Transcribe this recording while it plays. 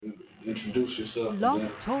introduce yourself. Blog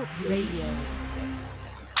Talk Radio.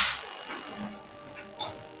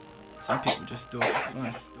 Some people just do it for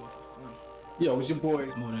fun. Yo, it's your boy.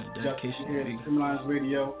 It's more than a dedication. Here at Criminalized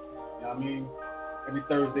Radio. You know what I mean? Every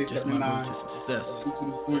Thursday, just 7 to 9. Success. Get to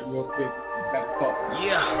the point real quick. Got to talk.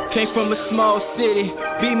 Yeah. Came from a small city.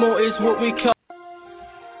 B-more is what we call.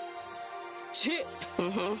 Shit.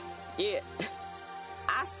 Yeah.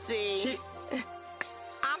 I see.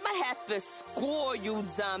 I'ma have to school you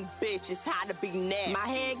dumb bitches how to be next. My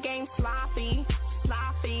head game sloppy.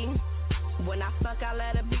 When I fuck, I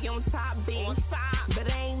let her be on top, bitch. But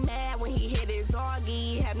I ain't mad when he hit his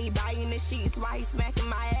doggy. Had me biting the sheets while he smacking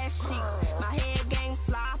my ass cheeks. My head game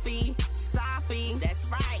sloppy. That's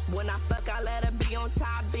right. When I fuck, I let her be on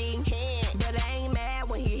top, bitch. But I ain't mad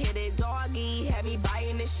when he hit his doggy. Had me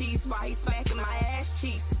biting the sheets while he smacking my ass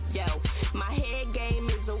cheeks. Yo, my head game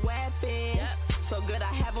is a weapon. So good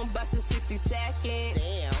I have him busting 60 seconds.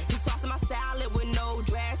 He tossing my salad with no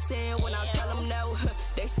dressing. When I tell him no,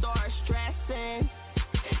 they start stressing.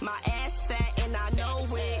 My ass fat and I know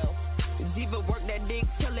it. Diva work that dick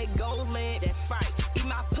till it go limp. That's right. Eat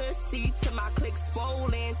my pussy till my click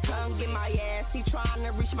swollen. Tongue in my ass, he trying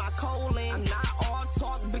to reach my colon. I'm not all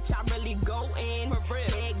talk, bitch, I really go in.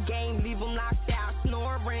 Head game, leave him knocked out,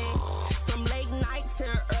 snoring. From late night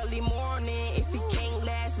to early morning. If he can't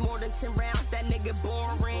last more than 10 rounds, that nigga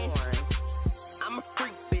boring. I'm a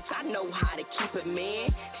freak, bitch, I know how to keep it, man.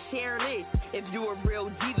 Share this if you a real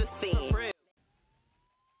diva fan.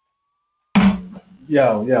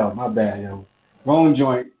 Yo, my bad, yo. Wrong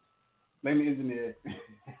joint. Blame the engineer.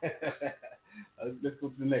 Let's go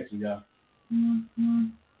to the next one, y'all.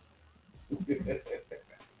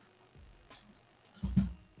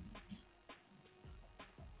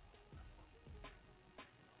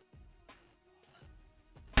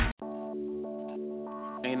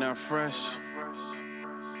 Ain't I fresh?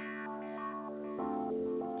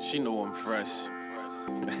 She know I'm fresh.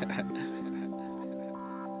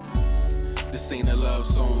 This ain't a love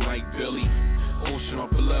song like Billy. Ocean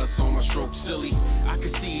off a love song, my stroke silly. I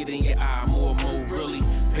can see it in your eye, more really.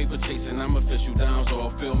 Paper chasing, I'ma fish you down, so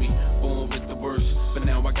I'll feel me. Born with the worst, but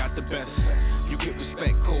now I got the best. You get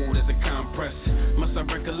respect cold as a compress. Must I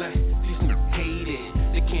recollect? These niggas hate it.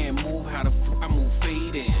 They can't move how the I move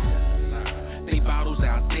faded. They bottles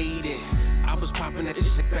outdated. I was popping that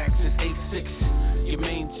shit back since 86. Your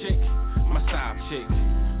main chick, my side chick.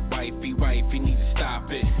 Wifey, need to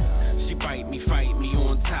stop it. She fight me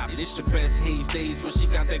on top. This the best haze days when she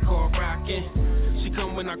got that car rocking. She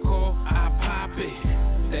come when I call, I pop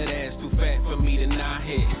it. That ass too fat for me to not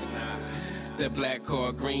hit. That black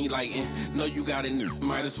car green lighting. Know you got it,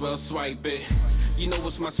 might as well swipe it. You know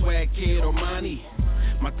what's my swag, kid, Armani?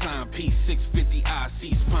 My timepiece, 650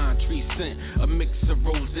 IC's pine tree scent. A mix of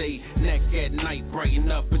rosé, neck at night,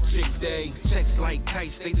 brighten up a chick day. Checks like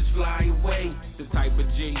kites, they just fly away. The type of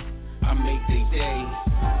G, I make they day.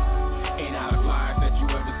 Ain't out of life that you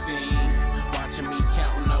ever seen. Watching me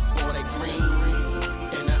counting up all that green.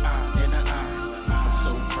 In the eye. I'm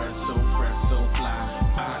so fresh, so fly.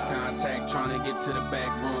 Eye contact, trying to get to the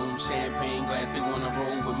back room. Champagne glass, they wanna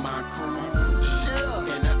roll with my crew.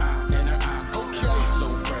 In the eye.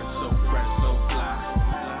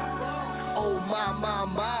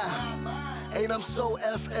 My. Ain't I'm so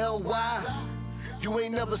FLY. You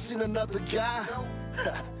ain't never seen another guy.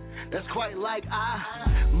 That's quite like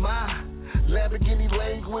my Lamborghini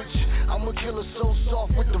language. I'm a killer so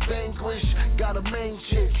soft with the vanquish. Got a main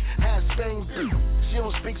chick, half Spain. She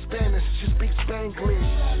don't speak Spanish, she speaks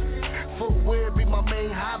Spanglish. Footwear be my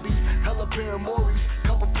main hobby. Hella pair of Morris,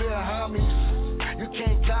 couple pair of homies. You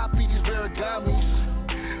can't copy these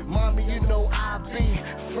Verigamis. Mommy, you know I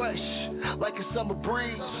be fresh like a summer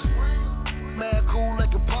breeze. Man, cool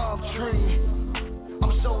like a palm tree.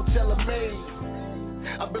 I'm so tailor-made.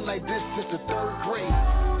 I've been like this since the 3rd grade.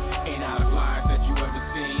 Ain't out of life that you ever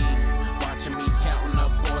seen. Watching me counting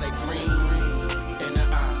up all that green. In the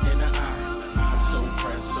eye. I'm so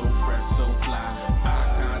fresh, so fly. Eye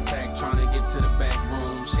contact, trying to get to the back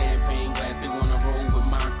room. Champagne glass, they wanna roll with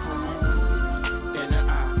my crew. In the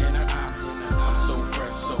eye. I'm so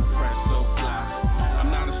fresh, so fly.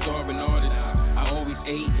 I'm not a starving artist. I always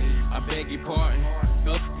ate. I beg your pardon.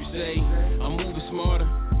 You say I'm moving smarter.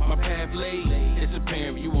 My path laid. It's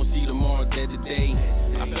apparent you won't see tomorrow, dead today.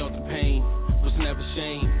 I felt the pain, was never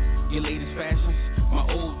shame. Your latest fashions, my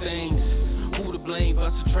old things. Who to blame?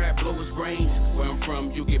 Bust a trap, blow his brains. Where I'm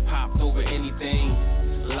from, you get popped over anything.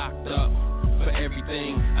 Locked up for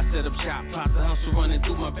everything. I set up shop, plot the hustle running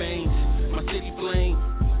through my veins. My city flame.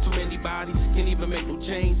 Too many bodies, can't even make no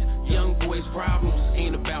change. Young boys' problems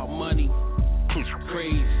ain't about money.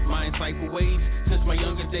 Craze, my insightful ways since my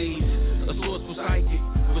younger days. psychic.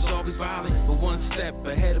 Was always violent, but one step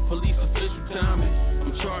ahead of police official timing.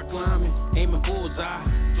 I'm chart climbing, aiming bullseye.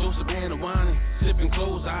 Joseph Hannah whining, sipping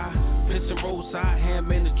clothes eye. Pissing roadside, ham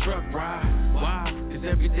in the truck ride. Why? Cause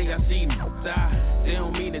every day I see them die. They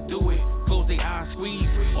don't mean to do it, close their eyes, squeeze.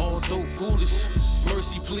 All so foolish,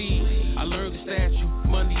 mercy please. I learned the statue,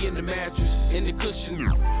 money in the mattress, in the cushion,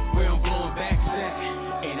 where I'm blowing back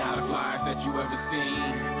at. Ain't out of flies that you ever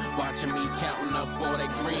seen. Watching me counting up all that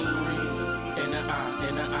green. In the eye,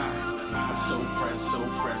 I'm so fresh,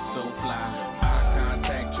 so fly. Eye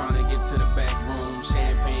contact, trying to get to the back room.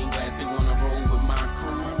 Champagne glass, they wanna roll with my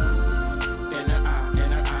crew. In the eye,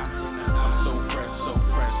 I'm so fresh, so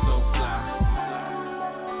fly.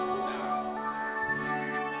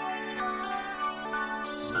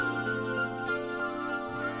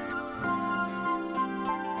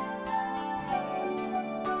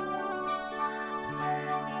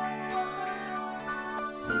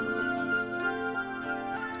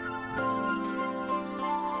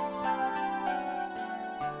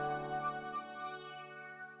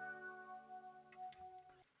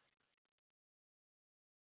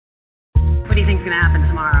 What do you think's gonna happen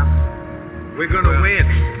tomorrow? We're gonna win.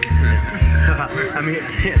 I mean,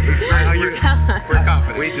 we're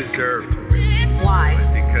confident. We deserve to win. Why?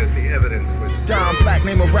 Because the evidence was. Don Black,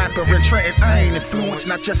 name a rapper in Trenton. I ain't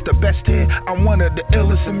influenced, not just the best here. I'm one of the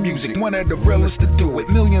illest in music, one of the realest to do it.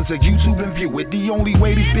 Millions of YouTube and view it. The only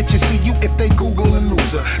way these bitches see you if they Google and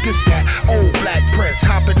loser. This that old black prince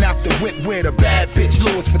hopping out the whip with a bad bitch.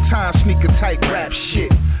 Louis Vuitton sneaker type rap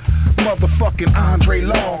shit. Motherfucking Andre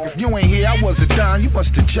Long. If you ain't here, I was a dime. You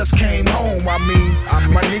musta just came home. I mean,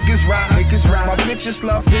 my niggas ride. My bitches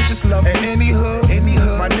love. And any hood,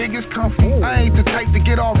 my niggas comfy. I ain't the type to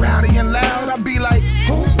get all rowdy and loud. I be like,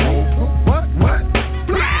 who, what? Blah.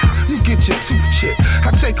 You get your tooth chipped.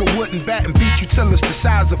 I take a wooden bat and beat you till it's the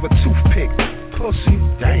size of a toothpick. Pussy,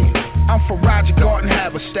 damn. I'm from Roger Garden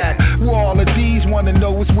Haverstack. Where all of these wanna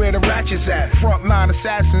know is where the ratchets at. Frontline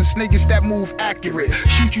assassins, niggas that move accurate.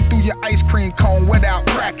 Shoot you through your ice cream cone without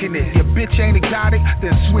cracking it. Your bitch ain't exotic,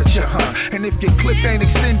 then switch your hunt. And if your clip ain't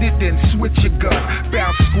extended, then switch your gun.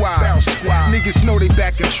 Bounce squad. Niggas know they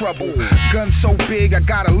back in trouble. Gun so big, I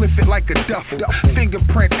gotta lift it like a duffel.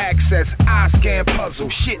 Fingerprint access, eye scan puzzle.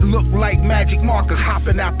 Shit look like magic markers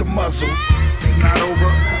hopping out the muzzle. Not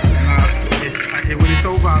over. When it's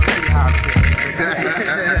over, I'll tell you how I feel.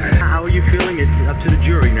 How are you feeling? It's up to the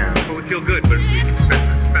jury now. Well, we feel good, but it's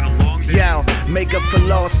been a long day. Yo, make up for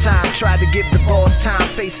lost time. Tried to give the boss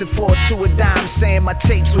time. Facing forward to a dime. Saying my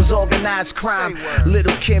tapes was organized crime.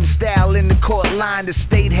 Little Kim style in the court line. The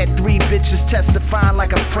state had 3 bitches testifying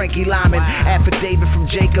like I'm Frankie Lyman. Affidavit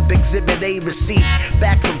from Jacob, Exhibit A receipt.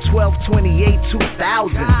 Back from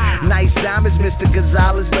 12/28/2000. Nice diamonds, Mr.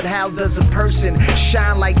 Gonzalez. But how does a person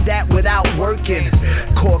shine like that without working?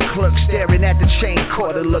 Court clerk staring at the chain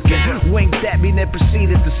quarter looking. Winked at me, then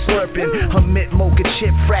proceeded to slurping. Her mint mocha chip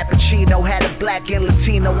frappuccino had a black and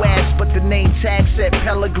Latino ass, but the name tag said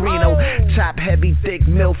Pellegrino. Top heavy, thick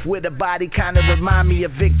MILF with a body kinda remind me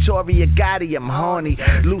of Victoria Gotti. I'm horny.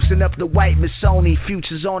 Loosen up the white Missoni,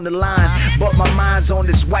 futures on the line, but my mind's on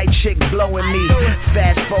this white chick blowing me.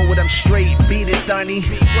 Fast forward, I'm straight, beat it, Dunny.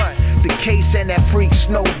 The case and that freak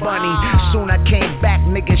Snow Bunny. Soon I came back,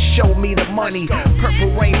 niggas show me the money. Purple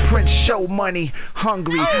Rain Prince show money.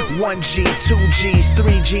 Hungry, 1G, 2Gs,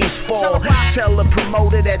 3Gs, 4. Tell the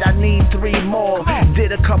promoter that I need 3 more.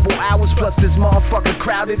 Did a couple hours plus this motherfucker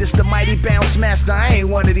crowded. It's the mighty bounce master, I ain't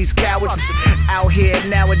one of these cowards. Out here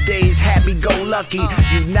nowadays, happy-go-lucky.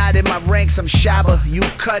 You not in my ranks, I'm Shabba, you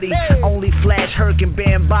Cuddy. Only Flash Herc and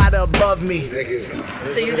Bambaataa above me.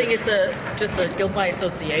 So you think it's just a guilt by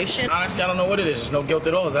association? Honestly, I don't know what it is. There's no guilt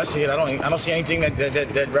at all. As I see it, I don't see anything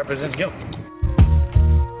that represents guilt.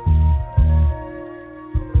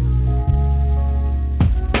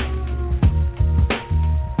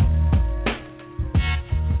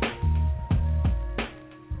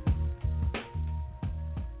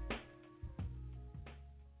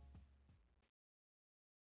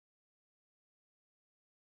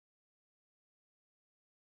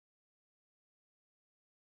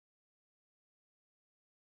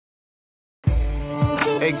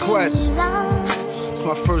 Hey Quest, it's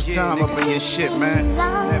my first time up in your shit, man.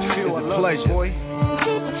 It's a pleasure. Boy.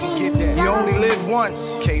 You only live once.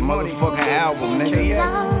 K motherfucking album, nigga.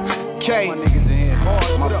 K,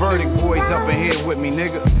 my Verdict boys up in here with me,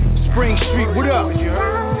 nigga. Spring Street, what up?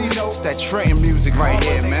 It's that Trenton music right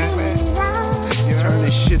here, man. Turn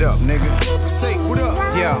this shit up, nigga. Say what up?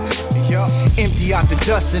 Yeah. Empty out the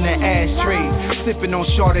dust in the ashtray, sipping on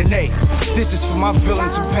Chardonnay. This is for my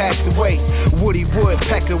villains who passed away. Woody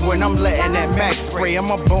Woodpecker when I'm letting that Mac spray.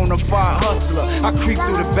 I'm a bona fide hustler, I creep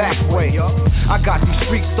through the back way. I got these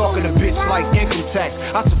streets stalking a bitch like income tax.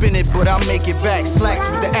 I spin it but I make it back, slacks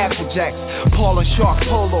with the Apple Jacks. Paul and Shark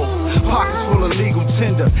Polo, pockets full of legal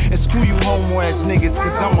tender. And screw you homo ass niggas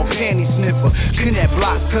cause I'm a panty sniffer. Connect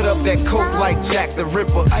blocks, cut up that coke like Jack the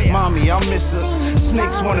Ripper. Mommy, I miss her,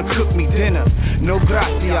 snakes wanna cook me dinner. No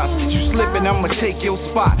gracias, you slipping, I'ma take your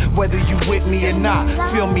spot, whether you with me or not.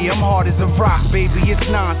 Feel me, I'm hard as a rock, baby, it's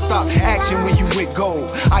non-stop action when you with gold.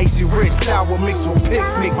 Icy rich, sour mixed with pics,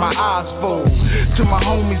 make my eyes fold. To my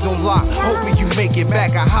homies on lock, hoping you make it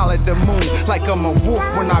back. I holler at the moon like I'm a wolf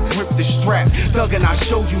when I grip the strap. Thuggin', I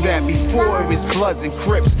showed you that before it was Bloods and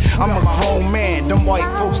Crips. I'm a grown man, them white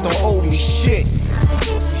folks don't owe me shit.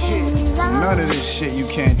 None of this shit you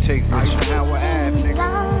can't take with you. Howard Ave,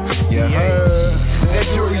 nigga. Yeah. That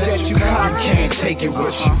jewelry that you got, you can't take it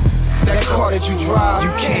with you. That car that you drive, you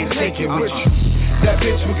can't take it with you. That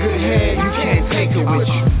bitch with good head, you can't take it with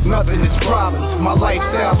you. Nothing is problems, my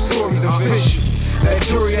lifestyle story's official. That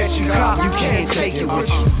jewelry that you got, you can't take it with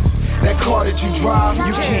you. That car that you drive,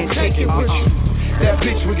 you can't take it with you. That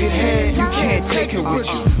bitch with good head, you can't take it with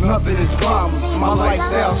you. Nothing is problems, my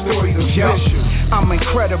lifestyle story's official. I'm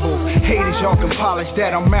incredible, haters y'all can polish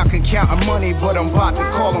that. I'm out and counting money, but I'm about to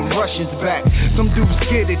call them Russians back. Some dudes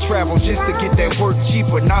scared to travel just to get that work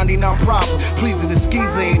cheaper. 99 problems, pleasing the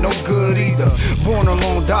skeezer ain't no good either. Born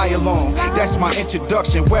alone, die alone, that's my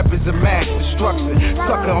introduction. Weapons of mass destruction,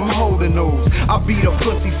 sucker, I'm holding those. I beat a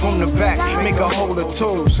pussy from the back, make a hole of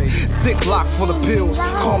toes. Ziploc full of pills,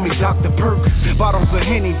 call me Dr. Perk. Bottles of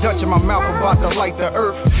Henny, Dutch in my mouth, about to light the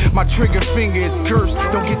earth. My trigger finger is cursed,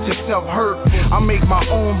 don't get yourself hurt. I make my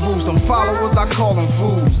own rules, them followers, I call them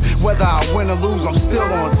fools. Whether I win or lose, I'm still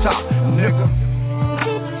on top, nigga.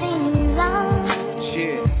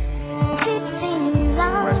 Shit.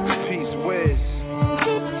 Rest in peace, Wiz.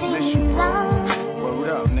 Miss you, bro. Word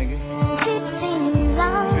up, nigga.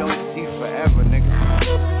 Feeling C forever, nigga.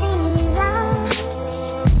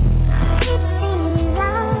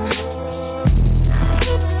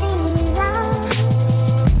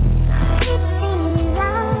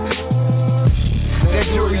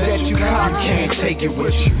 That you got, you can't take it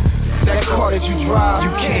with you. That car that you drive, you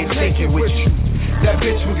can't take it with you. That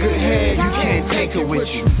bitch with good head, you can't take it with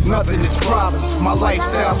you. Nothing is problems, my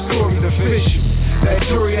lifestyle story's official. That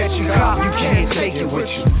jewelry that you got, you can't take it with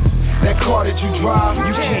you. That car that you drive, you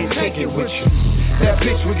can't take it with you. That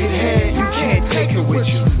bitch with good head, you can't take it with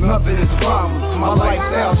you. Nothing is problems, my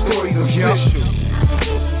lifestyle story's official.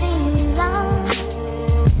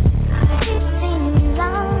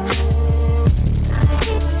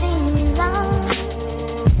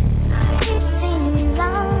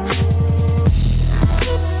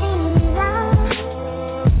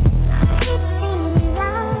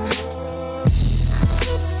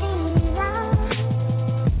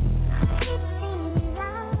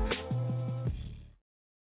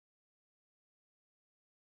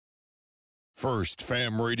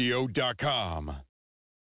 FirstFamRadio.com.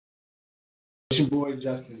 It's your boy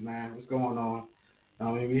Justice, man. What's going on?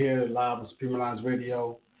 We're here live on Supreme Lines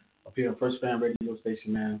Radio, up here at First Fam Radio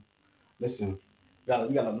Station, man. Listen, we got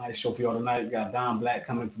a nice show for y'all tonight. We got Don Black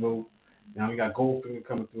coming through. We got Goldfinger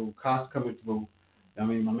coming through, Cost coming through. My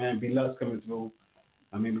man B Lutz coming through.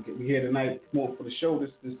 We here tonight for the show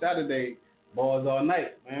this Saturday. Balls all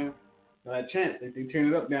night, man. That chance, they turn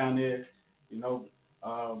it up down there, The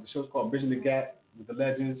show's called Bridging the Gap with the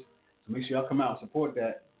Legends. So make sure y'all come out and support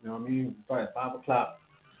that. You know what I mean? We start at 5 o'clock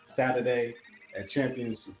Saturday at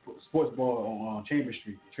Champions Sports Bar on Chambers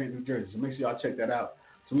Street, Trenton, New Jersey. So make sure y'all check that out.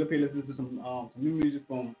 So we're up here listening to some new music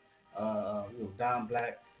from Don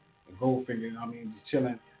Black and Goldfinger. You know what I mean? Just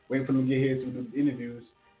chilling, waiting for them to get here to do the interviews.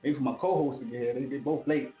 Waiting for my co-hosts to get here. They both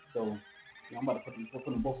late. So I'm about to put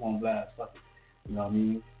them both on blast. Fuck it. You know what I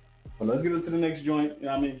mean? But let's get into the next joint. You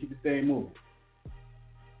know what I mean? Keep it staying moving.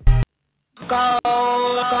 Go.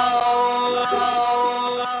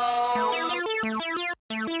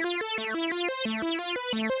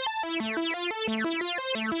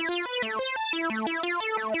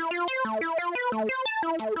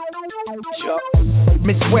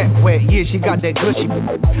 Miss Wet, yeah, she got that gushy.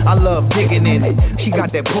 I love digging in it. She got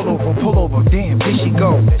that pull over, damn, there she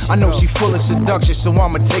go. I know she full of seduction, so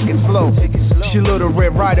I'ma take it slow. She little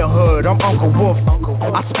Red Rider Hood, I'm Uncle Wolf.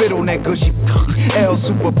 I spit on that gushy. L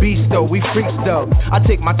Super Beast though, we freaks though. I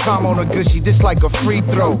take my time on a gushy, just like a free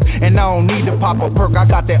throw. And I don't need to pop a perk, I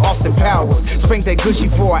got that Austin power. Spank that gushy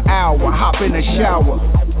for an hour, hop in the shower.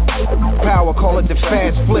 power, call it the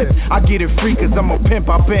fast flip. I get it free cause I'm a pimp,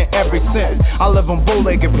 I been every cent. I live on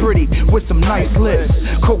bow-legged pretty with some nice lips.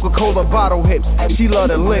 Coca-Cola bottle hips, she love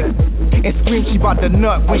to lick. And scream she bout the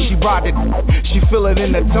nut when she ride it. She feel it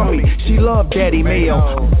in the tummy, she love Daddy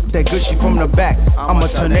Mayo. That good shit from the back, I'm a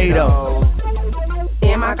tornado.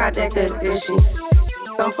 Damn, I got that good shit.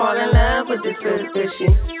 Don't fall in love with this good shit.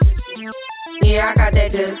 Yeah, I got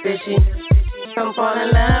that good shit. Don't fall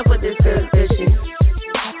in love with this good shit.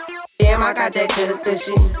 Damn, I got that good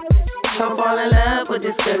shit. Don't fall in love with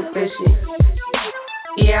this good shit.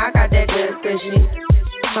 Yeah, I got that good shit.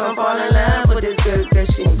 Don't fall in love with this good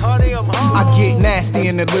shit. I get nasty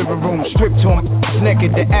in the living room, strip to him,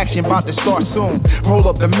 naked, the action about to start soon. Roll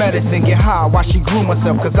up the medicine, get high while she grew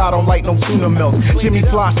myself, cause I don't like no tuna milk. Jimmy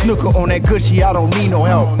fly snooker on that gushy, I don't need no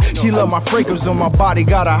help. She love my fragrance on my body,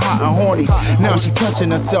 got her hot and horny. Now she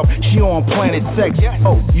touching herself, she on planet sex.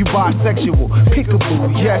 Oh, you bisexual,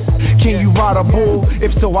 pickaboo, yes. Can you ride a bull?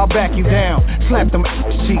 If so, I'll back you down. Slap them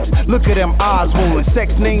cheeks, look at them eyes rolling.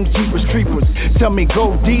 Sex names, Jeepers Creepers. Tell me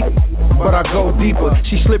go deep, but I go deeper.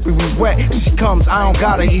 She slippery, we wet. She comes, I don't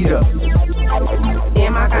gotta eat her.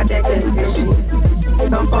 Damn, I got that good shit.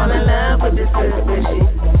 Don't fall in love with this good shit.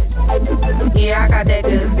 Yeah, I got that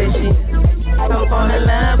good shit. Don't fall in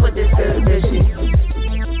love with this good shit.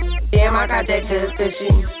 Damn, I got that good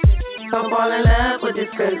shit. Don't fall in love with this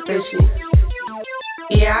good shit.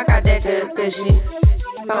 Yeah, I got that good shit.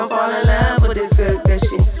 Don't fall in love with this good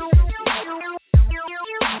shit.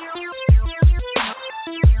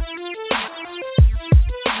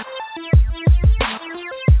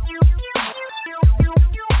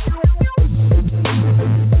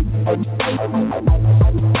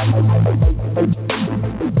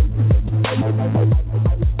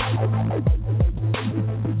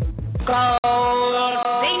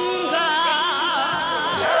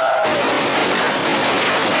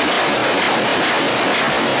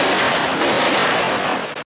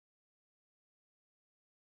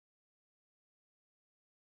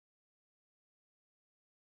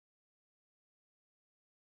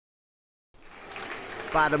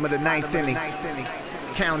 Bottom of the ninth inning.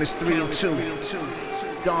 Count is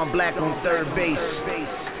 3-2. Don Black on third base.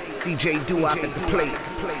 DJ Doo-Wop at the plate.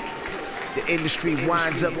 The industry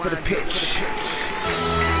winds up for the pitch.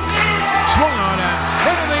 Swung on out.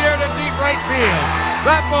 Hit in the air to deep right field.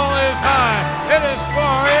 That ball is high. It is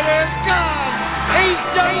far. It is gone. He's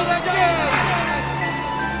done it again.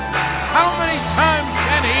 How many times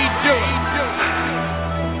can he do it?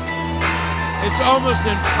 It's almost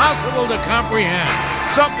impossible to comprehend.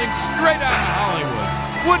 Something straight out of Hollywood.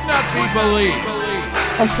 Would not be believed.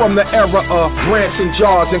 I'm from the era of Branson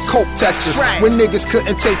jars and coke textures, when niggas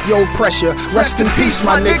couldn't take your pressure. Rest in peace,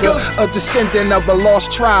 my nigga, a descendant of a lost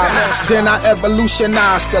tribe. Then I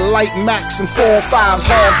evolutionized to light max and 4-5s,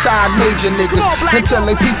 hard-tied major niggas. And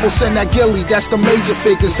telling people send that gilly, that's the major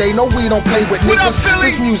figures. They know we don't play with niggas.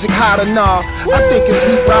 This music hot enough. I think it's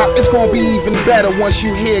deep rock. It's gonna be even better once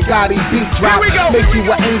you hear Gotti beat drop. Make you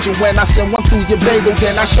an angel when I send one through your bagel.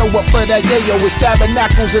 Then I show up for that yayo with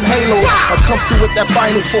tabernacles and halos. I come through with that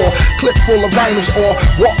final four, clip full of rhinos, or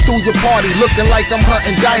walk through your party looking like I'm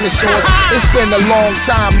hunting dinosaurs. It's been a long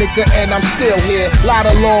time, nigga, and I'm still here. Lot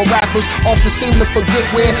of low rappers often seem to forget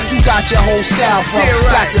where you got your whole style from.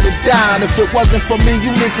 Blacking it down. If it wasn't for me,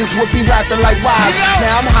 you niggas would be rapping like wives.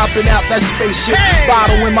 Now I'm hopping out that spaceship,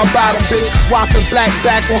 bottle in my bottom, bitch. Whopping black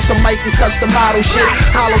back on some mic and custom model shit.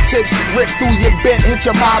 Hollow tips, rip through your bent, hit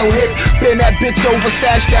your model hit. Bend that bitch over,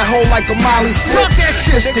 stash that hole like a molly flip.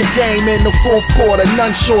 It's the game in the fourth quarter,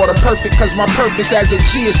 none shorter. Perfect cause my purpose as a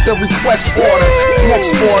G is the request order. Next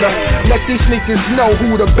quarter, let these niggas know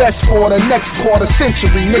who the best for the next quarter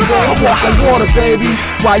century, nigga. I'm walking water, baby.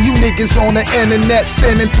 While you niggas on the internet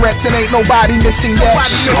sending threats and ain't nobody missing that.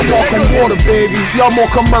 I'm walking water, baby. Y'all more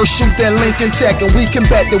commercial than Lincoln Tech, and we can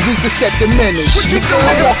bet that we can set the minutes.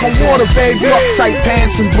 I'm walking water, baby. Uptight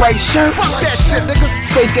pants and bright shirts.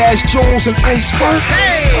 Fake ass jewels and iceberg.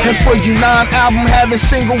 And for you non-album having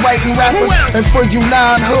single writing rappers, and for you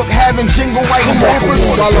non-hook having jingle writing rappers,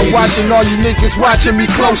 while I'm watching all you niggas watching me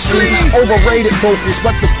closely. Overrated vocals,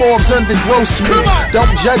 but the Forbes undergross me.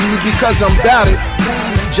 Don't judge me because I'm about it.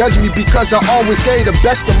 Judge me because I always say the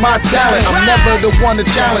best of my talent. I'm never the one to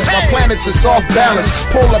challenge. My planets is off balance.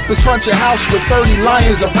 Pull up in front your house with 30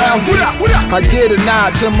 lions around me. I get a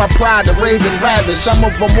nod to my pride, the Raven Rabbit. Some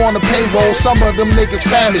of them on the payroll, some of them niggas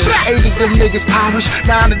Spanish. 8 of them niggas Irish,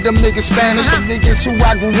 9 of them niggas Spanish. The niggas who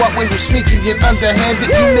I grew up with were sneaky and underhanded.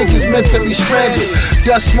 You niggas mentally stranded,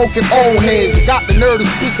 dust smoking old heads. Got the nerve to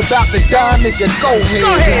speak about the Don, nigga, go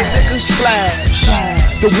ahead.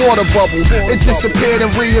 Splash. the water bubble. It disappeared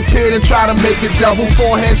and reappeared and tried to make it double.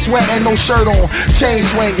 Forehead sweating, no shirt on, chain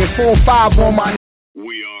swinging, 4-5 on my.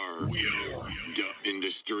 We are the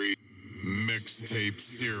Industry Mixtape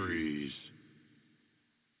Series.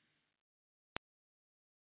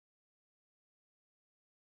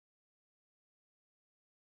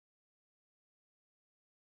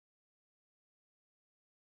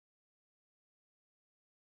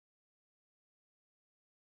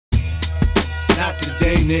 Not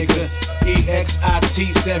today, nigga.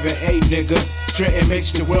 EXIT78, nigga. Trenton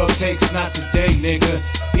makes the world takes. Not today, nigga.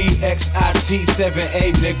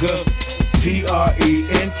 EXIT78, nigga. PRENTON.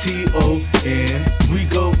 We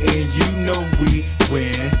go in, you know we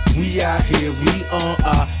win. We out here, we on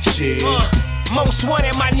our shit. Most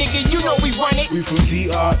wanted, my nigga, you know we run it. We from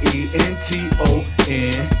TRENTON.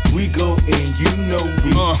 We go in, you know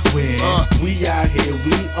we win. We out here,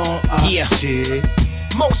 we on our shit.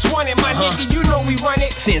 Most wanted, my nigga, you know we run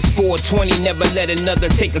it. Since 420, never let another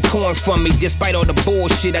take a coin from me. Despite all the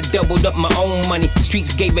bullshit, I doubled up my own money.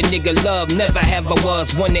 Streets gave a nigga love, never have I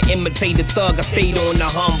was one to imitate a thug. I stayed on the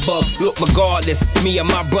humbug. Look, regardless, me and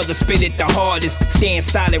my brother spit it the hardest. Stand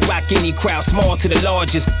solid, rock any crowd, small to the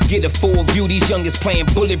largest. Get a full view, these youngest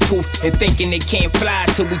playing bulletproof and thinking they can't fly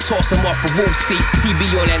till we toss them off a roof seat. He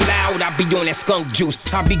be on that loud, I be on that skunk juice.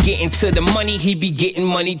 I be getting to the money, he be getting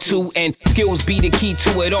money too. And skills be the key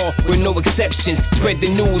to it all, with no exceptions. Spread the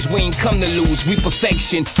news, we ain't come to lose, we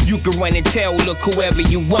perfection. You can run and tell, look whoever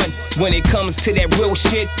you want. When it comes to that real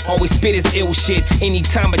shit, always spit is ill shit. Any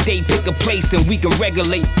time of day, pick a place and we can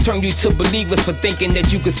regulate. Turn you to believers for thinking that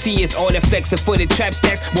you can see us. All effects are for the trap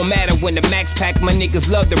stacks. Won't matter when the max pack. My niggas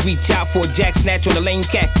love to reach out for a jack snatch on the lane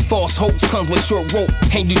cat. False hopes comes with short rope.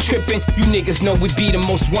 Ain't you tripping? You niggas know we be the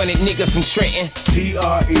most wanted niggas from Trenton.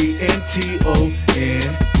 PRENTON.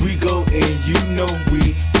 We go in, you know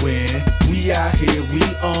we win. We out here, we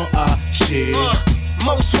on our shit.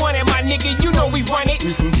 Most wanted, my nigga, you know we run it.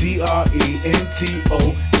 We from TRENTON.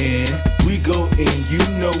 We go in, you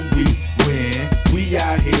know we win. We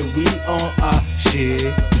out here, we on our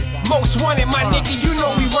shit. Most wanted, my nigga, you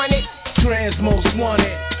know we run it. Trans most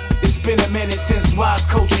wanted. It's been a minute since Wise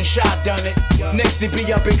Coach and Shot done it. Next to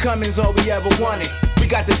be up and coming's all we ever wanted. We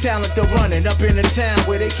got the talent to run it. Up in the town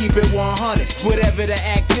where they keep it 100. Whatever the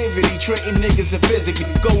activity, Trenton niggas are physically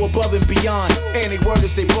go above and beyond. Any word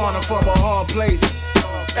is they born from a hard place.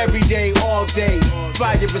 Every day, all day,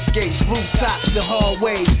 fire escapes, rooftops, the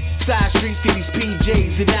hallways, side streets to these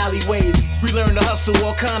PJs and alleyways. We learn to hustle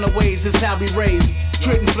all kind of ways, that's how we raise.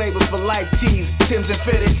 Trenton flavor for life tees, Timbs and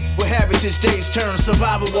fitteds. Where heritage days turn,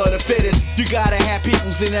 survival of the fittest. You gotta have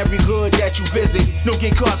peoples in every hood that you visit. Don't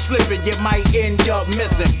get caught slipping, you might end up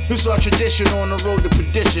missing. It's our tradition on the road to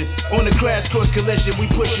perdition. On the crash course collision, we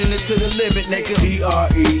pushing it to the limit, nigga.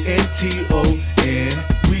 PRENTON.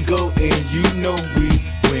 We go in, you know we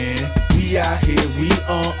win. We out here, we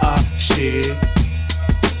on our shit.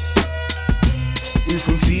 We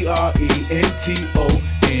from TRENTON.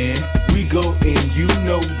 We go in, you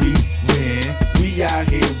know we win. We out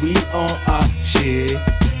here, we on our shit.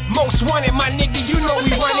 Most wanted, my nigga, you know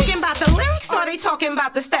we run it. They talking about the lyrics or they talking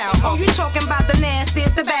about the style? Oh, you talking about the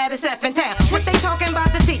nastiest, the baddest F in town. What they talking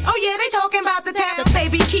about the T? Oh yeah, they talking about the town.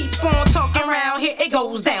 Baby, keep on talking around here, it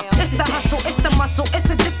goes down. It's the hustle, it's the muscle,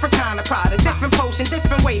 it's a different kind of product. Different potion,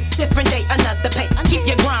 different way, different day, another pay. Keep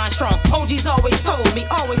your grind strong. OG's always told me,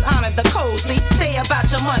 always honor the code. See, stay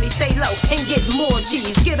about your money, stay low, and get more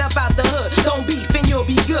G's. Get up out the hood, don't beef and you'll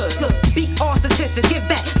be good. Beat all statistics, give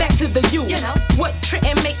back to the youth. You know what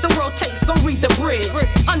Trenton make the world taste? Go read the bridge.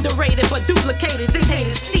 Underrated but duplicated, they hate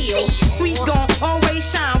it still. We gon' always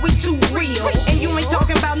shine, we too real. And you ain't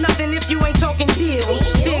talking about nothing if you ain't talking deals.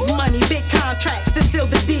 Big money, big contracts to seal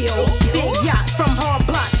the deal. Big yachts from hard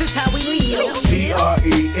blocks, this how we live.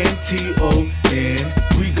 PRENTON.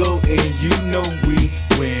 We go in, you know we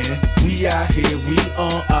win. We out here, we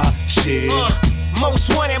on our shit. Most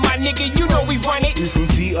wanted, my nigga, you know we run it. We from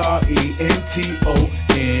TRENTON.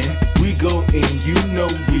 We go in, you know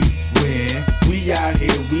we win. We out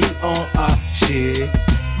here, we on our shit.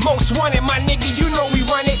 Most wanted, my nigga, you know we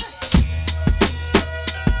run it.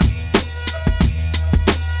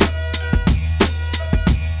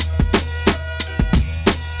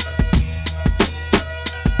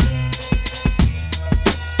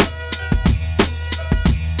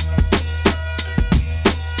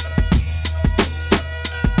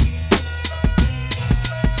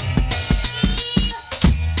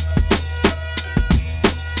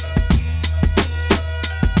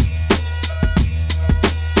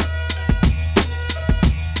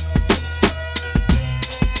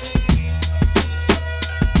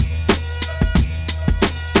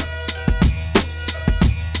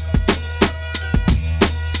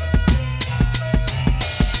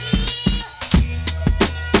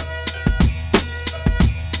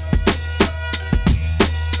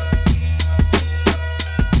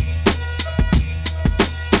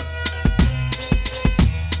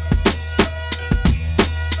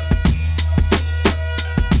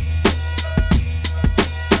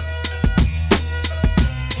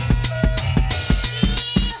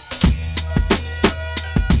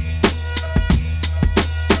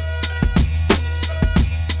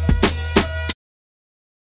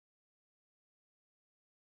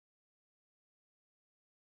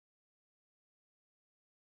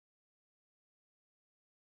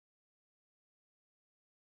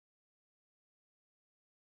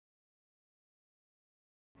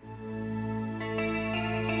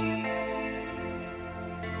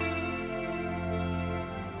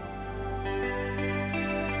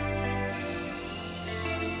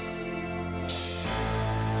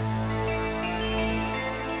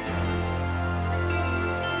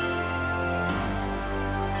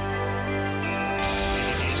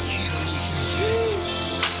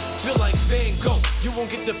 You won't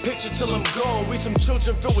get the picture till I'm gone. We some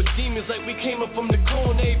children filled with demons like we came up from the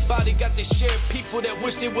corn. Everybody got their share of people that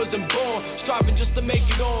wish they wasn't born, striving just to make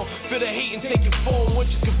it on. Feel the hate and take it form. Once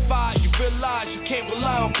you confide, you realize you can't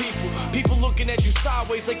rely on people. People looking at you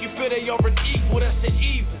sideways like you feel they are an equal. That's the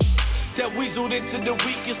evil that weaseled into the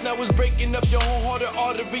weakest. Now it's breaking up your whole heart and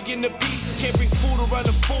artery into pieces. Can't bring food around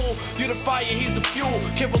the fool. You're the fire, he's the fuel.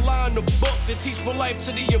 Can't rely on the book that teach for life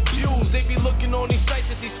to the abused. They be looking on these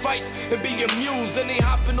sites at these fights and be amused. Then they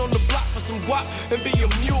hopping on the block for some guap and be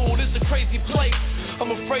a mule. It's a crazy place.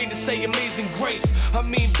 I'm afraid to say amazing grace. I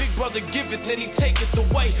mean, big brother give it, then he take it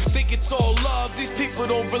away. Think it's all love, these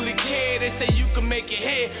people don't really care. They say you can make it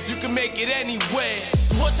here, you can make it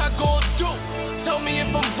anywhere. What I gonna do? Tell me if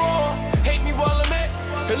I'm wrong. Hate me while I'm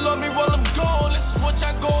at, and love me while I'm gone. This is what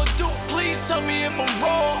y'all gonna do. Please tell me if I'm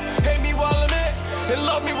wrong. Hate me while I'm at, and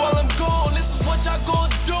love me while I'm gone. This is what y'all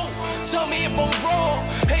gonna do. Tell me if I'm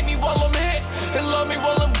wrong. Hate me while I'm at, and love me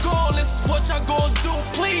while I'm gone. This is what y'all gonna do.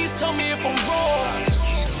 Please tell me if I'm wrong.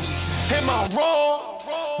 Am I wrong?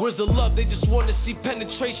 Where's the love? They just want to see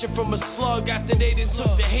penetration from a slug after they done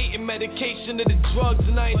took the hate and medication of the drugs.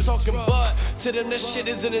 And I ain't talking but to them that shit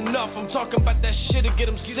isn't enough. I'm talking about that shit to get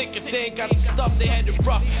them sick if they ain't got the stuff. They had it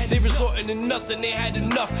rough, they resorting to nothing, they had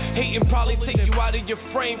enough. Hating probably take you out of your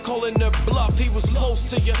frame, calling their bluff. He was close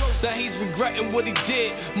to you, now he's regretting what he did.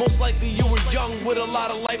 Most likely you were young with a lot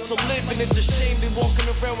of life to live, and it's a shame they walking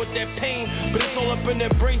around with that pain. But it's all up in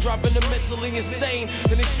their brain, driving them mentally insane.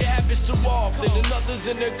 And this shit happens too often, and others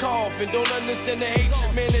in their coffin don't understand the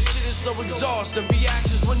hatred, man. That shit is so exhausting.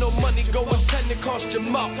 Reactions with no money go and tend to cost you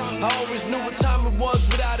up. I always knew what time it was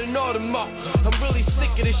without an autumn up. I'm really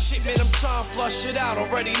sick of this shit, man. I'm trying to flush it out.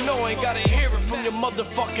 Already know I ain't gotta hear it from your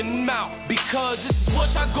motherfucking mouth, because this is what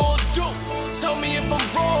I gonna do. Tell me if I'm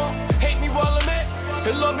wrong. Hate me while I'm at,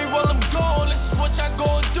 and love me while I'm gone. This is what I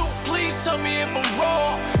gonna do. Please tell me if I'm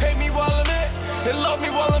wrong. Hate me while I'm at, and love me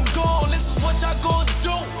while I'm gone. This is what I gonna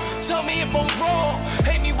do. Tell me if I'm wrong.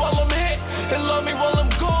 Hate me while I'm hit, and love me while I'm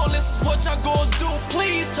gone. This is what y'all gonna do.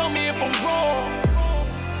 Please tell me if I'm wrong.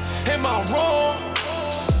 Am I wrong?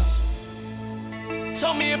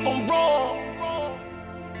 Tell me if I'm wrong.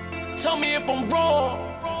 Tell me if I'm wrong.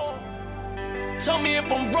 Tell me if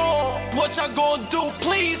I'm wrong. What y'all gonna do?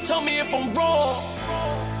 Please tell me if I'm wrong.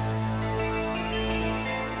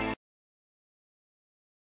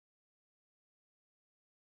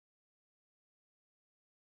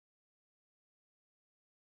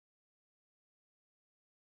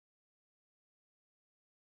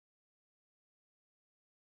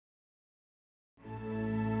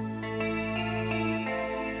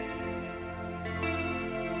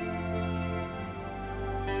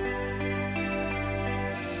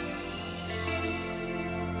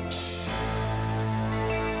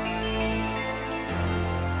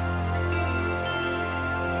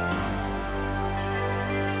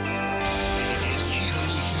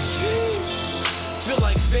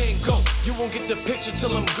 You won't get the picture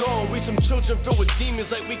till I'm gone. We some children filled with demons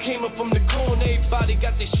like we came up from the corn. Everybody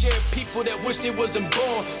got their share of people that wish they wasn't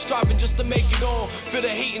born, striving just to make it on. Feel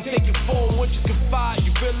the hate and take it form. Once you confide,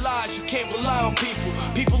 you realize you can't rely on people.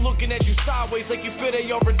 People looking at you sideways like you feel they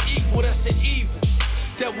are an equal. That's the evil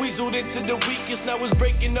that weaseled into the weakest. Now it's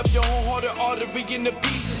breaking up your whole heart and artery into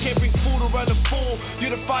pieces. Can't bring food around the fool.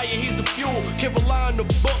 You're the fire, he's the fuel. Can't rely on the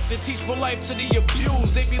book that teach for life to the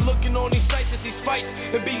abused. They be looking on these sites at these fights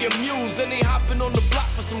and be amused. Then they hopping on the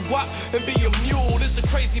block for some guap and be a mule. It's a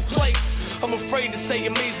crazy place. I'm afraid to say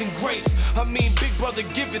amazing grace. I mean, big brother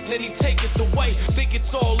give it, then he take it away. Think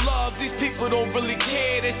it's all love, these people don't really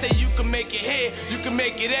care. They say you can make it here, you can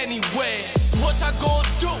make it anywhere. What I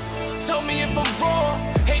gonna do? Tell me if I'm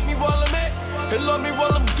wrong. Hate me while I'm at, and love me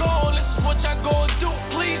while I'm gone. This is what y'all gonna do.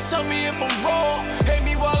 Please tell me if I'm wrong. Hate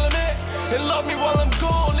me while I'm at, and love me while I'm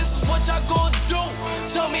gone. This is what y'all gonna do.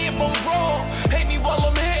 Tell me if I'm wrong. Hate me while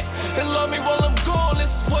I'm hit, and love me while I'm gone. This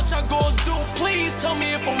is what y'all gonna do. Please tell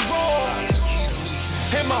me if I'm wrong.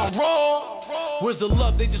 Am I wrong? Where's the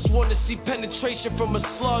love? They just want to see penetration from a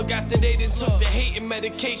slug after they done took the hate and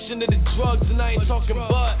medication of the drugs. And I ain't talking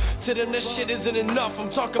but to them that shit isn't enough. I'm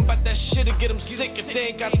talking about that shit to get them sick if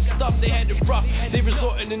they ain't got the stuff. They had it rough, they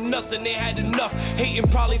resorting to nothing, they had enough. Hating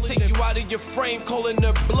probably take you out of your frame, calling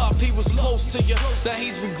their bluff. He was close to you, now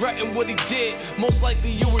he's regretting what he did. Most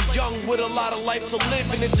likely you were young with a lot of life to live,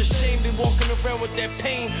 and it's a shame they walking around with that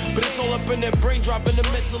pain. But it's all up in their brain, driving them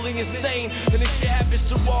mentally insane. And this shit happens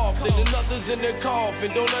too often, and others in their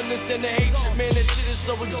coffin don't understand the hatred, man. That shit is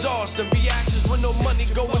so exhausting. Reactions with no money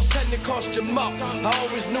go and tend to cost you up. I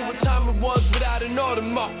always knew what time it was without an running all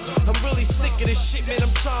them out. I'm really sick of this shit, man,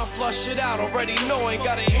 I'm trying to flush it out. Already know I ain't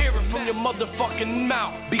gotta hear it from your motherfucking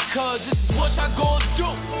mouth. Because this is what I gon' do.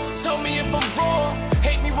 Tell me if I'm wrong,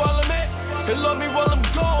 hate me while I'm at, and love me while I'm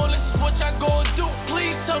gone. This is what I gon' do.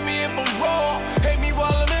 Please tell me if I'm wrong, hate me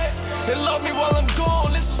while I'm at, and love me while I'm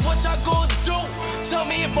gone. This is what I gon' do. Tell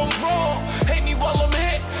me if I'm wrong, hate me while I'm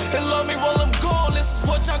hit, and love me while I'm gone. This is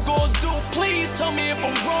what I gon' do. Please tell me if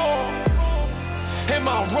I'm wrong. Am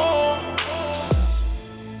I wrong?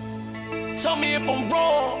 Tell me if I'm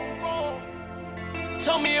wrong.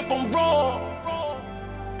 Tell me if I'm wrong.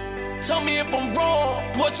 Tell me if I'm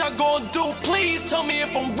wrong. What y'all gonna do? Please tell me if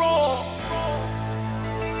I'm wrong.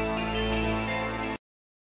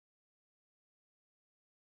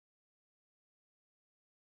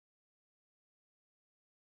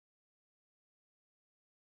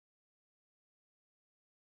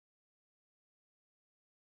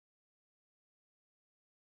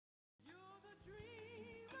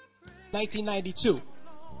 1992.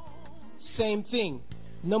 Same thing.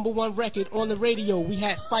 #1 record on the radio. We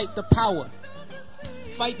had Fight the Power.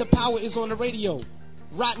 Fight the Power is on the radio.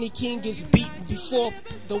 Rodney King is beaten before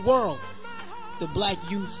the world. The black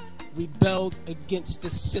youth rebelled against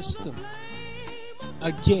the system.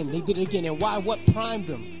 Again, they did it again. And why? What primed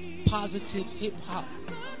them? Positive hip hop.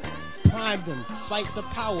 Primed them. Fight the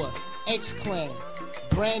Power. X-Clan.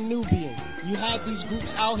 Brand Nubian. You had these groups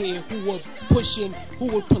out here who were pushing, who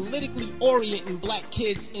were politically orienting black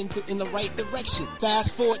kids in the right direction. Fast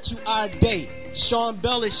forward to our day. Sean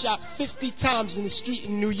Bell is shot 50 times in the street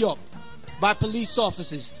in New York by police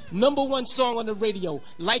officers. #1 song on the radio,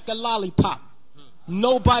 Like a Lollipop.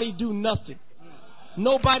 Nobody do nothing.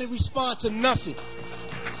 Nobody respond to nothing.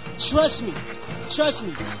 Trust me. Trust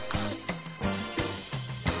me.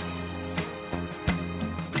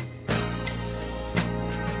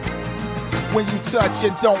 When you touch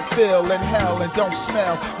and don't feel, and hell and don't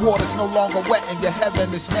smell, water's no longer wet and your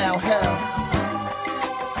heaven is now hell.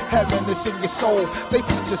 Heaven is in your soul. They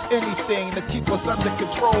teach us anything to keep us under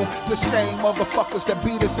control. The same motherfuckers that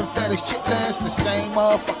beat us and fetish chick dance, the same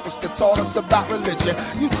motherfuckers that taught us about religion.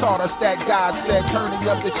 You taught us that God said turn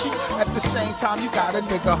the other cheek. At the same time, you got a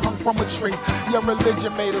nigga hung from a tree. Your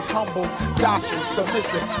religion made us humble, docile,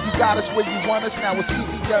 submissive. You got us where you want us, now it's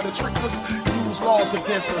easier to trick us. Laws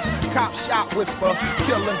against us, cop shot whisper,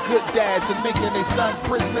 killing good dads and making their sons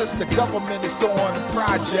prisoners. The government is doing the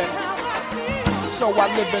project, so I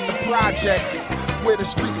live in the project, where the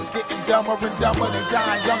streets is getting dumber and dumber, they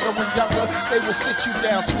dying younger and younger. They will sit you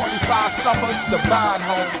down 25 summers to bond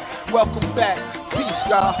home. Welcome back, peace,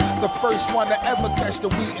 God. The first one to ever catch the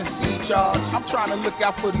wheat and seed charge. I'm trying to look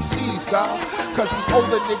out for these seeds, God, cause these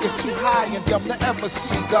older niggas too high and dumb to ever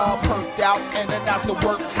see God. Perked out, in and out the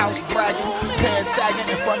workhouse bragging, pants sagging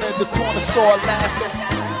in front of the corner store laughing.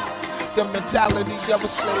 The mentality of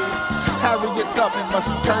a slave. Harriet Tubman must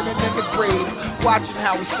be turning in his grave. Watching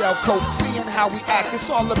how we sell coke, seeing how we act. It's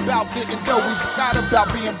all about getting dough. We forgot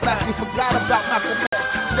about being black. We forgot about Malcolm X.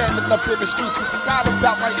 Standing up in the streets, we forgot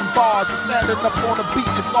about writing bars and standing up on the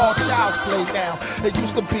beat. It's all child's play now. It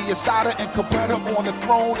used to be Asada and Cabrera on the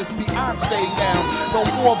throne. It's Beyonce now. No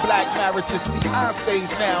more black marriages,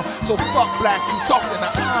 Beyonce's now. So fuck black, we talking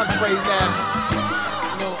to Andre now.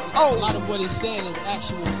 You know, a lot of what it's saying is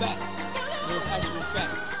actual facts. It's actual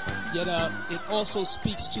facts. Yet it also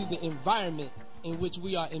speaks to the environment in which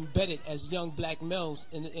we are embedded as young black males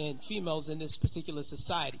and females in this particular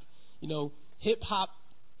society. You know, hip hop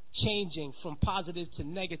changing from positive to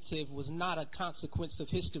negative was not a consequence of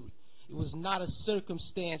history. It was not a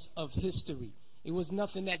circumstance of history. It was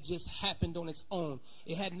nothing that just happened on its own.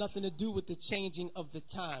 It had nothing to do with the changing of the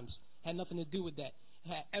times. It had nothing to do with that. It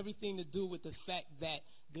had everything to do with the fact that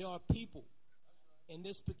there are people in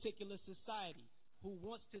this particular society who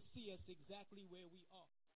wants to see us exactly where we are.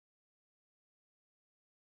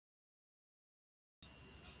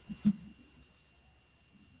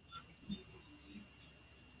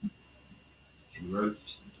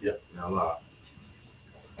 Yep, now live.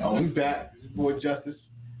 Oh, we back. This is Boy Justice,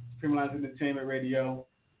 Supreme Lines Entertainment Radio.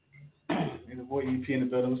 And the boy EP in the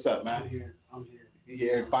building. What's up, man? I'm here. You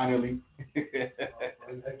here finally?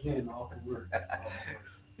 Again, off of work.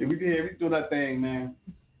 Yeah, we doing that thing, man.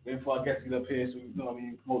 Before I get up here, so we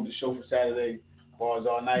promote the show for Saturday, bars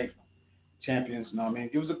all night, champions. You know what I mean?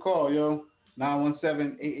 Give us a call, yo.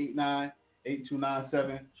 917-889-8297.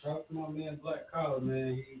 Shout out to my man Black Collar,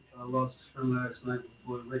 man. He lost his friend last night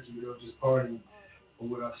before Ricky. We were just partying for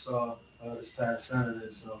what I saw this past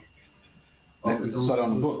Saturday. So, saw it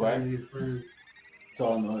on the book, right?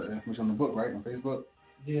 Saw on the book, right? On Facebook.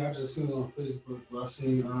 Yeah, I just seen it on Facebook. But I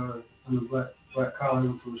seen the Black Collar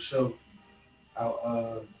from the show out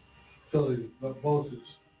Philly, but voltage.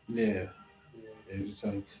 Yeah. Just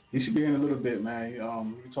tell you. He should be in a little bit, man. You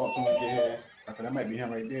can talk to him when you get here. I said that might be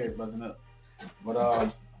him right there, buzzing up. But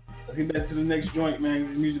let's get back to the next joint,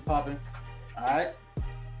 man. The music popping. All right.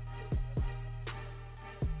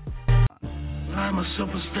 I'm a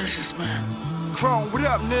superstitious man. Chrome, what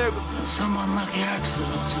up, nigga? Some unlucky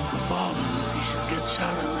accidents to the ball. You should get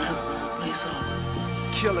shot in the head with a police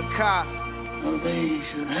officer. Kill a cop. Well, they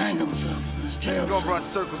should hang himself. We're gonna run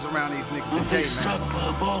circles around these niggas today, man. Struck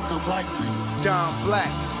by a bolt of lightning. John Black.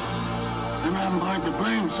 And I'm going to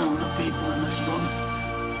blame some of the people in this room.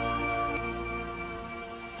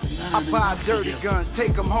 I buy dirty guns,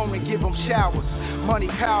 take them home and give them showers. Money,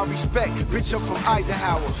 power, respect, bitch, I'm from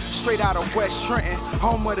Eisenhower. Straight out of West Trenton,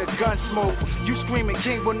 home of the gun smoke. You screaming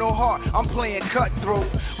king with no heart, I'm playing cutthroat.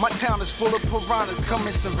 My town is full of piranhas, come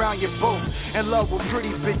and surround your boat. In love with pretty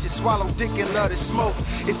bitches, swallow dick and love to smoke.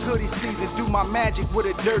 It's hoodie season, do my magic with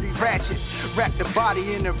a dirty ratchet. Wrap the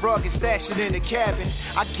body in the rug and stash it in the cabin.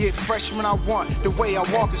 I get fresh when I want, the way I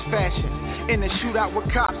walk is fashion. In the shootout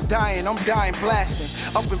with cops dying, I'm dying blasting.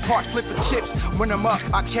 Up in park flipping chips, when I'm up,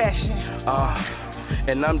 I cash in.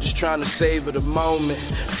 And I'm just trying to savor the moment.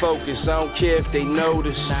 Focus, I don't care if they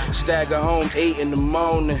notice. Stagger home 8 in the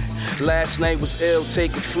morning. Last night was ill,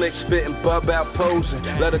 taking flicks, spitting bub out posing.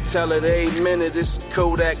 Let her tell it every minute, it's a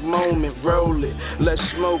Kodak moment. Roll it, let's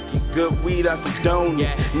smoke it. Good weed, I condone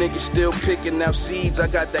it. Niggas still picking out seeds, I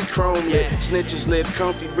got that chrome yet. Snitches live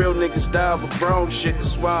comfy, real niggas die of a grown shit.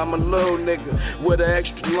 That's why I'm a little nigga with an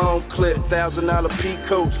extra long clip. $1,000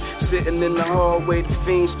 peacoats, sitting in the hallway, the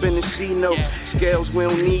fiend spinning C-notes. Scales, we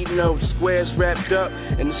don't need no squares wrapped up,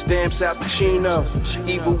 and the stamps out the chino.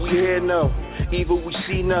 Evil we hear no, evil we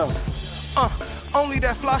see no. Only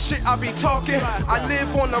that fly shit I be talking. I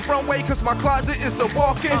live on the runway cause my closet is a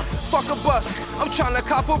walk-in. Fuck a bus, I'm trying to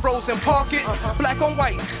cop a rose and park it. Black on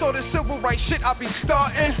white, so the civil rights shit I be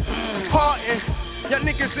starting. Parting. Y'all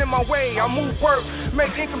niggas in my way, I move work,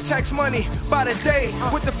 make income tax money by the day.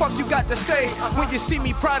 What the fuck you got to say when you see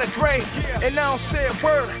me proud of gray? And I don't say a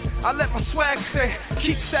word, I let my swag say,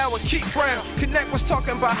 keep sour, keep brown. Connect was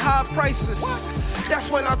talking about high prices, that's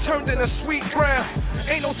when I turned into sweet brown.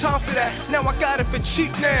 Ain't no time for that, now I got it for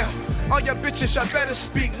cheap now. All y'all bitches, y'all better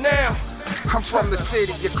speak now. I'm from the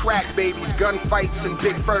city of crack babies, gunfights and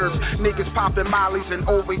big furs. Niggas popping mollies and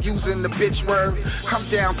overusing the bitch word. I'm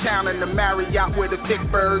downtown in the Marriott with a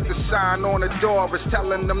thick bird. The sign on the door is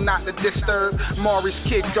telling them not to disturb. Maurice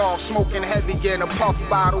kicked off, smoking heavy in a puff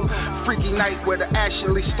bottle. Freaky night with an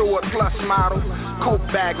Ashley Stewart Plus model. Coke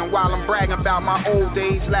bagging while I'm bragging about my old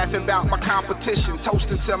days. Laughing about my competition,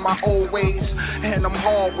 toasting to my old ways. And them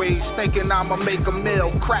hallways, thinking I'ma make a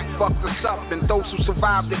meal. Crack fucked us up and those who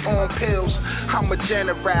survived it on pills. I'm a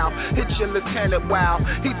general, hit your lieutenant, wow.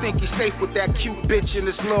 He think he's safe with that cute bitch and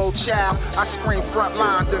his little child. I scream front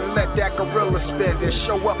lines and let that gorilla spin. And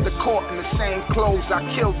show up to court in the same clothes I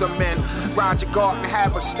killed them in. Roger Garden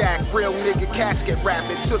have a stack, real nigga casket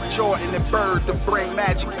rapping. Took Jordan and Bird to bring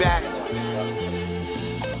magic back.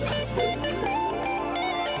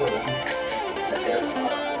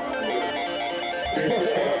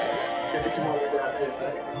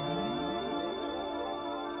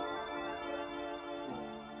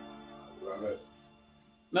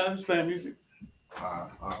 No, I'm just playing music.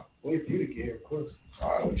 Wait for you to get here, of course. You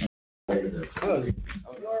already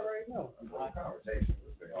know.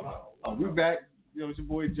 We're back. You know, it's your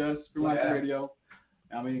boy Just, Freelance Radio.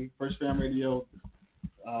 I mean, First Fam Radio,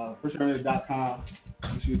 firstfamradio.com.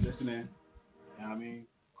 You should listen in. I mean,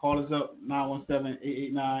 call us up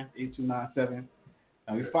 917-889-8297. I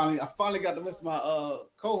finally got the rest of my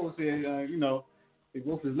co-hosts here. You know, they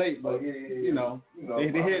both is late, but you know,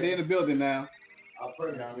 they're here. They're in the building now.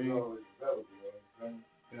 You know what I mean?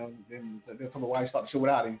 You know, then tell me why he stopped the show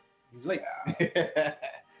without him. He's late.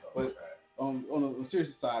 But on the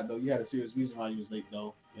serious side, though, you had a serious reason why you was late,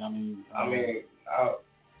 though. You know what I mean?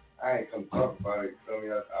 I ain't come talk about it. So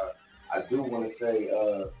I do want to say,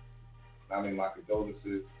 my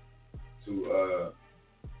condolences to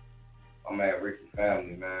my man Ricky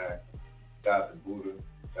family, man. Shout out to Buddha,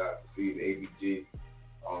 shout out to Steve, ABG,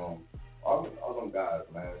 all them guys,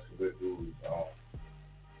 man. Some good dudes.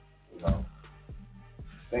 You know,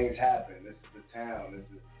 things happen. This is the town. This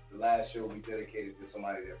is the last show we dedicated to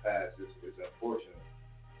somebody that passed. It's unfortunate.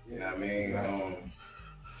 You know what I mean? I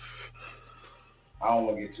don't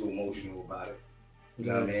want to get too emotional about it. You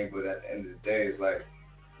know what I mean? But at the end of the day, it's like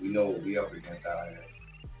we know what we up against out here.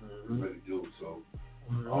 We really do. So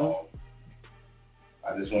I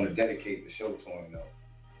just want to dedicate the show to him, though.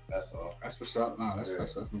 That's all. That's what's up. No, that's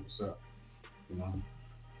what's up. You know.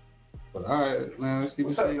 But all right, man. Let's keep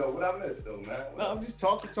it straight. What I missed though, man? No, I'm just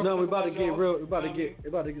talking. No, we're about to get real. We're about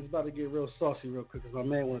to get real saucy real quick because my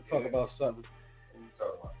man want to talk about something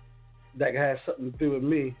that has something to do with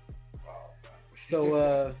me.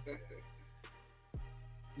 So,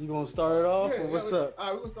 you gonna start it off, or what's up? All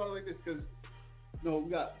right, we're gonna start it like this because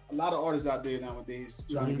we got a lot of artists out there nowadays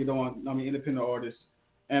trying to get on. I mean, independent artists,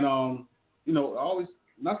 and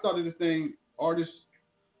when I started this thing, artists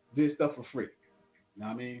did stuff for free. You know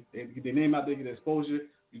what I mean? They get their name out there, get exposure.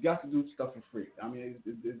 You got to do stuff for free. I mean,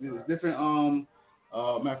 it's different.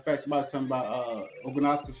 Matter of fact, somebody was talking about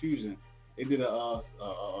Organized Confusion. They did a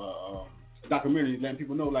documentary letting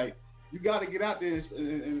people know, like, you got to get out there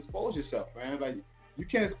and expose yourself, man. Like, you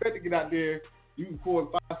can't expect to get out there. You record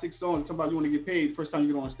 5-6 songs and somebody you want to get paid the first time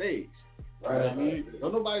you get on stage. Right. You know what I mean?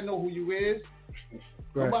 Don't nobody know who you is.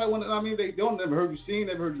 Right. Nobody want to. I mean, they don't never heard you sing,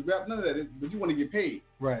 never heard you rap, none of that. But you want to get paid.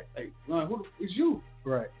 Right. Like, who is you?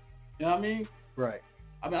 Right. You know what I mean? Right.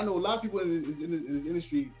 I mean, I know a lot of people in this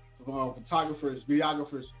industry, photographers,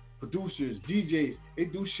 videographers, producers, DJs. They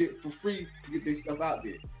do shit for free to get their stuff out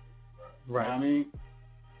there. Right. You know what I mean?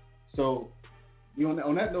 So,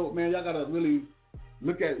 on that note, man, y'all gotta really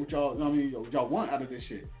look at what y'all, what y'all want out of this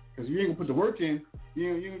shit. Because you ain't gonna put the work in, you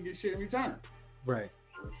ain't gonna get shit in return. Right.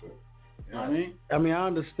 You know what I mean? I mean, I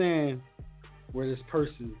understand where this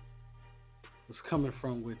person was coming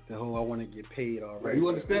from with the whole I want to get paid already. You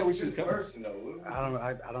understand what she's coming from? I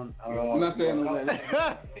don't. I'm not saying no that.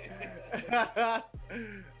 I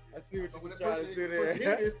see what you're trying to do there.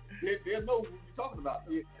 They know what you're talking about.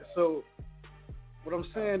 Yeah. So, what I'm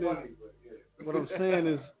saying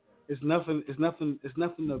is, it's nothing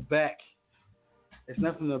to back. It's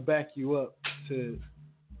nothing to back you up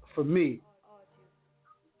for me.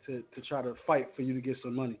 To try to fight for you to get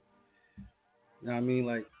some money. You know what I mean?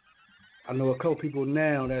 Like, I know a couple people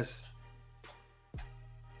now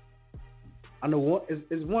I know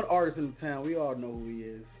is one artist in the town, we all know who he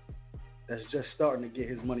is, that's just starting to get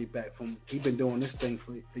his money back from, he been doing this thing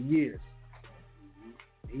for years.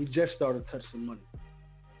 He just started to touch some money.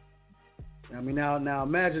 I mean, now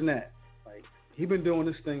imagine that. Like, he been doing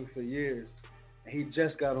this thing for years, and he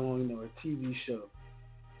just got on, a TV show,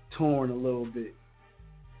 touring a little bit.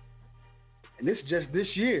 And this just this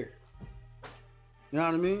year. You know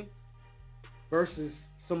what I mean? Versus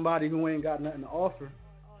somebody who ain't got nothing to offer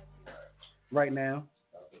right now.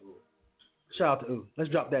 Shout out to U.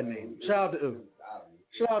 Let's drop that name. Shout out to U.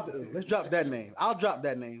 Let's drop that name. I'll drop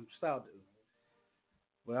that name. Shout out to U.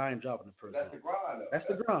 But I ain't dropping the person. That's the grind, though. That's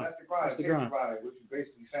the grind. What you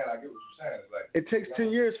basically saying, I get what you're saying. It's like, it takes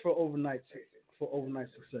 10 years for overnight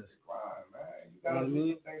success. Grind, man. You gotta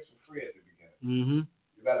do things for free at the beginning. Mm-hmm.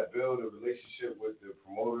 You got to build a relationship with the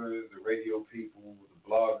promoters, the radio people, the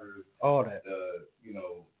bloggers, all that. The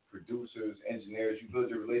producers, engineers. You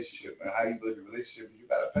build your relationship, and how you build your relationship, you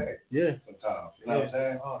got to pay. Yeah. Sometimes, you know what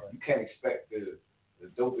I'm saying? You can't expect the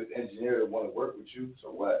dopest engineer to want to work with you.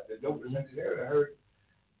 So what? The dopest engineer that heard,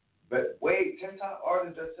 but wait, 10 times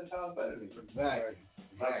artist that's 10 times better than you. Exactly.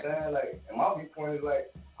 You know what I'm saying? Like, and my viewpoint is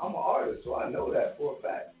like, I'm an artist, so I know that for a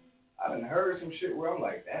fact. I done heard some shit where I'm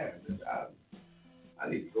like, damn, I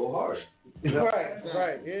need to go hard. You know?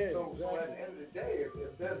 Right, yeah. So at the end of the day,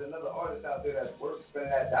 if there's another artist out there that's worth spending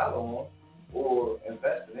that dollar on or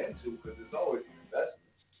investing into, because it's always an investment.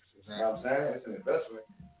 You know what I'm saying? It's an investment.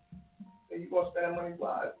 Then you're going to spend money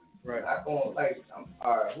wisely. Right. Not going like,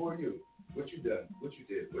 all right, who are you? What you done? What you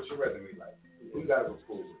did? What's your resume like? Who you got to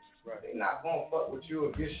record with? Right. They not going to fuck with you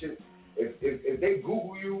if your shit, if they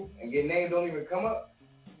Google you and your name don't even come up,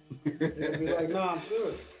 they'll be like, nah, I'm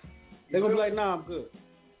good. They're gonna be like, nah, I'm good.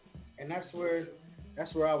 And that's where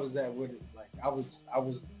I was at with it. Like, I was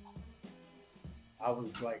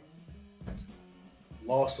like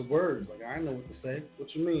lost of words. Like, I didn't know what to say.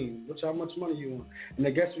 What you mean? How much money you want? And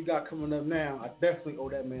the guest we got coming up now, I definitely owe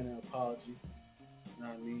that man an apology. You know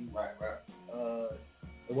what I mean? Right.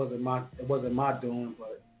 It wasn't my doing,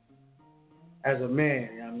 but as a man,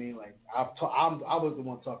 you know what I mean? Like, I was the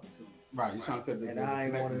one talking to him. Right, you trying to and I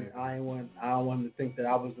don't want him to think that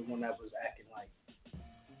I was the one that was acting like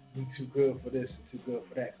you too good for this and too good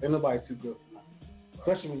for that. Ain't nobody too good for nothing,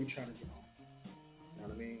 especially when you're trying to get on. You know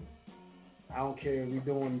what I mean? I don't care if we're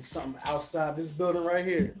doing something outside this building right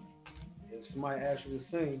here. If somebody asks you to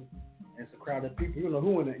sing, and it's a crowd of people, you don't know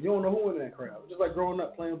who in that. You don't know who in that crowd. Just like growing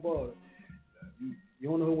up playing ball, you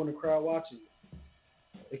don't know who in the crowd watching.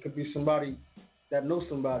 It could be somebody that knows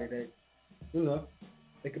somebody that,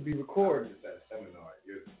 It could be recorded. I was at a seminar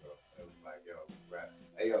years ago. It was like, yo, rap.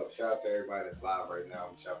 Hey, yo, shout out to everybody that's live right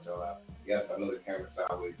now. Shout y'all out. Yes, I know the camera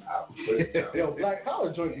sideways. I put it sideways. Yo, Black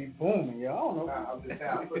Collar joint be booming, yo. I don't know. Nah, I'm just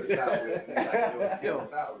saying, I put it sideways. Yo, I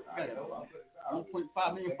know, I put it sideways.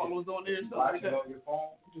 1.5 million followers on there. Watching on your phone.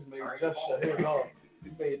 You just made just shut his off.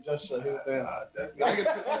 You made just shut his down. That's good. Nah,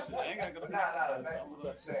 that's what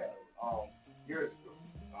I'm saying. Years ago,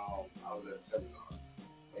 I was at a seminar,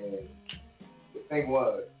 and the thing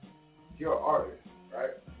was, you're an artist,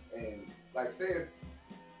 right? And like, say if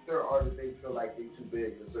they're artists, they feel like they're too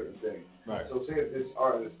big for certain things. Right. So say if this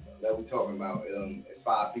artist that we're talking about, it's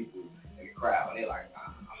 5 people in the crowd, and they're like,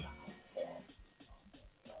 nah, I'm not going to perform.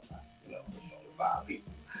 It's only 5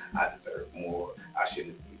 people. I deserve more. I should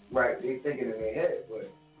have. Right? They thinking in their head,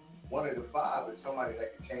 but one of the 5 is somebody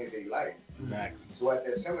that can change their life. Exactly. So at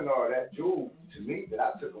that seminar, that jewel to me that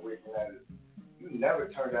I took away from that is you never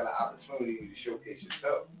turn down an opportunity to showcase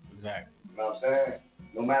yourself. Exactly. You know what I'm saying?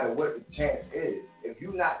 No matter what the chance is, if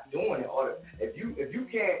you're not doing it, or if you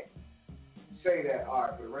can't say that, all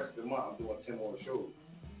right, for the rest of the month I'm doing 10 more shows.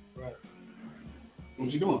 Right.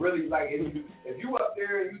 What you doing? Really, like if you up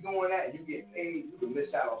there and you doing that and you get paid, you can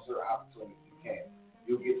miss out on certain opportunities. You can.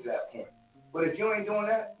 You'll get to that point. But if you ain't doing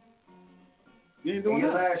that, you ain't doing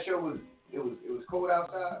your that. last show was cold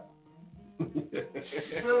outside. You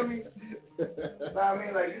feel me? I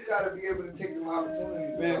mean, like, you gotta be able to take them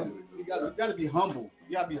opportunities. Man, you gotta be humble.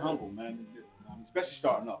 You gotta be humble, man. Especially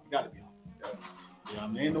starting up. You gotta be humble. You know what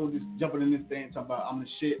I mean? Ain't no just jumping in this thing talking about I'm the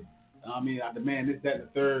shit. I mean, I demand this, that, and the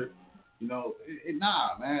third. You know,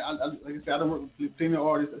 nah, man. Like I said, I don't work with female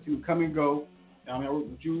artists. I see them come and go. You know what I mean? I work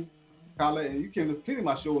with you, Kyle, and you came to plenty of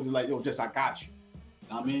my shows and like, yo, just I got you. You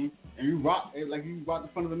know what I mean? And you rock like you rock in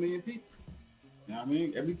front of 1 million people. You know what I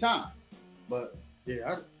mean? Every time. But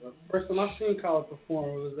yeah, first time I seen Kyle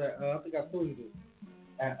perform was at I think I told you this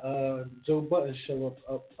at Joe Button's show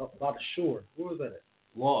up by the shore. Where was that at?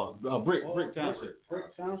 Wall, Brick Township.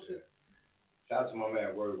 Brick Township. Shout out to my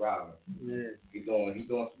man Word Robin. Yeah, he's doing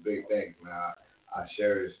some big things, man. I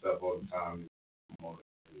share his stuff all the time.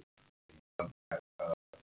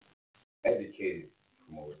 Educated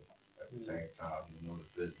promoter at the same time, the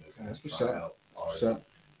business. That's what's up.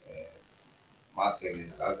 And my thing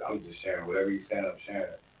is, I'm just sharing whatever you stand up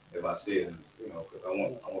sharing. If I say it, because I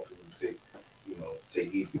want people to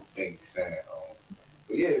take heed to things you're saying.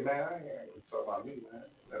 But yeah, man, I ain't gonna talk about me, man.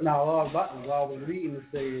 No, all I was leading to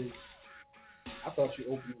say is, I thought you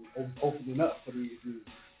opening up for these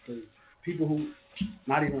people who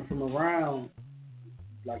not even from around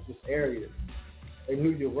like this area. They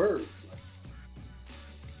knew your words. Like,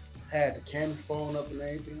 had the camera phone up and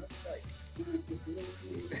everything. Like,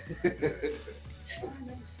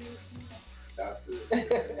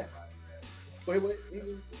 Wait, what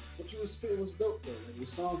you was spitting was dope though. Like, the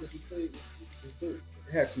songs that you played was dope.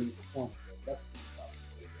 It had to be performed.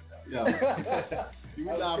 Yeah. You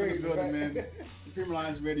were live in the building, man. Supreme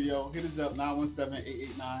Alliance Radio. Hit us up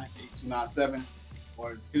 917-889-8297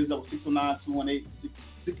 or hit us up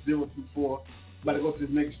 609-218-6024. About to go to this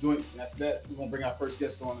next joint. And after that, we're gonna bring our first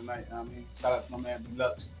guest on tonight. I mean, shout out to my man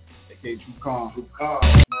Deluxe, aka True Calm.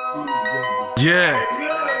 Yeah.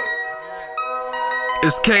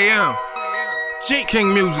 It's KM.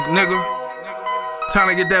 King Music, nigga. Time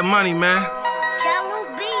to get that money, man.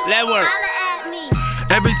 Let work.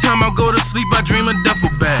 Every time I go to sleep, I dream a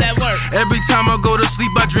duffel bag. That work. Every time I go to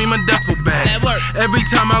sleep, I dream a duffel bag. That work. Every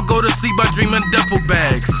time I go to sleep, I dream a duffel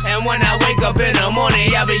bag. And when I wake up in the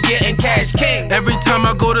morning, I be getting cash king. Every time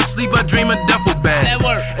I go to sleep, I dream a duffel bag. That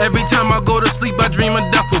work. Every time I go to sleep, I dream a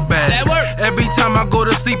duffel bag. That work. Every time I go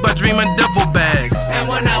to sleep, I dream a duffel bag.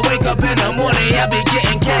 And when I wake up in the morning, I be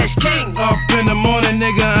getting cash king. Up in the morning,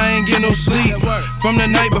 nigga, I ain't get no sleep. From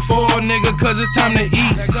the night before, nigga, cause it's time to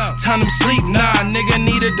eat. Time to sleep, nah, nigga,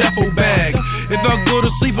 need a duffel bag. If I go to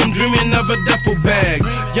sleep, I'm dreaming of a duffel bag.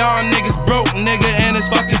 Y'all niggas broke, nigga, and it's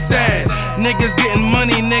fucking sad. Niggas getting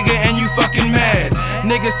money, nigga, and you fucking mad.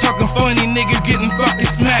 Niggas talking funny, nigga, getting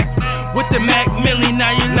fucking smacked. With the Mac Millie, now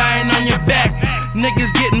you lying on your back.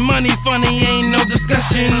 Niggas getting money, funny, ain't no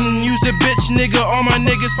discussion. Use a bitch, nigga, all my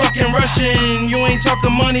niggas fucking Russian. You ain't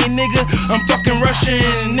talking money, nigga, I'm fucking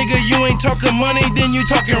Russian. Nigga, you ain't talking money, then you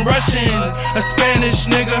talking Russian. A Spanish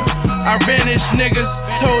nigga, I vanish niggas.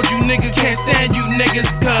 Told you niggas can't stand you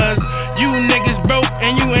niggas, cause you niggas broke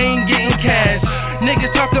and you ain't getting cash.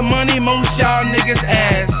 Niggas talking money, most y'all niggas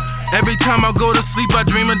ass. Every time I go to sleep, I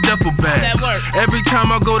dream a duffel bag. That work. Every time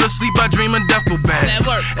I go to sleep, I dream a duffel bag. That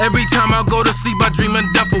work. Every time I go to sleep, I dream a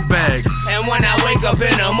duffel bag. And when when I wake up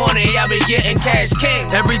in the morning, I be getting cash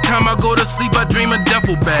king. Every time I go to sleep, I dream a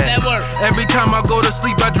duffel bag. That work. Every time I go to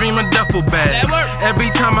sleep, I dream a duffel bag. That work.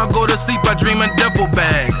 Every time I go to sleep, I dream a duffel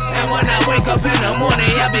bag. And when I wake up in the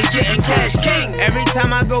morning, I be getting cash king. Every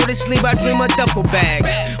time I go to sleep, I dream a duffel bag.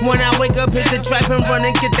 When I wake up, hit the trap and run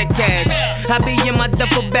and get the cash. I be in my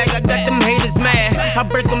duffel bag, I got them haters mad. I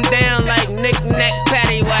break them down like knick-knack,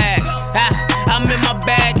 paddywhack. I'm in my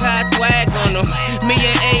bag, high swag on them. Me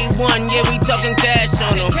and A1, yeah, we talking cash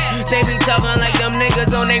on them. They be talking like them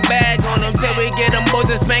niggas on they bag on them. Till we get them boys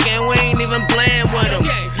and spanking, we ain't even playing with them.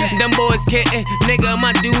 Them boys kidding, nigga,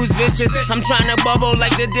 my dudes vicious. I'm trying to bubble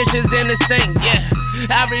like the dishes in the sink, yeah.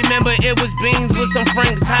 I remember it was beans with some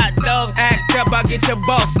Franks, hot dogs. Act up, I get your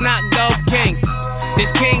boss knocked off king. This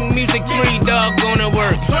King Music 3, dog, gonna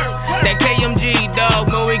work. That KMG, dog,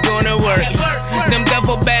 boy, we gonna work. Them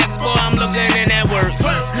duffel bags, boy, I'm looking in that work.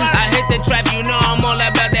 I hit the trap, you know I'm all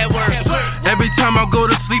about that work. Every time I go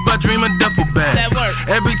to sleep, I dream a duffel bag. That work.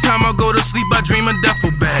 Every time I go to sleep, I dream a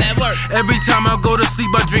duffel bag. That work. Every time I go to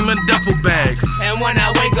sleep, I dream a duffel bag. And when I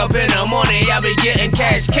wake up in the morning, I be getting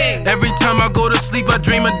cash king. Every time I go to sleep, I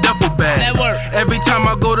dream a duffel bag. That work. Every time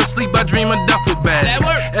I go to sleep, I dream a duffel bag. That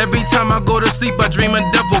work. Every time I go to sleep, I dream a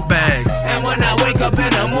duffel bag. And when I wake up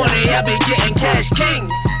in the morning, I be getting cash king.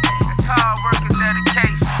 It's hard work and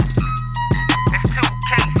dedication. It's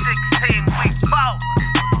 2K16, we ball.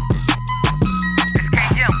 It's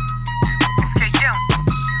KM. It's KM.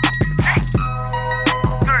 Hey.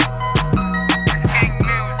 3. It's King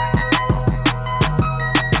Music.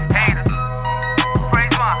 Haters.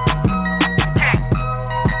 Praise my King.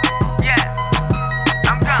 Yeah.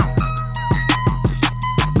 I'm gone.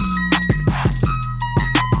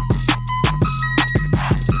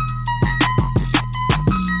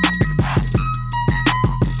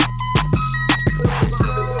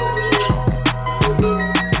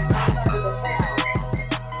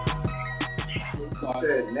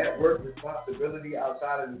 Network responsibility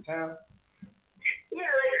outside of the town? Yeah,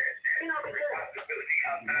 like, you know, because,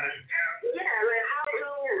 yeah, like, how do,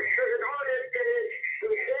 there's an artist that is in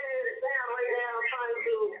the town right now trying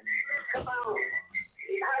to come out,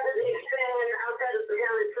 how does it expand outside of the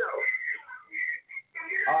town itself?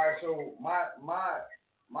 All right, so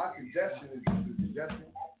my suggestion is just a suggestion.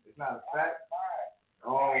 It's not a fact.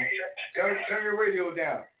 Turn your radio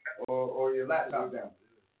down or your laptop down.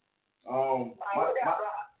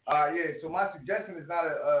 Yeah. So my suggestion is not a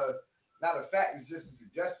fact. It's just a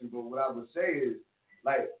suggestion. But what I would say is,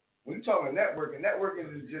 like, when you're talking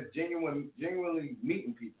networking is just genuinely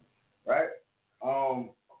meeting people, right?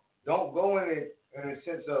 Don't go in it in a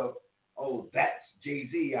sense of, oh, that's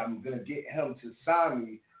Jay-Z, I'm gonna get him to sign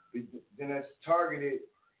me. Then that's targeted.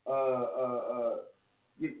 The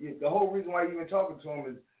whole reason why you're even talking to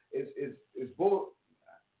him is bull.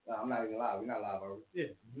 No, I'm not even live. We're not live, are we? Yeah.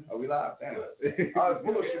 Are we live? Damn. There's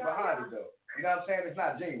bullshit behind it, though. You know what I'm saying? It's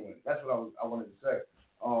not genuine. That's what I wanted to say.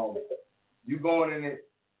 You going in it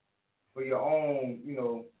for your own,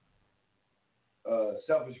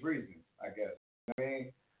 selfish reasons, I guess. You know what I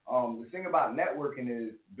mean? The thing about networking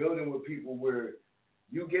is building with people where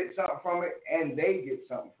you get something from it and they get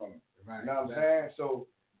something from it. Right. You know what I'm saying? So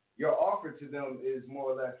your offer to them is more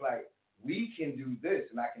or less like, we can do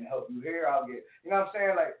this and I can help you here. I'll get, you know what I'm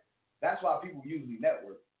saying? Like, that's why people usually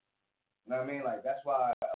network. You know what I mean? Like, that's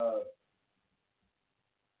why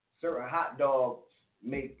certain hot dogs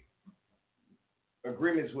make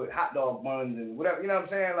agreements with hot dog buns and whatever. You know what I'm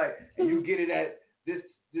saying? Like, and you get it at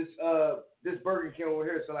this Burger King over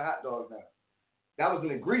here selling hot dogs now. That was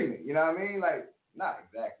an agreement. You know what I mean? Like, not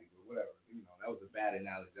exactly, but whatever. You know, that was a bad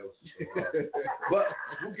analogy. That was so hard. But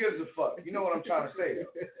who gives a fuck? You know what I'm trying to say, though.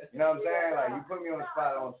 You know what I'm saying? Like, you put me on the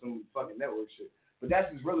spot on some fucking network shit. But that's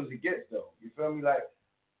as real as it gets, though. You feel me?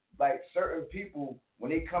 Like certain people,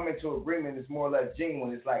 when they come into agreement, it's more or less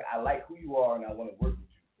genuine. It's like, I like who you are and I want to work with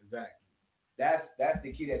you. Exactly. That's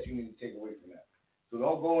the key that you need to take away from that. So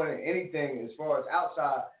don't go into anything as far as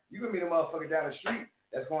outside. You can meet a motherfucker down the street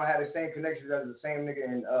that's going to have the same connections as the same nigga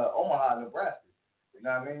in Omaha, Nebraska. You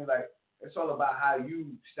know what I mean? Like, it's all about how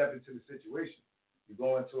you step into the situation. You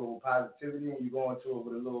go into it with positivity and you go into it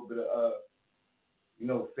with a little bit of,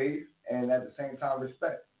 faith and at the same time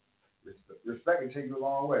respect. Respect can take you a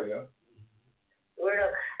long way, yo. Well,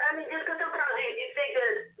 I mean, just because sometimes you think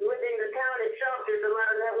that within the town itself there's a lot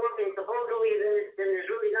of networking, supposedly there's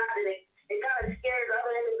really not. And it kind of scares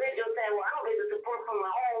other individuals saying, well, I don't get the support from my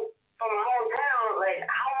hometown. Like,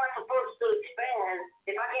 how am I supposed to expand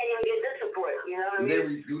if I can't even get this support? You know what I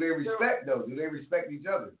mean? Do they respect, though? Do they respect each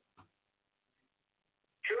other?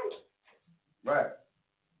 True. Right.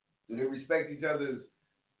 Do they respect each other's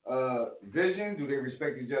vision? Do they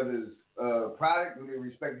respect each other's product? Do they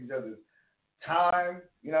respect each other's time?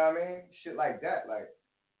 You know what I mean? Shit like that. Like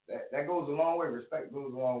that goes a long way. Respect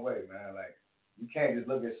goes a long way, man. Like you can't just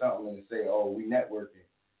look at something and say, "Oh, we networking,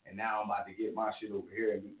 and now I'm about to get my shit over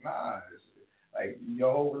here." And nah, like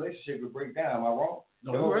your whole relationship could break down. Am I wrong?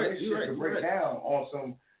 No, your whole you're relationship could break down on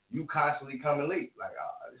some you constantly coming late. Like,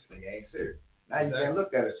 this thing ain't serious. Now you can't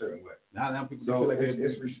look at it a certain way. Now people so feel like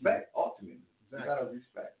it's respect ultimately. Exactly. You gotta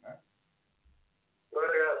respect, man.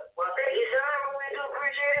 Well, thank you, sir. We do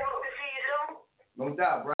appreciate it. Hope to see you soon. No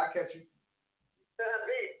doubt, bro. I'll catch you.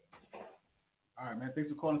 All right, man. Thanks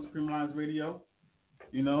for calling Supreme Lines Radio.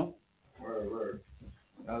 You know. Word.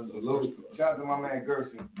 That was a little. Shout out to my man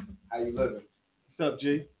Gerson. How you living? What's up,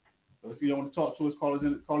 G? So if you want to talk to us, call us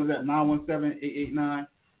at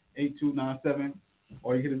 917-889-8297,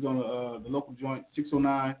 or you hit us on the local joint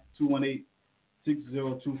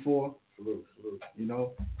 609-218-6024. Salute. You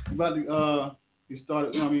know, we about to get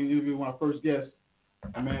started. Interview one of our first guests,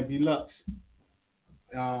 my man B Lux.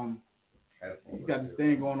 We got this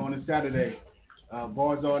thing going on this Saturday.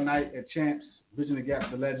 Bars all night at Champs, Bridging the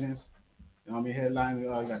Gap, the Legends. You know what I mean? Headline, you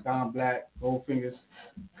got Don Black, Goldfingers,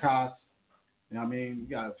 Cos. You know what I mean? We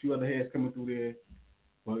got a few other heads coming through there.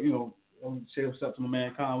 But, you know, I'm say what's up to my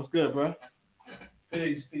man Con. What's good, bro?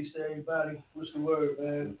 Peace to everybody. What's the word,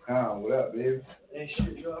 man? Con, what up, baby? Hey,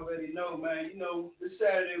 shit, you already know, man. You know, this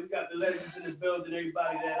Saturday we got the legends in the building.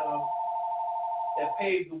 Everybody that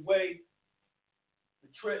paved the way, the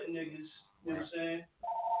Trenton niggas. You know what I'm saying?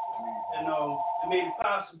 And it made it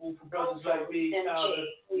possible for brothers like me, Tyler,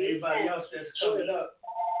 and everybody else that's coming up.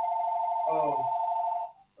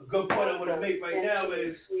 A good point I want to make right now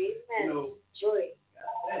is, you know,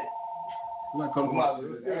 We'll take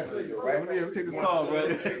this call, bro.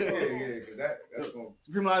 That's going.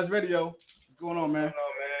 Supreme Lines Radio. What's going on, man? Man.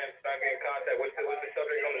 Trying to get in contact. What's the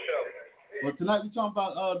subject on the show? Well, tonight we're talking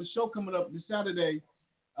about the show coming up this Saturday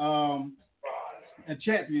at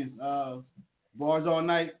Champions. Bars all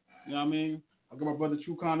night. You know what I mean? I got my brother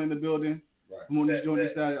True Con in the building. Right. I'm on this joint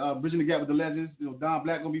this Saturday. Bridging the Gap with the Legends. You know, Don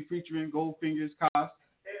Black gonna be featuring Goldfingers, Cos.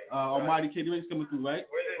 Almighty Katie Ranks coming through, right?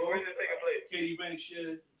 Where's this taking place? Katie Ranks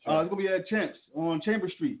shit. It's gonna be at Champs on Chamber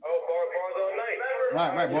Street. Oh, bars all night.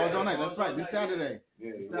 Right, bars all night. That's right. This Saturday.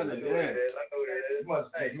 Yeah. I know what it is. You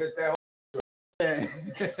must have missed that Yeah.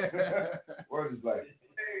 word is like.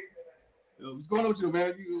 What's going on with you,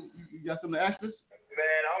 man? You got something to ask us?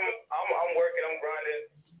 Man, I'm working. I'm grinding.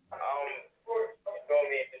 You feel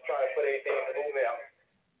me? Just trying to put everything in the movement.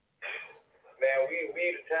 Man, we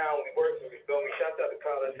the town. We working. You feel me? Shout out to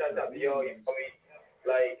Colin. Shout out to y'all. You feel me?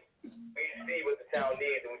 Like, we see what the town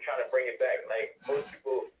needs, and we're trying to bring it back. Like, most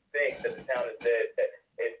people think that the town is dead, that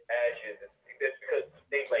it's ashes. It's because of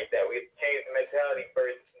things like that. We have to change the mentality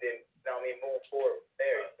first, and then, you know what I mean, move forward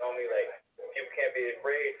there. You know what I mean? Like, people can't be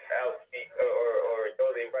afraid to outspeak or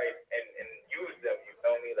know they right and use them. You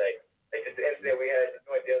know what I mean? Like just the incident we had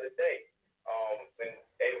the other day. When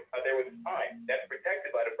there was time that's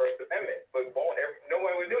protected by the First Amendment, but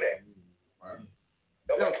nobody would do that. Right.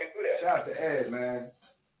 Nobody can do that. Shout out to Ed, man.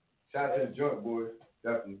 Shout out to the joint boys,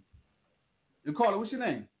 definitely. You call it. What's your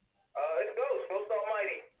name? It's Ghost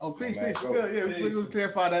Almighty. Oh, peace. Good. Yeah, we will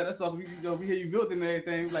clarify that. That's all. We hear you building and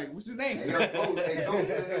everything. Like, what's your name? Hey, Ghost.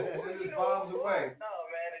 Send his bombs away. No,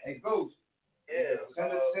 man. Hey, Ghost. Yeah.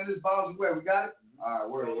 Send his bombs away. We got it? All right,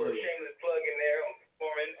 word. Shameless plug in there. I'm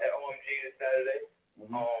performing at OMG this Saturday.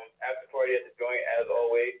 After party at the joint, as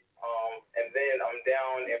always. And then I'm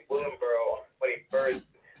down in Willenboro on the 21st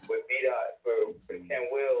with B-Dot for Ken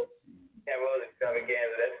Will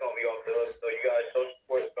extravaganza. That's going to be off the hook. So you guys show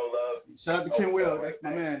support, show love. Shout out to Ken Will. That's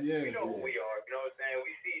my man. Yeah. We know who we are. You know what I'm saying?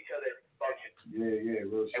 We see each other at functions. Yeah,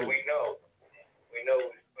 real shit. And we know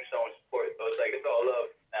who's showing support. So it's like, it's all love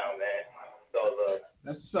now, man. It's all love.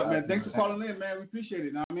 That's what's up, man. Thanks for calling in, man. We appreciate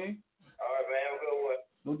it. Know what I mean? All right, man. Have a good one.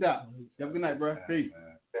 No doubt. Have a good night, bro. Peace.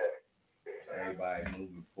 Everybody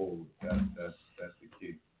moving forward. That's the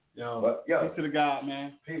key. Peace to the God,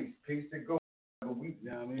 man. Peace to go. You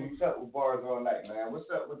know what I mean? What's up with Bars All Night, man?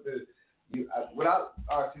 What's up with the see,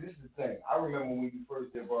 this is the thing. I remember when you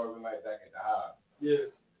first did Bars All Night back at the Hive. Yeah.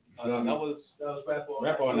 That was Rap All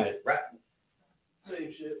Rap All Night.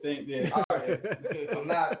 Same shit. Yeah. All right.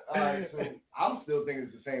 So I'm still thinking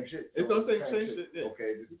it's the same shit. It's the same shit. Yeah. Okay,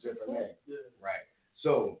 this is a different name. Yeah. Right.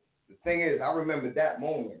 So the thing is, I remember that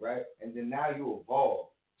moment, right? And then now you evolve.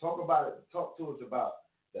 Talk to us about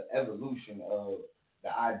the evolution of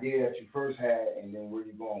the idea that you first had, and then where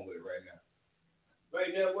you going with it right now.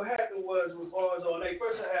 Right now, what happened was with Bars All Night.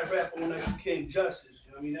 First, I had Rap All Night with King Justice.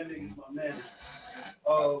 You know what I mean? That nigga's my man.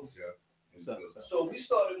 So we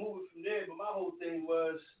started moving from there, but my whole thing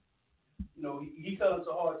was you know, he fell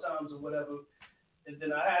into hard times or whatever. And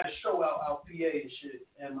then I had a show out PA and shit.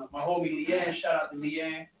 And my homie Leanne, shout out to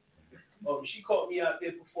Leanne. She caught me out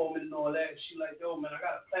there performing and all that. And she like, yo, man, I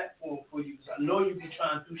got a platform for you because I know you be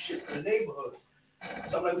trying to do shit for the neighborhood.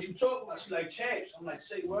 So I'm like, what you talking about? She like, Chance. I'm like,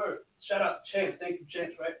 say word. Shout out to Chance. Thank you,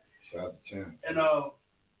 Chance, right? Shout out to Chance. And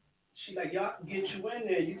she like, y'all can get you in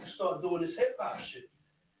there. You can start doing this hip hop shit.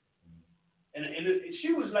 And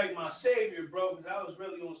she was like my savior, bro, because I was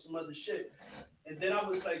really on some other shit. And then I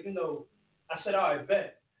was like, you know, I said, all right,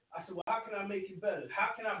 bet. I said, well, how can I make it better?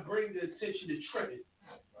 How can I bring the attention to Trenton?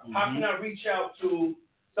 How can I reach out to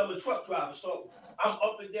some of the truck drivers? So I'm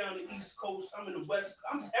up and down the East Coast. I'm in the West.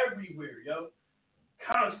 I'm everywhere, yo,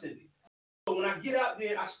 constantly. So when I get out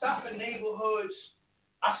there, I stop in neighborhoods.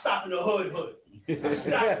 I stop in the hood. You know what I'm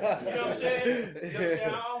saying? You know what I'm saying?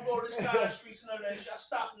 I don't go to the side streets and none of that shit. I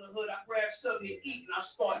stop in the hood. I grab something to eat and I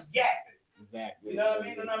start yapping. Exactly. You know what I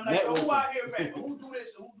mean? And I'm like, who out here rapping? Who do this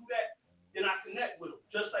and who do that? Then I connect with them.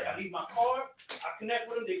 Just like I leave my car, I connect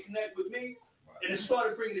with them. They connect with me. And it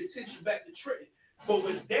started bringing attention back to Trenton. But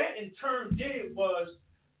what that in turn did was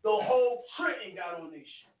the whole Trenton got on this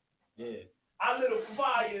shit. Yeah. I lit a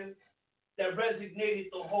fire that resonated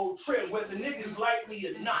the whole Trenton, whether niggas like me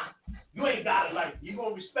or not. You ain't gotta like me. You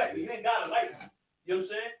gonna respect me. You ain't gotta like me. You know what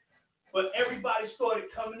I'm saying? But everybody started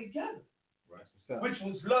coming together. Right. Which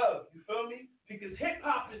was love. You feel me? Because hip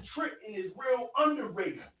hop in Trenton is real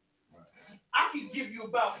underrated. I could give you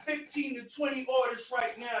about 15 to 20 artists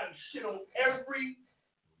right now and shit on every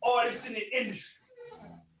artist in the industry.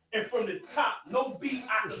 And from the top, no beat,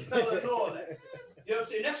 acapella, and all that. You know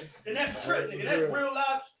what I'm saying? That's Trenton, nigga. That's real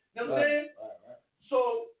life. You know what I'm saying?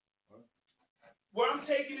 So, where I'm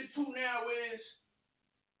taking it to now is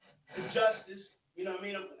the Justice. You know what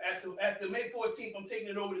I mean? After May 14th, I'm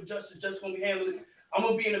taking it over to Justice. Just going to be handling it. I'm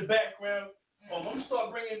going to be in the background. I'm going to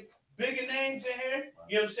start bringing bigger names in here.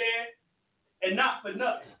 You know what I'm saying? And not for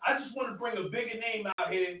nothing. I just want to bring a bigger name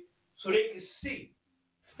out here so they can see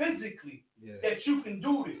physically that you can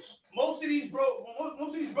do this. Most of these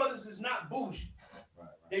brothers is not bougie.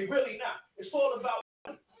 They really not. It's all about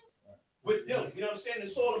with them. You know what I'm saying?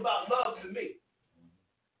 It's all about love to me.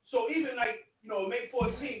 So even like, you know, May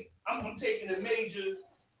 14th, I'm taking a major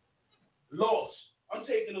loss. I'm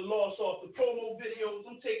taking a loss off the promo videos.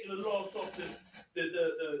 I'm taking a loss off the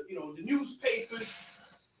newspapers.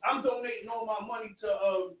 I'm donating all my money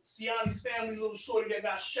to Siani's family, little shorty that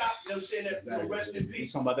got shot. You know what I'm saying? That, you know, rest in peace.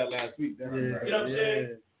 We talking about that last week. You know what I'm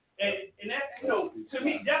saying? And that, you know, to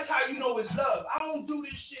me, that's how you know it's love. I don't do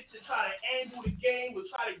this shit to try to angle the game or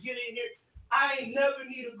try to get in here. I ain't never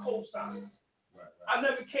need a cosign. I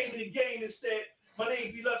never came in the game and said, my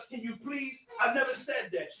name is Lux, can you please? I never said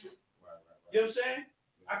that shit. You know what I'm saying?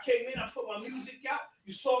 I came in, I put my music out,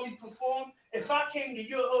 you saw me perform. If I came to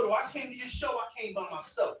your hood or I came to your show, I came by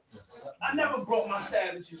myself. I never brought my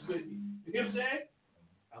savages with me. You know what I'm saying?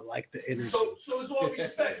 I like the energy. So it's all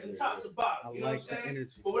respect from top to bottom. You know what I'm saying?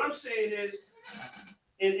 Energy. But what I'm saying is,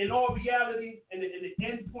 in all reality, in the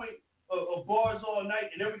end point of Bars All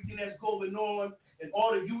Night and everything that's going on, and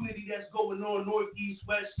all the unity that's going on, North, East,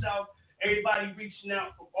 West, South, everybody reaching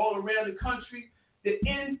out from all around the country, the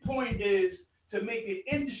end point is to make an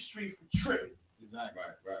industry for Trenton. Exactly.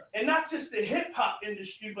 Right. And not just the hip-hop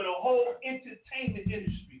industry, but a whole entertainment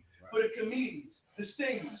industry for the comedians, the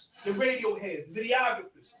singers, the radio heads, the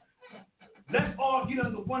videographers. Let's all get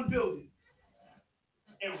under one building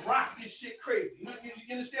and rock this shit crazy. You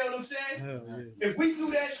understand what I'm saying? If we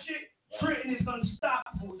do that shit, Trenton is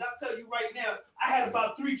unstoppable. I tell you right now, I had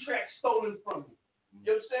about 3 tracks stolen from me.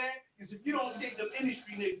 You know what I'm saying? Because if you don't think the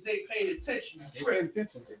industry niggas ain't paying attention,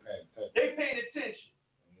 they paying attention.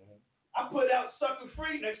 I put out Sucker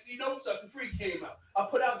Free, next thing you know, Sucker Free came out.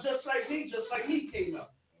 I put out Just Like Me came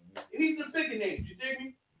out. And these are bigger names, you dig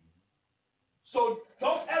me? So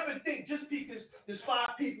don't ever think just because there's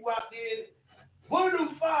 5 people out there, one of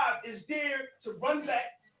those 5 is there to run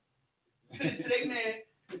back to their man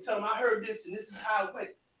and tell them, I heard this and this is how it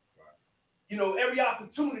went. You know, every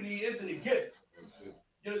opportunity isn't a gift.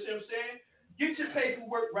 You know what I'm saying? Get your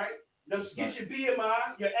paperwork right. Get your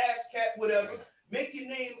BMI, your ASCAP, whatever. Make your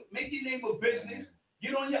name a business.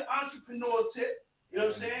 Get on your entrepreneur tip. You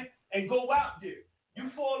know what I'm saying? And go out there.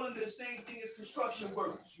 You fall under the same thing as construction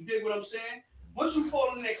workers. You dig what I'm saying? Once you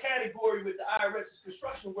fall in that category with the IRS as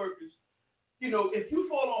construction workers, you know, if you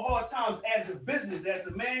fall on hard times as a business, as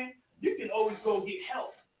a man, you can always go get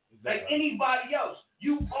help. Like anybody else.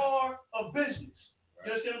 You are a business.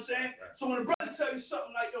 You understand what I'm saying? So when a brother tell you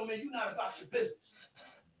something like, yo, man, you're not about your business.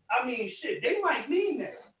 I mean, shit, they might mean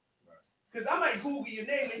that. Because I might Google your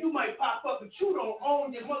name and you might pop up, but you don't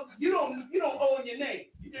own your mother. You don't own your name.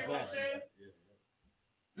 You get what I'm saying?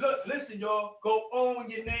 Look, listen, y'all. Go own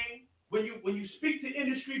your name. When you speak to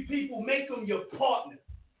industry people, make them your partner.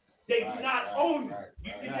 They do not own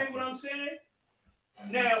you. You get what I'm saying?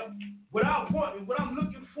 Now, what I'm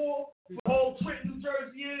looking for whole Trenton, New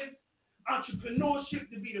Jersey is entrepreneurship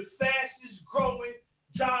to be the fastest growing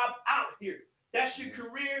job out here. That's your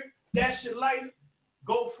career. That's your life.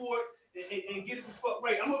 Go for it and get it the fuck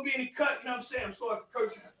right. I'm gonna be in the cut. You know what I'm saying? I'm sorry for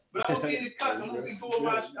cursing, but I'm gonna be in the cut. I'm gonna be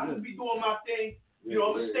doing my thing. You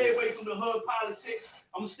know, I'm gonna stay away from the hood politics.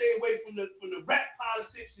 I'm gonna stay away from the rap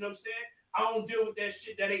politics. You know what I'm saying? I don't deal with that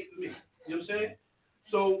shit. That ain't for me. You know what I'm saying?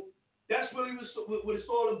 So that's really what it's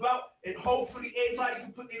all about. And hopefully everybody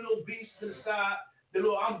can put their little beefs to the side. The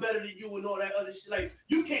little I'm better than you and all that other shit. Like,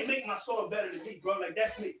 you can't make my song better than me, bro. Like,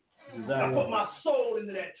 that's me. Exactly. I put my soul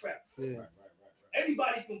into that track. Yeah.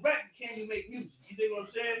 Everybody can rap, you can't even make music. You dig what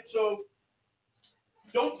I'm saying? So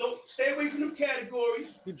don't stay away from them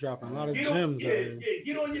categories. You're dropping a lot of gems.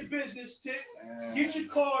 Get on your business tip. Get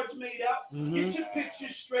your cards made out. Get your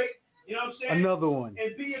pictures straight. You know what I'm saying? Another one.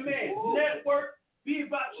 And be a man. Network. Be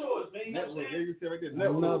about yours, man. You know what I'm saying? There you say right there.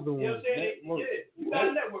 Network. Another one. You know what I'm saying? Network. Yeah. You got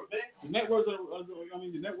a network, man. The network's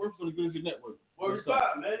the network's as good as your network. Word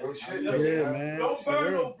five, man. Yeah, man. Don't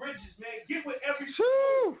burn no bridges, man. Get with every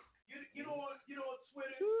get on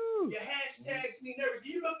Twitter. Your hashtags mean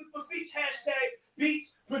everything. You looking for beats, hashtag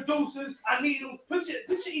beats, producers. I need them. Put your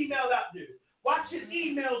email out there. Watch your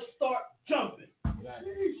emails start jumping.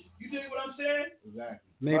 Exactly. You dig what I'm saying? Exactly.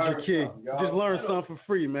 Major Key. Just learn something for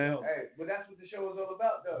free, man. Hey, but that's what the show is all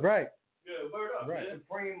about, though. Right. Yeah, word up, man.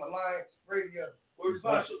 Supreme Alliance Radio. Word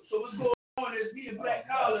up. So what's going on is me and Black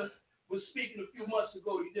Collar was speaking a few months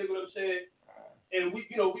ago. You dig what I'm saying? And we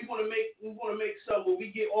want to make something where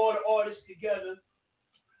we get all the artists together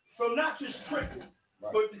from not just Trenton,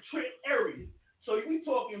 but the Trenton area. So we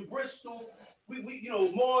talking Bristol, we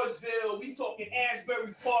Mooresville, we talking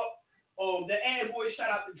Asbury Park. The Boy,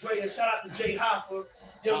 shout out to Dre and shout out to Jay Hoffa.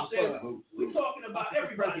 You know what I'm saying? We're talking about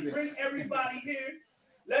everybody. Bring everybody here.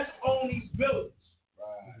 Let's own these buildings.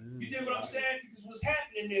 You dig what I'm saying? Because what's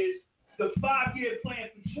happening is the 5-year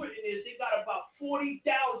plan for Trenton is they got about 40,000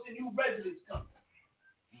 new residents coming.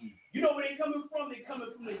 You know where they coming from? They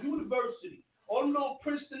coming from the university. All them little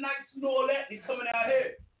Princetonites and all that, they coming out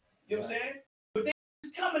here. You know what I'm saying? But they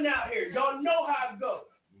coming out here. Y'all know how it goes.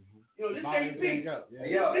 You know, this ain't peace.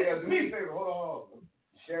 Yo, do me a favor. Hold on.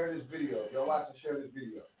 Share this video. Y'all watching, share this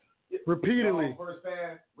video. Repeatedly. First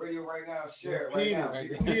Fan Radio right now. Share it right now.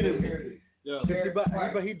 Repeatedly.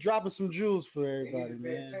 He dropping some jewels for everybody,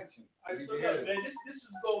 man. Man, this is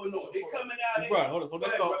going on. They coming out here. Right, hold on.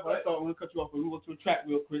 That's all. I'm gonna cut you off. We go to a track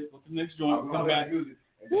real quick. Go to the next joint. We'll come back.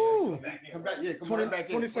 Woo! Come back. Yeah, come back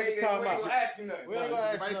in. 20 seconds time out. We ain't gonna ask you nothing. We're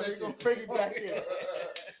gonna bring it back in.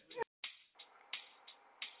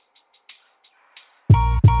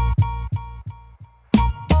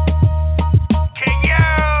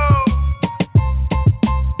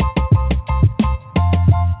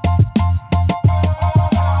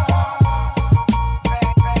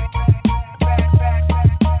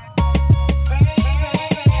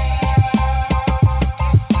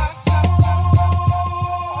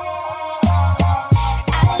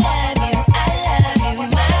 I love you,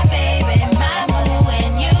 my baby, my boo,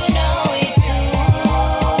 and you.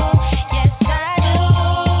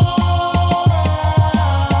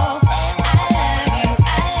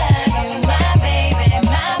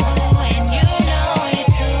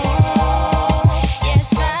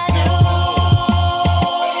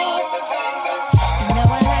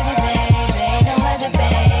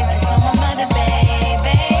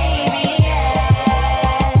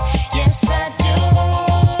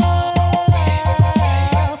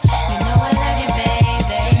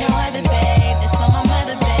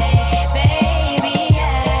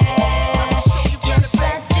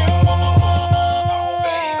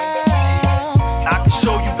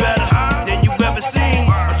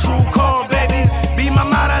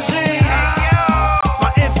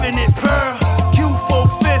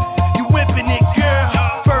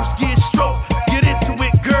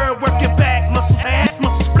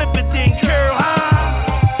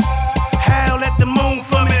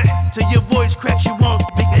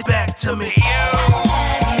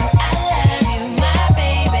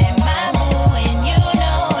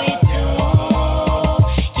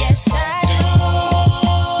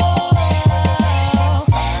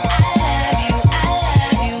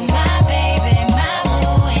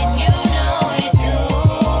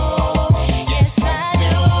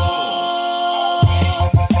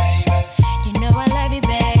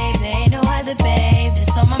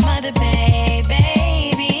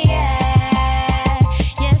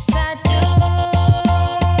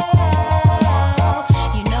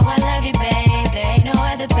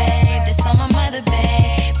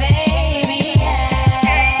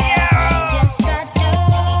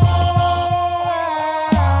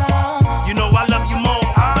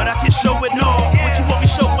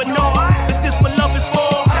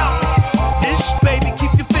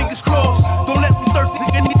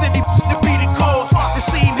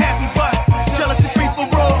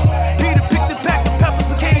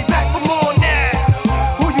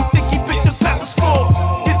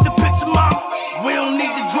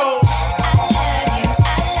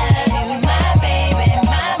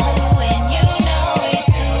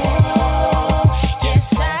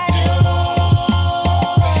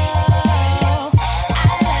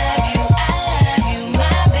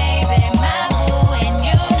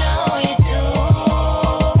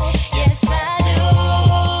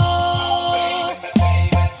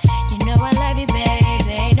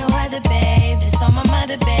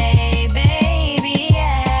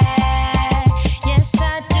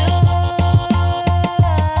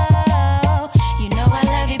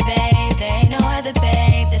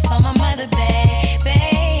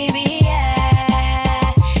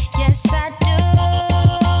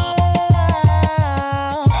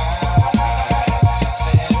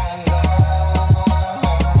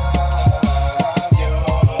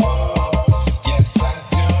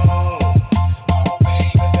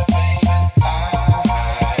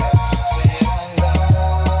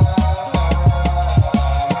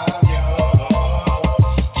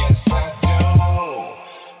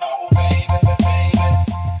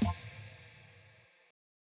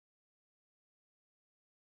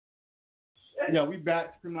 Yeah, we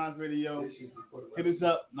back. Supreme Lines Radio. Hit us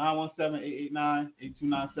up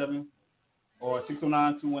 917-889-8297 or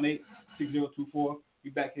 609-218-6024. We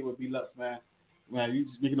back here with B-Lux, man. Man, you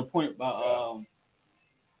just making a point about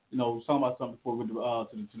we was talking about something before with the matter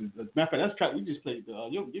of fact, that's track we just played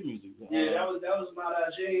your music. Yeah, that was my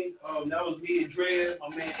Jane. That was me and Dre,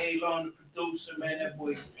 my man Alon, the producer, man. That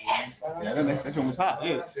boy. Yeah, that one was hot.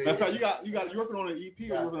 Yeah. Matter of fact, you working on an EP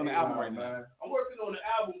or you working on an album right now? I'm working on an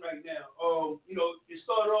album right now. It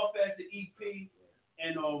started off as the EP,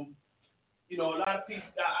 and a lot of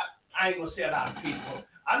people. I ain't gonna say a lot of people.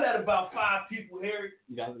 I let about 5 people hear it.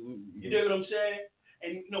 You know what I'm saying?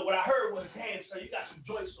 And what I heard was, damn, son, you got some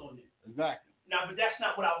joints on there. Exactly. Now, but that's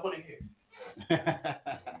not what I want to hear.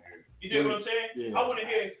 You know what I'm saying? Yeah. I want to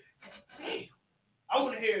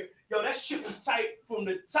hear, yo, that shit was tight from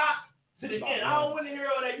the top to the end. I don't want to hear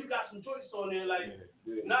all that. You got some joints on there, like,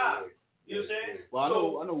 nah. You know what I'm saying? Well,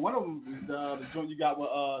 I know one of them is the joint you got with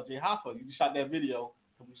Jay Hoffa. You just shot that video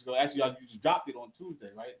a couple weeks ago. Actually, you just dropped it on Tuesday,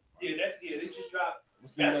 right? Yeah, they just dropped.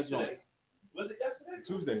 What's the name of that joint? Was it yesterday?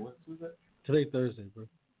 Tuesday. What's Tuesday? Today Thursday, bro.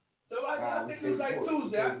 So I think it was like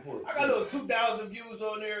Tuesday. I got a little 2,000 views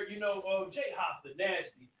on there. Jay Hoffa,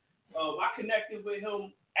 nasty. I connected with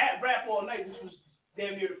him at Rap All Night, which was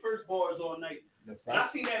damn near the first Bars All Night. And I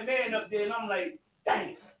seen that man up there, and I'm like,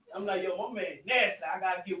 dang. I'm like, yo, my man nasty. I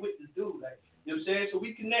gotta get with this dude. Like, you know what I'm saying? So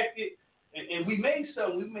we connected, and we made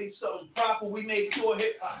something. We made something proper. We made pure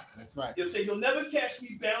hip hop. That's right. You know what I'm saying? You'll never catch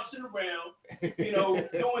me bouncing around,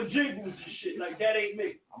 doing jingles and shit. Like, that ain't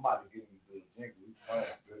me. I'm about to give you the jingle.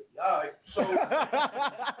 All right, so.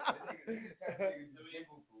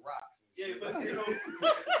 Yeah, but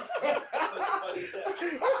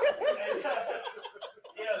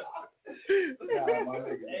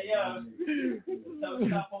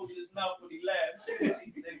stop holding his mouth when he laughs.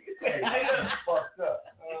 Hey, fucked up.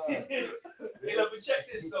 Hey, look, but check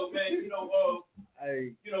this though, man. The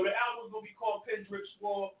album's gonna be called Pen Drip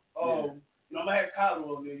Squad. I'm gonna have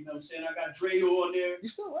Kylo on there. You know what I'm saying? I got Dre on there. You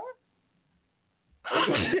still rap? That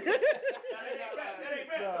ain't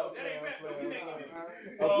rap though.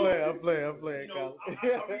 I'm playing. I reached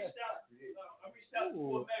out to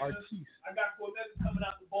Cormega. I got Cormega coming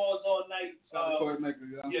out the Bars All Night.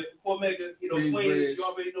 Yeah, for Cormega. Queens, you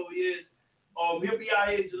already know who he is. He'll be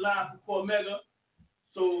out here in July for Cormega.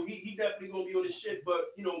 So he definitely gonna be on this shit.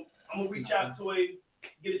 But I'm gonna reach out to him,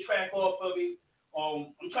 get a track off of him.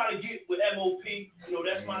 I'm trying to get with MOP.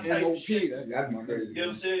 That's my type of shit. That's my crazy. You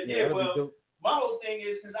know what I'm saying? Yeah, well. My whole thing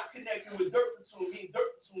is because I connected with Dirt Platoon. Me and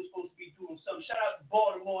Dirt Platoon supposed to be doing something. Shout out to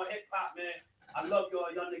Baltimore hip hop, man. I love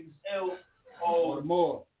y'all niggas.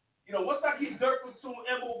 Baltimore. Once I get Dirt Platoon,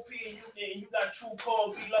 MOP, and you got True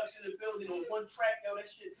Call, B-Lux in the building on one track, that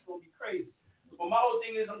shit's gonna be crazy. But my whole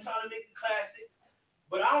thing is I'm trying to make it classic.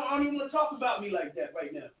 But I don't even want to talk about me like that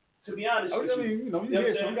right now. To be honest with you. You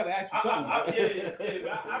gotta ask you something. I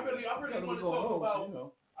really want to talk about.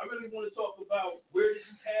 I really want to talk about where this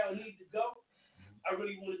town needs to go. I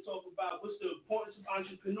really want to talk about what's the importance of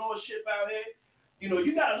entrepreneurship out here.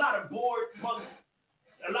 You got a lot of bored people.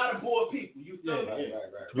 You feel me?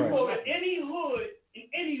 Right. You go to any hood in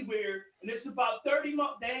anywhere, and it's about 30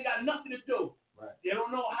 months. They ain't got nothing to do. Right. They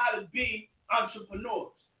don't know how to be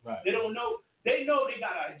entrepreneurs. Right. They don't know. They know they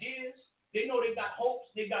got ideas. They know they got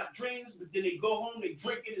hopes. They got dreams. But then they go home, they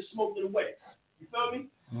drink it and smoke it away. You feel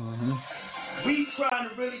me? Mm-hmm. We trying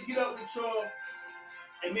to really get up with y'all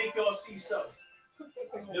and make y'all see something.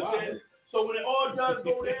 You know what I'm saying? So when it all does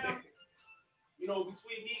go down,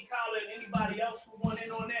 between me, Kyla, and anybody else who want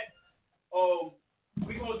in on that,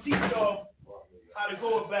 we're going to teach y'all how to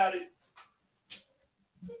go about it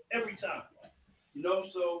every time.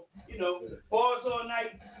 So, Bars All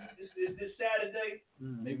Night this Saturday.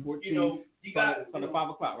 May 14th. You got from the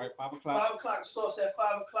 5 o'clock, right? 5 o'clock. 5 o'clock starts at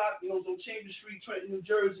 5 o'clock. It's on Chambers Street, Trenton, New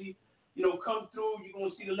Jersey. Come through. You're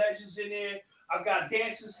gonna see the legends in there. I got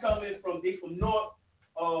dancers coming from North.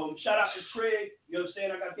 Shout out to Craig. You know what I'm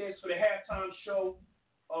saying? I got dancers for the halftime show.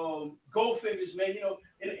 Goldfingers, man.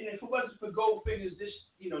 And if it wasn't for Goldfingers, this,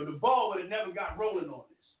 the ball would have never got rolling on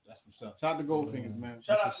this. That's what's up. Shout out to Goldfingers, man.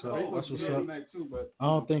 Shout out to Goldfingers. That's what's up. But I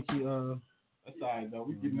don't think he that's all right though.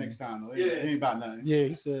 We get next time though. Yeah. It ain't about nothing.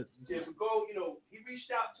 Yeah, he said. Yeah, but he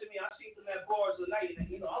reached out to me. I seen him at Bars All Night, and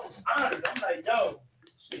I was honored. I'm like, yo,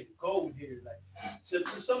 shit, gold here. Like, to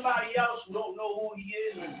somebody else who don't know who he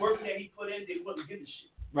is and the work that he put in, they wouldn't give a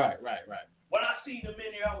shit. Right. When I seen him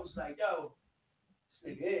in there, I was like, yo,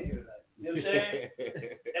 this nigga in here, like, you know what I'm saying?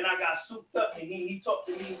 And I got souped up, and he talked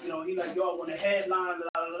to me, he like, yo, I want a headline,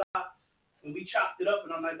 and we chopped it up,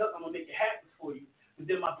 and I'm like, look, I'm gonna make it happen for you. And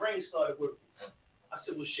then my brain started working. I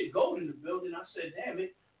said, well, shit, gold in the building. I said, damn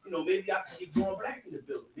it, maybe I can get going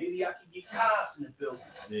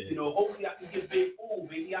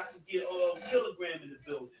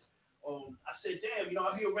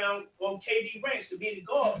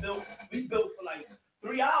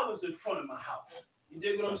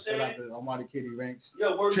out to Almighty Katie Ranks.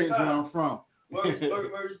 Yo, word Trenton's spot. where I'm from.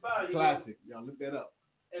 Word spot. Classic. Y'all look that up.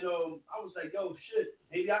 And I was like, yo, shit,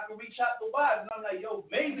 maybe I can reach out to Wise. And I'm like, yo,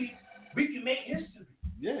 maybe we can make history.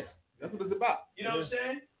 Yeah, that's what it's about. You know what I'm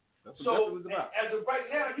saying? That's So what it's about. as of right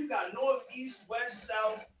now, you got North, East, West,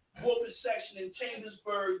 South, Woburn section in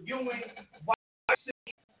Chambersburg, Ewing, White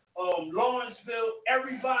City, Lawrenceville,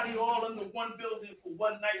 everybody all under one building for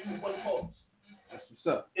one night for one cause. That's what's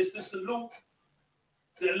up. It's the salute,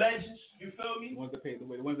 the legends, you feel me? The ones that paid the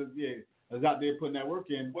way, the ones that that's out there putting that work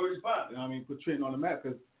in. Word is bond. You know what I mean? Put Trenton on the map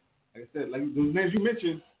because, like I said, like those names you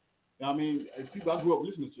mentioned, you know what I mean, as people I grew up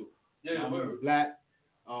listening to. Yeah, you know what I mean? Black,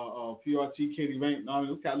 PRT, Katie Rank, you know what I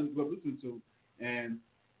mean? Those guys I grew up listening to. And,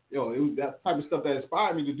 yo, it was that type of stuff that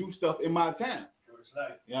inspired me to do stuff in my town.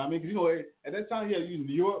 Like, you know what I mean? Because, you know, at that time, you in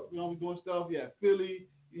New York, you know, doing stuff. You had Philly.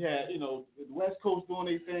 You had, you know, the West Coast doing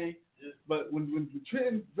their thing. Yeah. But when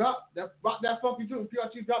Trenton dropped that funky joint,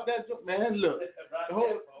 PRT dropped that joint, man, look, the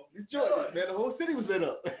whole Detroit, man, the whole city was lit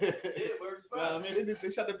up. Yeah, word is bond. I mean,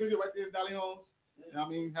 they shot the video right there in Dolly Holmes. You know what I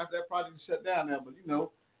mean, half that project was shut down now, but you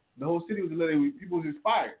know, the whole city was lit. People was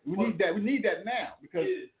inspired. We need that. We need that now because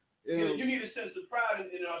you need a sense of pride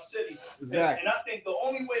in our city. Exactly. And I think the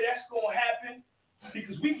only way that's gonna happen,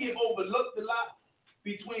 because we get overlooked a lot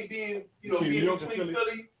between being between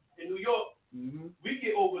Philly and New York. Mm-hmm. We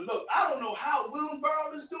get overlooked. I don't know how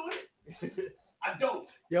Williamsboro is doing it. I don't.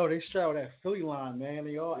 Yo, they straddle that Philly line, man.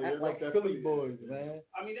 They all act like Philly boys, man.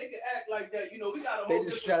 I mean, they can act like that. You know, we got a They whole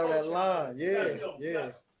just different straddle that culture. line.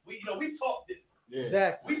 Yeah. We talk this. Yeah.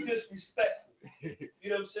 Exactly. We disrespectful.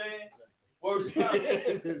 You know what I'm saying? Word is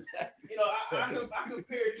bond. You know, I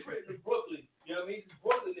compare Trenton to Brooklyn. You know what I mean? Because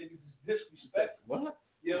Brooklyn niggas is disrespectful. What?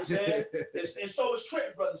 You know what I'm saying? and so is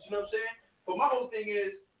Trenton brothers. You know what I'm saying? But my whole thing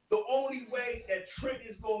is the only way that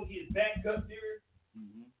Trenton is gonna get back up there,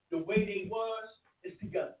 the way they was, is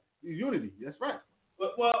together. Unity. That's right.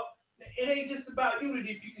 But it ain't just about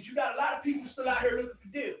unity because you got a lot of people still out here looking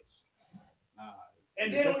for deals.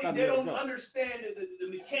 And they don't understand the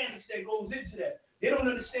mechanics that goes into that. They don't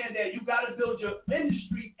understand that you got to build your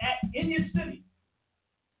industry in your city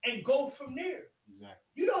and go from there. Exactly.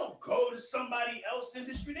 You don't go to somebody else's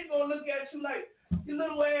industry. They're going to look at you like, you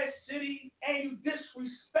little ass city, and you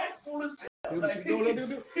disrespectful as hell. Like,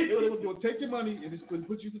 They'll take your money and just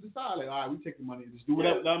put you to the side. Like, all right, we take your money and just do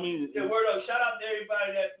whatever. I mean, word up. Shout out to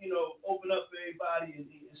everybody that, open up for everybody and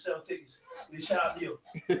sell tickets. And shout out to you.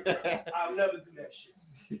 I'll never do that shit.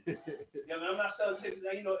 I'm not selling tickets.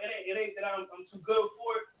 It ain't that I'm too good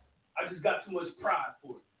for it. I just got too much pride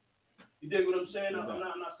for it. You dig what I'm saying? I'm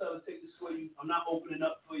not selling tickets for you. I'm not opening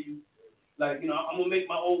up for you. Like, I'm going to make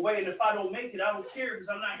my own way. And if I don't make it, I don't care because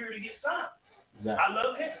I'm not here to get signed. Exactly. I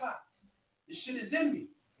love hip-hop. This shit is in me.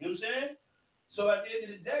 You know what I'm saying? So at the end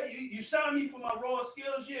of the day, you sign me for my raw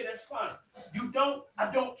skills, yeah, that's fine. You don't, I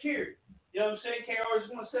don't care. You know what I'm saying? KR just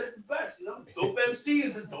want to set it the best, Dope MC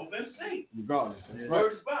is a dope MC. Regardless.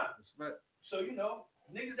 Word is bond. Right. So,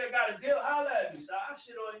 niggas that got a deal, holla at me. So I'll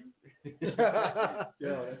shit on you.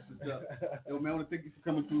 Yo, that's what's up. Yo, man, I want to thank you for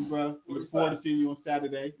coming through, bro. We look forward to seeing you on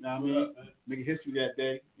Saturday. You know what I mean? Making history that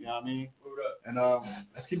day. You know what I mean? And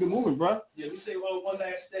let's keep it moving, bro. Yeah, let me say one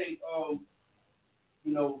last thing.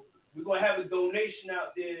 We're going to have a donation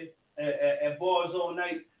out there at Bars All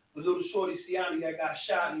Night with little Shorty Siani that got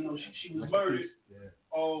shot. She was murdered. Yeah.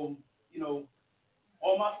 All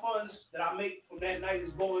my funds that I make from that night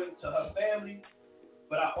is going to her family.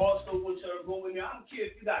 But I also want her to go in there. I don't care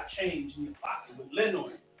if you got change in your pocket with lint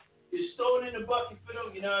on it. Just throw it in the bucket for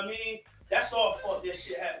them, you know what I mean? That's all fault that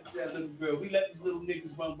shit happened to that little girl. We let these little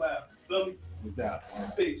niggas run by. Feel me? No doubt.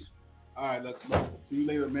 Peace. All right, let's see you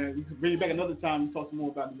later, man. We can bring you back another time and talk some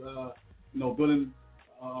more about building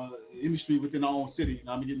industry within our own city.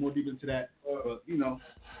 I'm gonna get more deep into that. But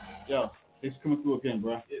thanks for coming through again,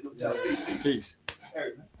 bro. Yeah, no doubt. Peace. All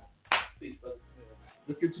right, man. Peace, brother.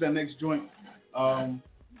 Let's get to that next joint.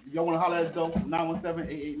 Y'all want to holler at us though?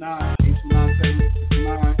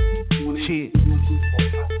 917-889-8297-69. Shit.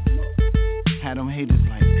 Had them haters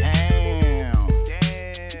like, damn.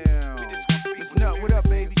 What up,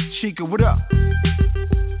 baby? Chica, what up?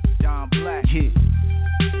 Don Black.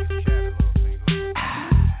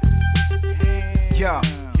 Yeah.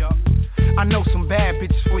 Yo. I know some bad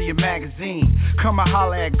bitches for your magazine. Come and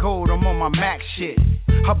holler at Gold, I'm on my Mac shit.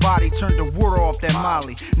 Her body turned the water off that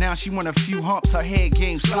Molly. Now she want a few humps, her head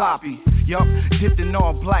game sloppy. Yup, dipped in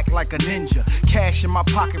all black like a ninja. Cash in my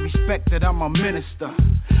pocket, respect that I'm a minister.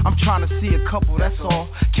 I'm trying to see a couple, that's all.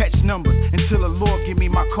 Catch numbers until the Lord give me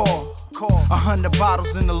my call. 100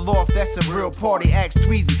 bottles in the loft, that's a real party. Ask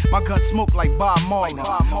Tweezy, my gun smoke like Bob Marley.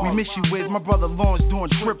 We miss you, Wiz, my brother Lawrence doing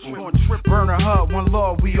triple. Burner Hub, one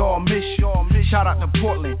love, we all miss you. Shout out to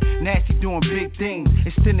Portland, Nasty doing big things.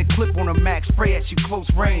 Extended clip on a Mac, spray at you close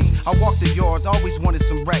range. I walked the yards, always wanted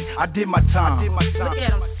some rap. I did my time. Look at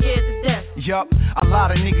him, scared to death. Yup, a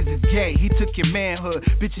lot of niggas is gay. He took your manhood.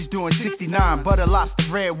 Bitches doing 69, butter lots of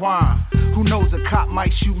red wine. Who knows, a cop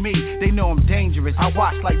might shoot me. They know I'm dangerous. I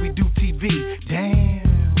watch like we do TV. Damn.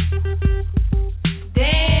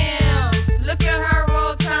 Look at her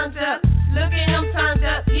all turned up. Look at him turned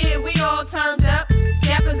up. Yeah, we all turned up.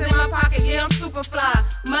 Gappers in my pocket. Yeah, I'm super fly.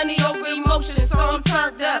 Money over emotion, so I'm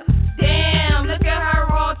turned up. Damn, look at her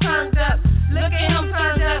all turned up. Look at him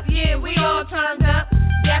turned up. Yeah, we all turned up.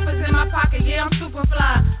 Gappers in my pocket. Yeah, I'm super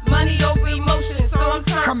fly. Money over emotion, so I'm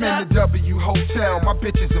turned up. I'm in the W Hotel. My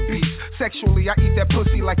bitch is a beast. Sexually, I eat that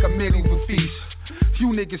pussy like a medieval feast. You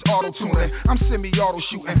niggas auto-tuning, I'm semi-auto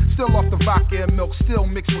shooting. Still off the vodka and milk, still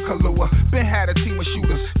mixed with Kahlua. Been had a team of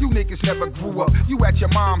shooters, you niggas never grew up. You at your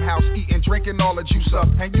mom's house eating, drinking all the juice up.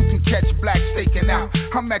 And you can catch black staking out.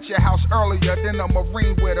 I'm at your house earlier than a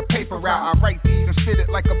Marine with a paper route. I write these and spit it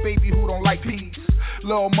like a baby who don't like peas.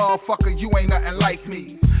 Little motherfucker, you ain't nothing like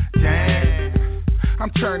me. Damn. I'm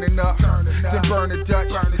turning up, then burn the Dutch,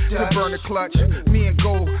 then burn the clutch. Me and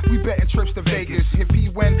Gold, we betting trips to Vegas. If he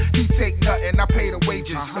win, he take nothing, I pay the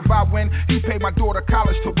wages. If I win, he pay my daughter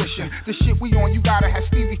college tuition. The shit we on, you gotta have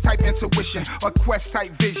Stevie type intuition, or Quest type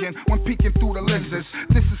vision when peeking through the lenses.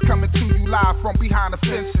 This is coming to you live from behind the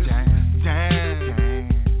fences.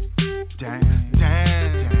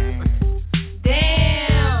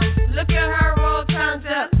 Damn, look at her all turned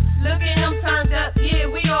up. Look at him turned up. Yeah,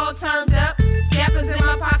 we all turned up. Gappers in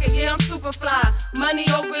my pocket, yeah, I'm super fly. Money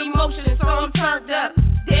over emotion, so I'm turned up.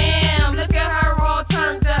 Damn, look at her all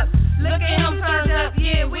turned up. Look at him turned up,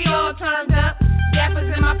 yeah, we all turned up.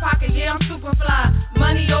 Gappers in my pocket, yeah, I'm super fly.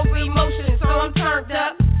 Money over emotion, so I'm turned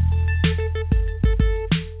up.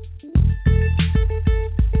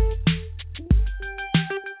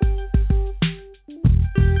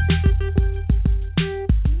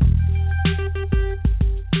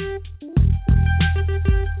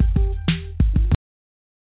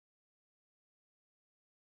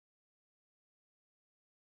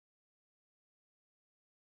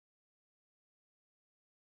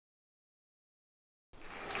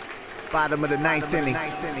 Bottom of the ninth inning.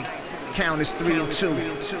 Count is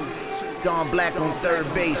 3-2. Don Black on third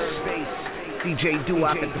base. DJ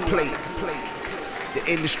Doo-Wop at the plate. The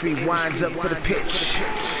industry winds up for the pitch.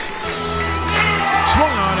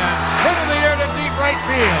 Swung on that. Hit in the air to deep right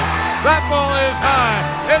field. That ball is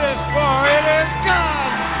high. It is far. It is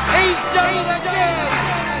gone. He's done it again.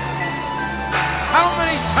 How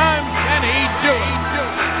many times can he do it?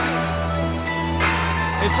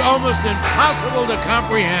 It's almost impossible to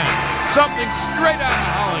comprehend. Something straight out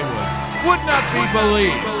of Hollywood. Would not be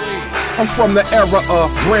believed. I'm from the era of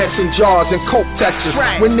Branson jars and coke Texas,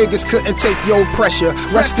 when niggas couldn't take your pressure.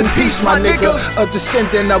 Rest in peace, my nigga, a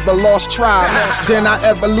descendant of a lost tribe. Then I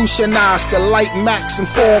evolutionized to light Max and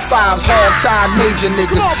 4-5s, hard-side major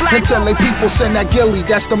niggas. Until they people send that Gilly,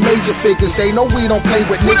 that's the major figures. They know we don't play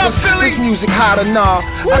with niggas. This music hot enough.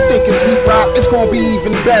 I think it's deep rock. It's gonna be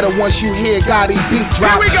even better once you hear Gotti beat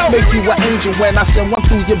drop. Make you an angel when I send one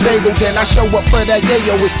through your bagel. Then I show up for that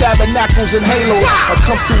yayo with tabernacles and halos. I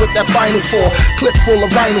come through with that final four, clip full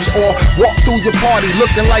of rhinos, or walk through your party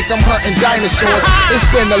looking like I'm hunting dinosaurs. It's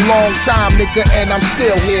been a long time, nigga, and I'm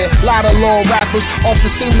still here. Lot of little rappers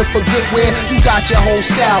often seem to forget where you got your whole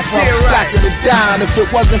style from. Blacking it down. If it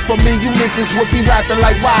wasn't for me, you niggas would be rapping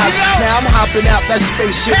like wives. Now I'm hopping out that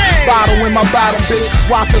spaceship, bottle in my bottom, bitch.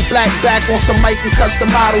 Whopping black back on some Mike and custom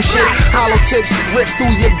model shit. Hollow tips, rip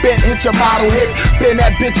through your bent, hit your model hit. Bend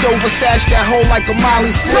that bitch over, stash that hole like a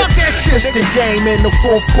Molly flip. It's the game in the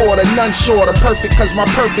fourth quarter, none shorter. Perfect, cause my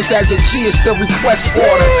purpose as a G is the request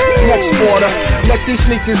order. Next quarter, let these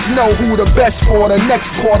niggas know who the best for the next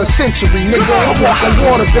quarter century, nigga. I'm walking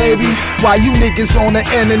water, baby. While you niggas on the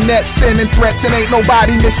internet sending threats and ain't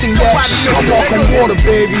nobody missing that. I'm walking water,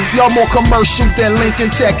 baby. Y'all more commercial than Lincoln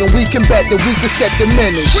Tech, and we can bet that we can set the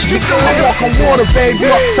minutes. I'm walking water, baby.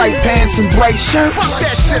 Uptight pants and bright shirts.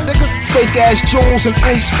 Fake ass jewels and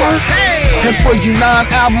ice first. And for you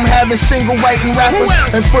non-album having single writing rappers,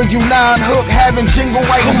 and for you non-hook having jingle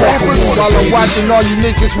writing rappers, while I'm watching all you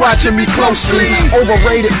niggas watching me closely.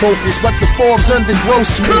 Overrated vocals, but the Forbes undergross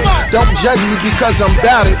me. Don't judge me because I'm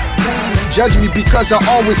about it. judge me because I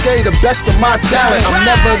always gave the best of my talent. I'm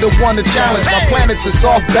never the one to challenge. My planets is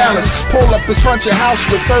off balance. Pull up in front your house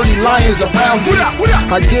with 30 lions around me.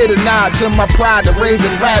 I get a nod to my pride, the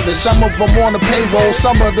raving ravish. Some of them on the payroll,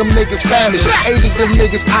 some of them niggas famished. 8 of them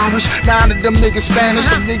niggas Irish, 9 of them niggas Spanish.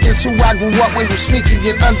 Some niggas who I grew up with were sneaky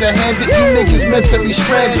and underhanded. You niggas mentally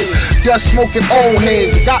stranded, dust smoking old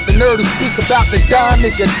heads. Got the nerve to speak about the Don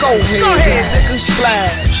nigga. Go ahead, niggas.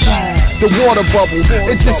 Splash. The water bubble,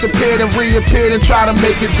 it disappeared and reappeared and tried to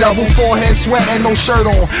make it double. Forehead sweating, no shirt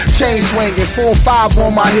on, chain swinging, 4-5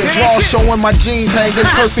 on my hips, raw showing my jeans hanging.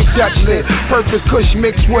 Perfect Dutch lit, perfect kush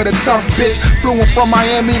mixed with a tough bitch. Flew from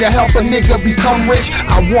Miami to help a nigga become rich.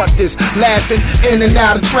 I want this, laughing in and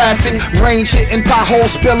out of traffic, range hitting,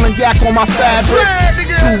 potholes spilling, yak on my fabric.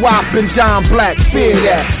 Doo-wop and John Black, fear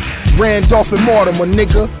that. Randolph and Mortimer,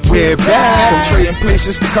 nigga, we're back. From trading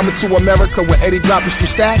places to coming to America with Eddie dropping some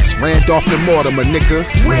stacks. Randolph and Mortimer, nigga,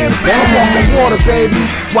 we're back. I'm walking water, baby,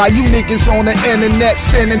 while you niggas on the internet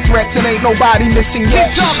sending threats and ain't nobody missing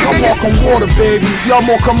yet. I'm walking water, baby, y'all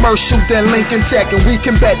more commercial than Lincoln Tech, and we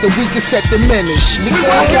can bet that we can set diminish. I'm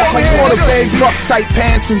walking water, baby, up tight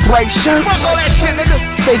pants and bright shirts,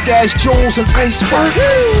 fake ass jewels and icebergs.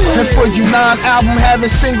 And for you non-album having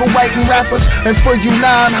single writing rappers, and for you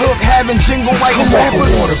non-hook having jingle writing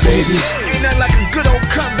rappers. Water, baby. Ain't nothing like a good old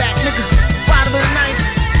comeback, nigga. Bottom of the ninth,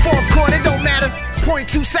 fourth quarter, it don't matter.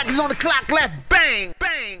 0.2 seconds on the clock left, bang,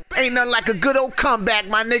 bang. Ain't nothing like a good old comeback,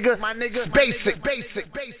 my nigga. Basic.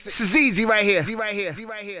 This is easy right here.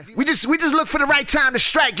 We just look for the right time to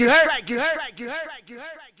strike. You heard?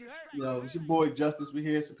 Yo, it's your boy Justice. We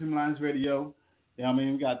here, Supreme Lines Radio. You know what I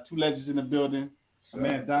mean? We got 2 legends in the building. My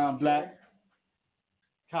man Don Black.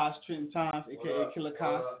 Kosh Trenton Times, a.k.a. Killer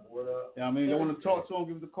Kosh. What up? You know what I mean? They want to talk to him,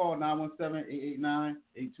 give us a call,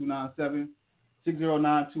 917-889-8297,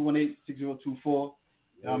 609-218-6024. You know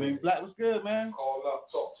what I mean? Black, what's good, man? Call up,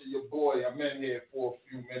 talk to your boy. I'm in here for a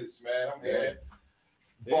few minutes, man. I'm here.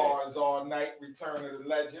 Bars all night, Return of the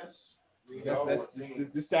Legends.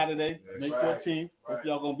 This Saturday, May 14th. Hope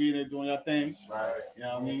y'all gonna be there doing your thing. Right. You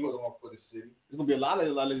know what I mean? Put on for the city. There's gonna be a lot of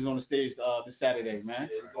legends on the stage this Saturday, man.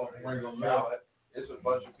 Yeah, it's gonna bring them out. It's a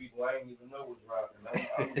bunch of people I ain't even know was rapping.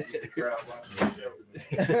 I'm gonna get the crowd watching the show.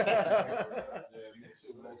 Me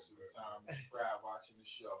too. Most of the time, the crowd watching the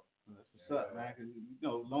show. That's what's up, man. Cause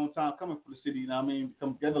long time coming for the city. You know what I mean?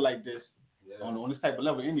 Come together like this on this type of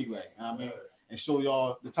level, anyway. You know what I mean? And show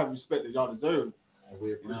y'all the type of respect that y'all deserve. And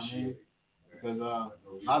we appreciate it. Because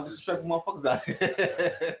I disrespect motherfuckers out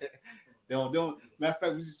here. They don't. Matter of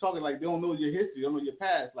fact, we just talking like they don't know your history, they don't know your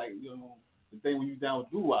past. Like, you know, the thing when you was down with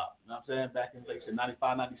doo-wop, you know what I'm saying? Back in like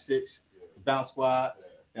 95, 96, the Bounce Squad.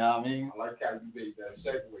 You know what I mean? I like how you made that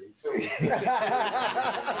segue too.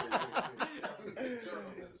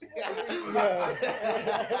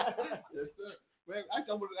 Yes, sir. Man,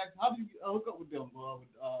 actually, I would ask, how do you hook up with them, with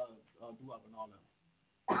doo-wop and all them?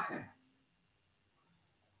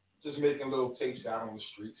 Just making little tapes out on the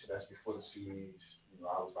streets. That's before the CDs. You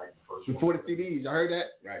know, I was like the first before the CDs. I heard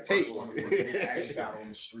that. Right. Tape. Out on the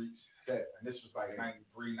streets. And this was like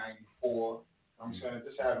 93, 94. I'm saying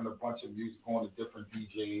just having a bunch of music, going to different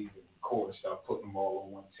DJs and recording stuff, putting them all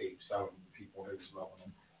on one tape, selling them to people, and they was loving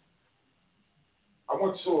them. I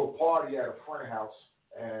went to a party at a friend's house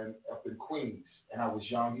and up in Queens, and I was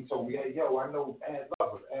young. He told me, "Hey, yo, I know Ed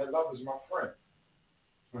Lover. Ed Lover's my friend."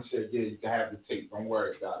 I said, "Yeah, you can have the tape. Don't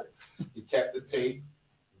worry about it." He kept the tape.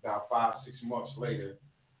 About 5-6 months later,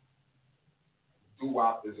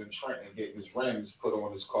 doo-wop is in Trenton getting his rims put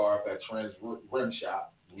on his car up at Trans Rim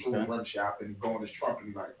Shop, Rim Shop, and he go in his trunk and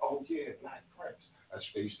he's like, "Oh yeah, Black Prince." That's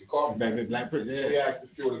what they used to call me. Black Prince, yeah. He asked a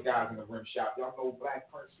few of the guys in the rim shop, "Y'all know Black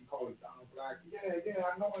Prince?" He called it Donald Black. Yeah,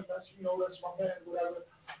 I know him. That's that's my man, whatever.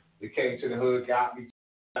 They came to the hood, got me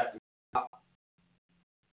back to the top.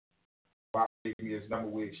 Rock gave me his number.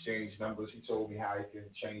 We exchanged numbers. He told me how he can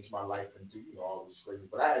change my life and do all this crazy.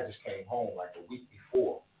 But I had just came home like a week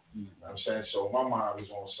before. You know what I'm saying? So my mind was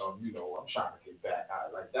on some, I'm trying to get back.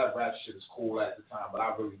 Like that rap shit is cool at the time, but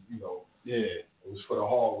I really, it was for the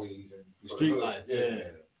hallways and the street life.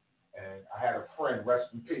 Yeah. And I had a friend,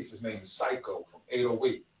 rest in peace. His name is Psycho from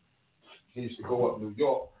 808. He used to go up New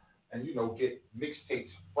York and get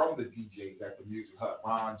mixtapes from the DJs at the Music Hut.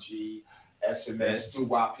 Ron G, SMS,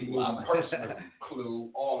 doo-wop, he knew them personally, Clue,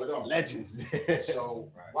 all of them. Legends. So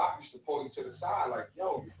Rock used to pull him to the side like,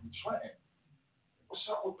 "Yo, you from Trenton. What's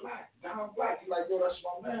up with Black? Don Black." He like, "Yo, that's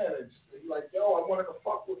my man." And he like, "Yo, I wanted to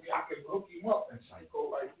fuck with me. I can hook him up." And Psycho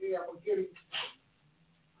like, "Yeah, I'm gonna get him."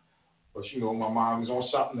 But my mind was on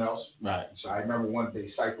something else. Right. So I remember one day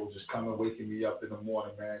Psycho just coming, waking me up in the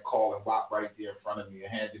morning, man, calling Rock right there in front of me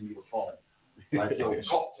and handing me the phone. Like, yo,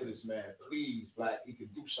 talk to this man, please, Black. He can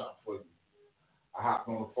do something for you. I hopped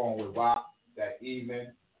on the phone with Rock that evening.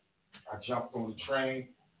 I jumped on the train,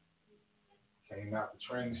 came out the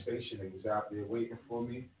train station. They was out there waiting for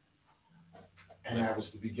me. And that was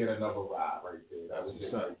the beginning of a ride right there. That was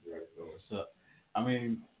it right there. What's up? I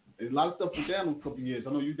mean, a lot of stuff was down in a couple of years.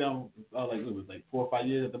 I know you down like 4 or 5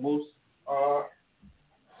 years at the most? To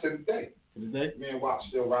the day. To the day? Me and Wop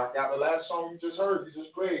still rock out. The last song you just heard, you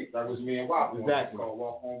just played, that was me and Wop. Exactly. It's called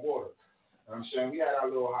Walk on Water. You know what I'm saying? We had our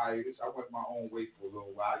little hiatus. I went my own way for a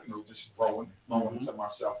little while, just growing into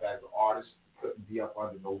myself as an artist. Couldn't be up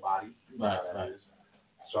under nobody. Right.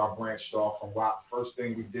 So I branched off from Wop. First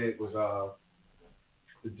thing we did was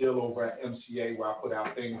the deal over at MCA where I put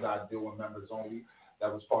out Things I Do and Members Only.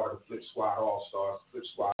 That was part of the Flip Squad All-Stars. Flip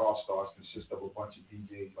Squad All-Stars consists of a bunch of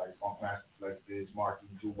DJs like Funk Master Flex, Biz, Marky,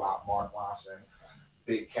 Doo-Wop, Mark Ronson,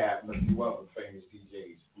 Big Cat, and a few other famous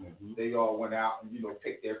DJs. Mm-hmm. They all went out and,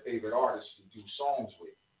 picked their favorite artists to do songs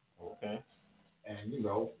with. Okay. And,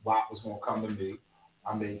 Wop was going to come to me.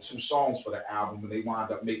 I made 2 songs for the album, and they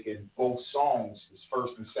wound up making both songs as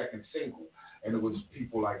first and second single. And it was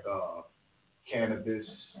people like Cannabis,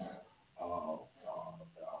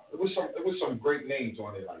 it was some great names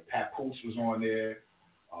on there, like Papoose was on there,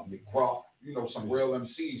 McGruff, some real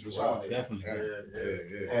MCs was on there. Definitely.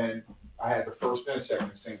 Yeah. And I had the first and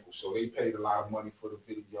second single, so they paid a lot of money for the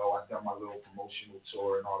video. I done my little promotional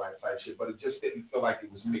tour and all that type of shit, but it just didn't feel like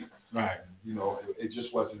it was me. Right. It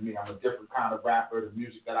just wasn't me. I'm a different kind of rapper. The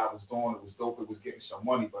music that I was doing, it was dope. It was getting some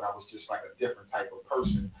money, but I was just like a different type of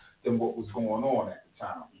person than what was going on at the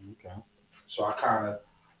time. Okay. So I kind of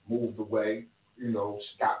moved away.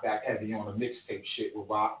 Got back heavy on the mixtape shit with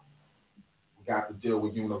Wop. We got the deal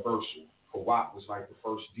with Universal. For Wop was like the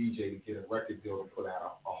first DJ to get a record deal to put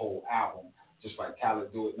out a whole album, just like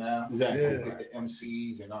Khaled do it now. Exactly. With the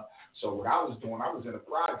MCs and so what I was doing, I was in the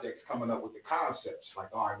projects coming up with the concepts. Like,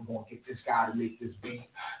 all right, we're gonna get this guy to make this beat,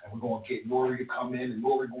 and we're gonna get Nori to come in, and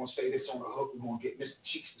Nori gonna say this on the hook. We're gonna get Mr.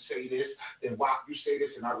 Cheeks to say this, then Wop, you say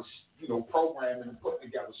this, and I was, programming and putting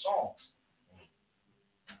together songs.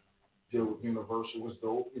 Deal with Universal was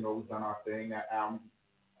dope. We done our thing, that album.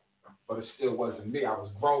 But it still wasn't me. I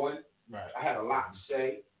was growing. Right. I had a lot to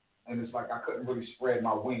say. And it's like I couldn't really spread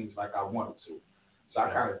my wings like I wanted to. So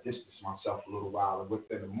I kind of distanced myself a little while. And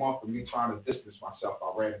within a month of me trying to distance myself,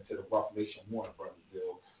 I ran into the Rough Nation Warner Brothers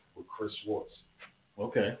deal with Chris Schwartz.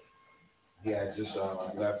 Okay. He had just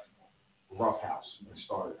left Rough House and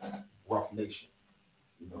started Rough Nation.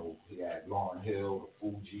 He had Lauryn Hill, the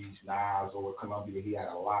Fugees, Nas over Columbia. He had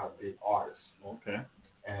a lot of big artists. Okay.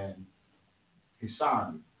 And he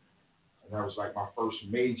signed me. And that was like my first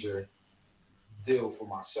major deal for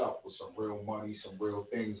myself with some real money, some real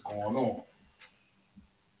things going on.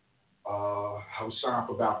 I was signed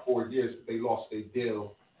for about 4 years, but they lost their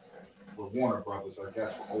deal with Warner Brothers, I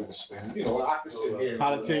guess, for overspending. I could sit here and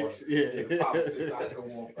politics, politics, I go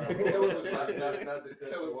on. It was like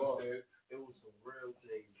it was some real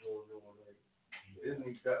things going on. Like, this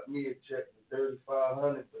nigga got me a check for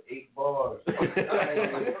 $3,500 for 8 bars. I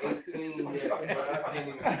ain't even 18 yet, but I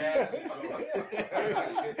didn't even have it.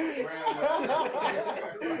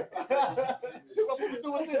 What we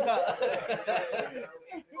do with this? 8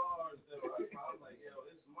 bars, I'm like, yo,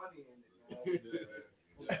 there's money in it, man.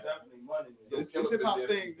 There's definitely money in it. It's a hip-hop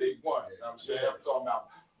thing. Big one. I'm talking about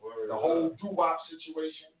the whole doo-wop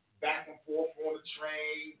situation. Back and forth on the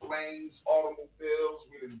train, planes, automobiles.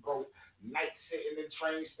 We done broke night sitting in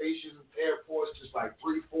train stations and airports, just like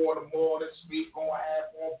 3, 4 in the morning, sleep going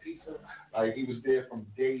half on pizza. Like he was there from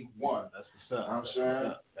day one. That's what's up. I'm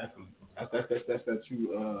saying that's that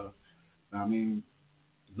true.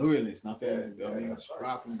 Loyalist, not that.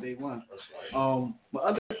 Right from day one. Right. My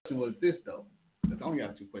other question was this though. I only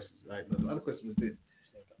got 2 questions, right? The other question was this.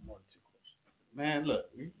 Man,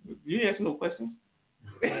 look, you ain't asking no questions.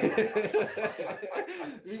 This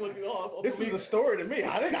is a story to me.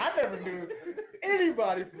 I never knew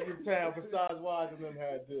anybody from your town besides Wise and them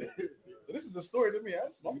had this. So this is a story to me. You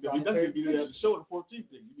have to show it the 14th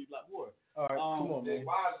thing. You need a lot more. All right, come on, man.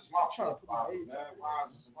 Wise is my forefather, man.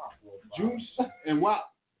 Wise is my forefather. Juice and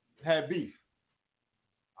Wop had beef.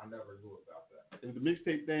 I never knew about that. The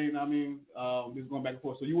mixtape thing, this is going back and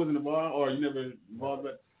forth. So you wasn't involved, or you never involved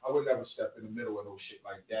with? I would never step in the middle of no shit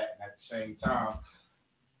like that. And at the same time,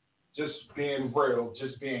 just being real,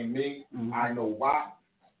 just being me, I know Wop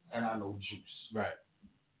and I know Juice. Right.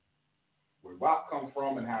 Where Wop come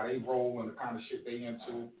from and how they roll and the kind of shit they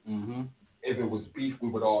into. If it was beef, we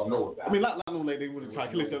would all know about it. Not like they would have tried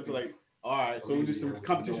to kill each other. Like, all right, so it was just some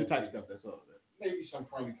competition type stuff. That's all. maybe some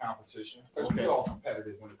friendly competition. Because we all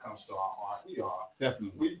competitive when it comes to our art. We are.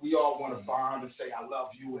 Definitely. We all want to bond and say I love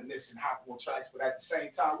you and this and hop on tracks, but at the same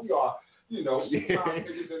time we are, sometimes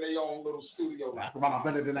niggas in their own little studio. Like, I'm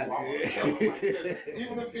better than that.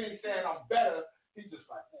 Even if he ain't saying I'm better, he's just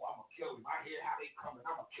like, oh, I'm gonna kill him. I hear how they coming.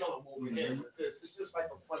 I'm gonna kill him over here with this. It's just like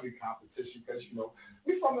a friendly competition because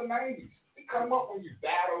we from the '90s. We come up when you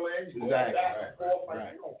battling, you go back and forth,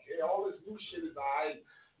 like you don't care. All this new shit is alright.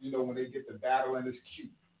 When they get to battling, it's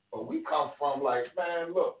cute. But we come from like,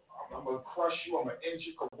 man, look, I'm gonna crush you. I'm gonna end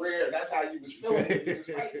your career. And that's how you was feeling. You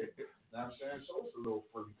know what I'm saying? So it's a little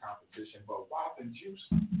friendly competition. But WAP and Juice,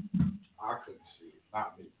 I couldn't see it.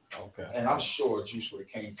 Not me. Okay. And I'm sure Juice would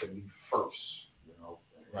have came to me first.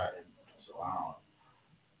 Right. So I don't.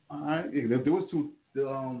 All right. Yeah, there was two.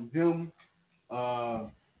 Him,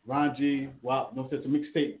 Ron G, WAP, no such a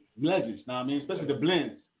mixtape legends. Know what I mean? Especially the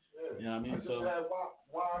blends. You know what I mean? I just had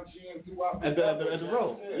Ron G and WAP at the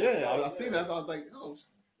road. Yeah, I seen that. So I was like, oh,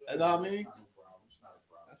 you know what I mean?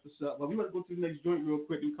 That's what's up. Well, we want to go to the next joint real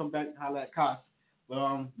quick and come back and holler at Koss.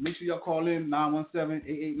 But make sure y'all call in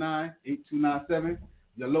 917-889-8297.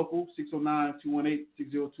 Your local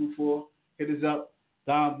 609-218-6024. Hit us up.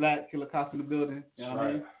 Don Black, Killer Koss in the building. You know what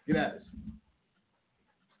I mean? Get at us.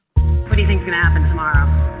 What do you think's gonna happen tomorrow?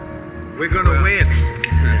 We're gonna win.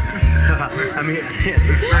 I mean,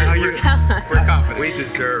 we're confident. We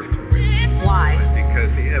deserve. Why? Because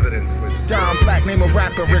the evidence was. Don Black, name a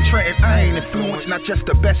rapper in Trenton. I ain't influenced, not just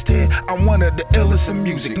the best here. I'm one of the illest in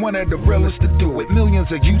music, one of the realest to do it.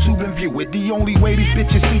 Millions of YouTube and view it. The only way these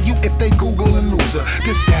bitches see you if they Google and loser.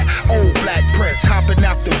 This that old black prince hopping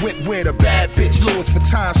out the whip with a bad bitch. Louis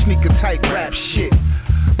Vuitton sneaker type rap shit.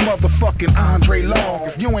 Motherfucking Andre Long.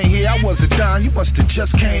 If you ain't here, I was a Don. You must have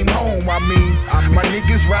just came home. I mean, my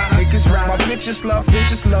niggas ride, my bitches love,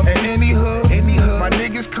 and any hood, my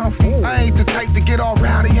niggas comfy. I ain't the type to get all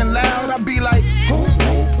rowdy and loud. I be like, who,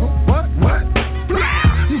 what, blah.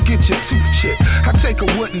 You get your tooth chipped. I take a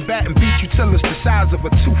wooden bat and beat you till it's the size of a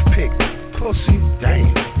toothpick. Pussy,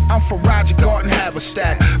 dang. I'm from Roger Garden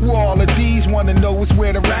Haversack. Where all of these wanna know is where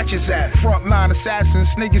the ratchets at. Frontline assassins,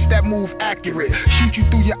 niggas that move accurate. Shoot you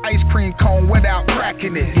through your ice cream cone without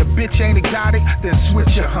cracking it. Your bitch ain't exotic, then switch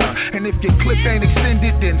your hunt. And if your clip ain't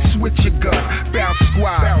extended, then switch your gun. Bounce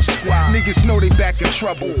squad. Niggas know they back in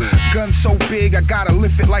trouble. Gun so big, I gotta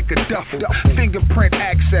lift it like a duffel. Fingerprint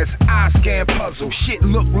access, eye scan puzzle. Shit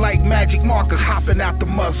look like magic markers hopping out the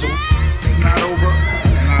muzzle. Not over.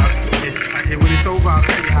 When it's over, I'll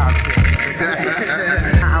tell you how I feel.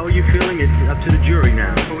 How are you feeling? It's up to the jury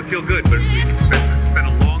now. Well, we feel good, but it's been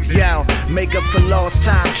a long day. Yo, make up for lost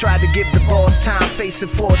time. Tried to give the boss time.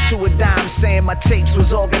 Facing 4 to a dime. Saying my tapes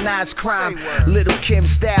was organized crime. Little Kim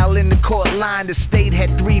style in the court line. The state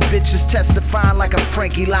had 3 bitches testifying like I'm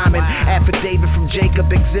Frankie Lyman. Affidavit from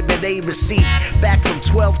Jacob, Exhibit A receipt. Back from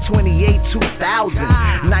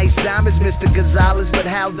 12/28/2000. Nice diamonds, Mr. Gonzalez. But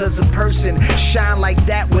how does a person shine like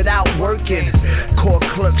that without working? Court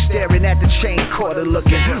clerk staring at the chain quarter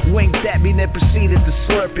looking. Winked at me, then proceeded to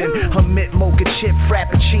slurping. Her mint mocha chip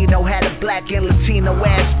frappuccino had a black and Latino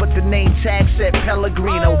ass, but the name tag said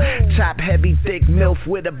Pellegrino. Top heavy, thick MILF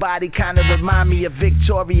with a body kinda remind me of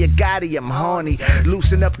Victoria Gotti. I'm horny.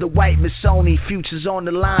 Loosen up the white Missoni, futures on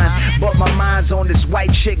the line. But my mind's on this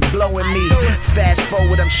white chick blowing me. Fast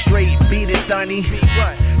forward, I'm straight, beat it, Dunny.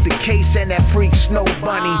 The case and that freak Snow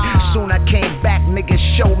Bunny. Soon I came back, niggas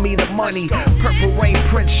show me the money. Purple Rain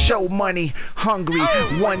Prince show money. Hungry,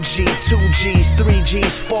 1G, 2Gs,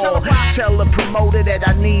 3Gs, 4. Tell the promoter that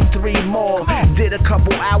I need 3 more. Did a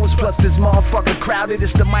couple hours plus this motherfucker crowded.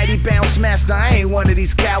 It's the mighty bounce master. I ain't one of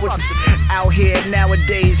these cowards. Out here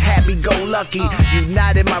nowadays, happy go lucky. You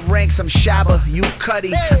not in my ranks, I'm Shabba, you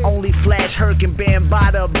Cuddy. Only Flash Herc and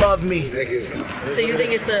Bambaataa above me. So you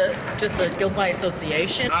think it's just a guilt by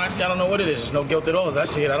association? Honestly, I don't know what it is. There's no guilt at all. As I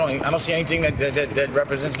see it, I don't see anything that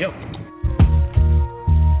represents guilt.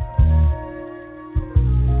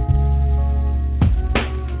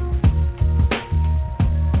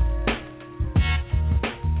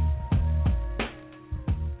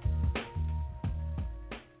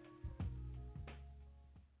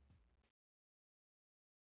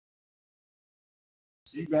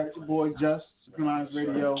 You got your boy Just, Supreme Lines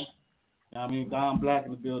Radio. I mean, Don Black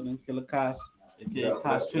in the building, Killer Koss, aka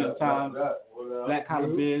Koss Trinity Times, Black Collar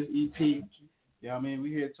Biz, EP. Yeah, I mean,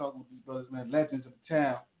 we here talking with these brothers, man, legends of the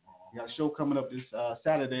town. We got a show coming up this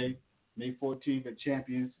Saturday, May 14th at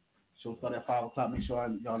Champions. Show start at 5 o'clock. Make sure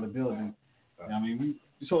y'all in the building. Yeah, I mean,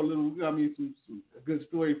 we saw a little, a good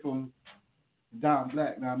story from Don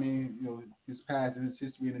Black. I mean, his past and his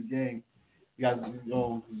history in the game. You got, his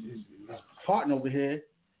partner over here,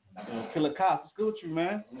 Killer Cops, what's good with you,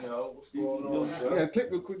 man? You know, what's going on, Yeah,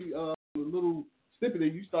 clip real quickly, a little snippet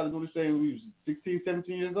that you started doing the same when you was 16,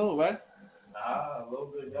 17 years old, right? Nah, a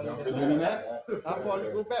little bit younger than that. How far did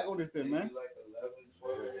you go back on this thing, man? Like 11,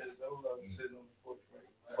 12 years old, I was sitting on the porch.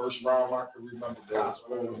 First round I can remember, guys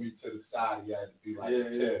pulled me to the side. He had to be like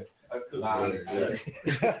 10. I could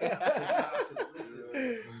This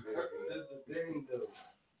is the thing though.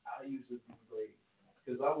 I used to be like,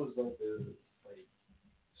 because I was like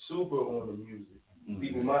super on the music.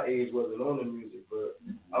 People my age wasn't on the music, but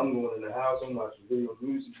I'm going in the house, I'm watching video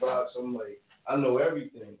music box, I'm like, I know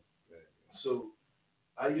everything. So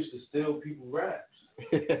I used to steal people raps.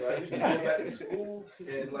 So I used to go back to school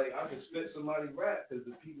and like I could spit somebody rap because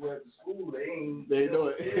the people at the school they know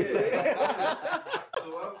it. Yeah. So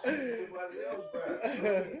I'm spitting somebody else rap.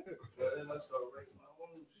 But then I started writing my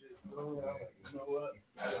own shit. I'm like, you know what?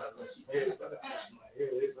 I got some hits. I got my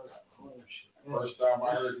hits. I got my own shit. First time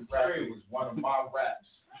I heard him rap, it was one of my raps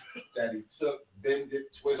that he took, bent it,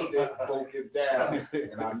 twisted, broke it down,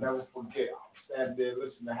 and I'll never forget. I was standing there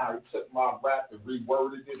listening to how he took my rap and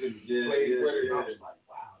reworded it and played with it. And I was like,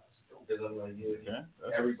 wow, that's dope. Because I'm like,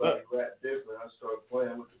 everybody rap different. I started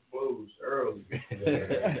playing with the flows early. I'm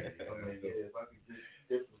like, if I could get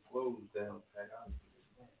different flows down,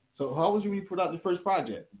 So how was you when you put out your first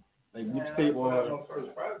project? Like mixtape or? My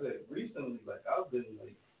first project recently, like I've been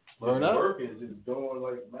like working, just doing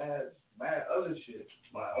like mad other shit.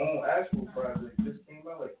 My own actual project just came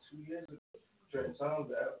out like 2 years ago. Trenton Times,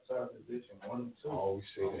 the Advertising Edition 1 and 2. I always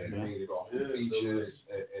say that made it off features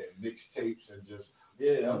and mixtapes and just.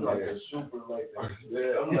 Yeah, I'm like a super like that.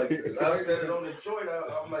 Yeah, I'm like, I said it on the joint.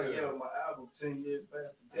 I'm like, yo, my album 10 years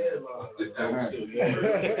past the deadline. First time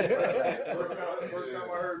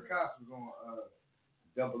I heard Cops was on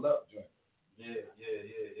Double Up joint. Yeah.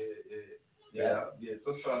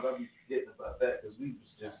 Sometimes I be forgetting about that because we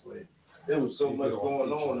was just like, there was so much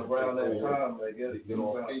going on around that time. Like, get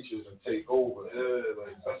on features and take over. Yeah,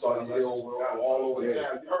 like I saw you all over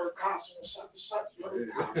there. You heard Cops on such. You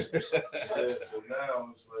heard Cops. So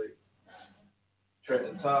now it's like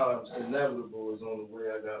Trenton Times, Inevitable is on the way.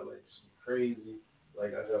 I got like some crazy,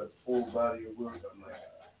 like I got a full body of work.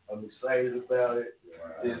 I'm excited about it.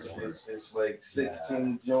 It's like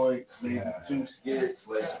 16 joints, maybe 2 skits,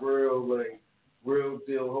 like real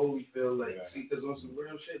deal Holyfield, like see, cause on some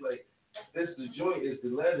real shit, like this the joint is the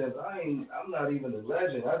legend. I'm not even a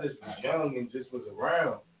legend. I just was young and just was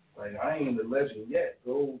around. Like I ain't the legend yet.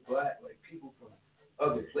 Gold, Black, like people from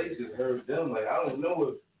other places heard them. Like I don't know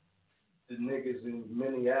if the niggas in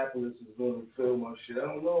Minneapolis is gonna film my shit. I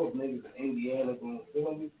don't know if niggas in Indiana gonna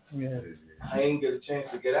film me. Yeah. I ain't get a chance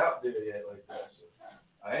to get out there yet like that. So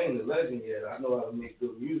I ain't a legend yet. I know how to make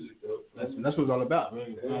good music though. That's what it's all about,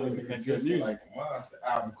 man. Making good music. Like mine's the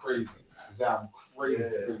album Crazy. His album Crazy,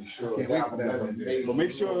 pretty sure. Can't wait for that. But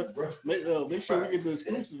make sure we get the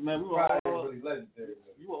exclusives, man. We were all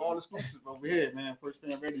exclusives over here, man. First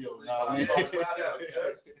Fan Radio. I'm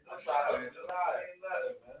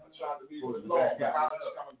trying to be with long. I'm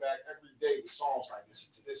coming back every day with songs like listen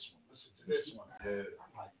to this one. Yeah.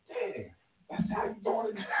 I'm like, damn, that's how you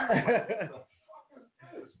doing it.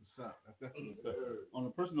 What's up? On a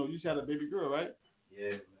personal note, you just had a baby girl, right?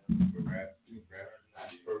 Yeah, man. Congrats.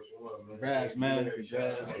 First one, man. Congrats, man.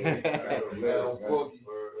 Boogie.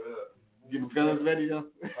 Get them guns ready, though.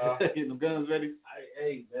 Get them guns ready.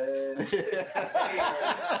 Hey, man.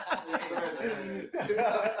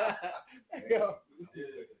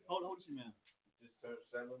 How old is she, man? Just turned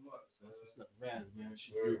 7 months. Congrats, man.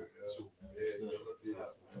 She's beautiful.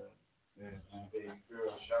 Yeah, baby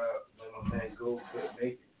girl. Shout out to my man Gold Fit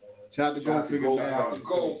Make It. Shout out to Gold Figure, man.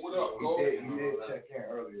 Gold, what up, Gold? He did check in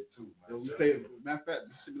earlier, too, man. We played, matter of fact,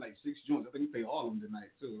 this should be like 6 joints. I think we played all of them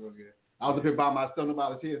tonight, too. I was up here by myself,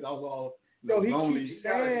 nobody was here. I was all lonely. He keeps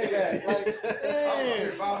saying that. Like, I was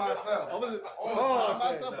here by myself. I wasn't by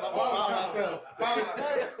myself, but I was by myself.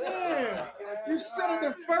 You said it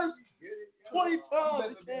the first 20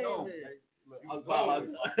 times it came in. I was by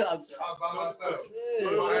myself. I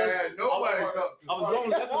had nobody talk to. I was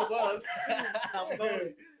lonely. That's what it was. I was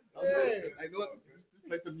lonely. I know what? Just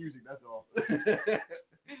play some music. That's all.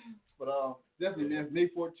 But definitely, man. May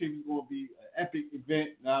 14th is going to be an epic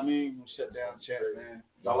event. You know what I mean? We're gonna shut down the chat, man.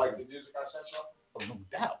 Y'all like the music I sent y'all? Oh, no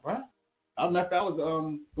doubt, bro. I was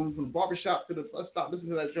going from the barbershop to the bus stop,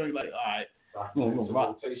 listening to that joint. Like, all right, some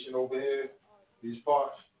rotation over here. These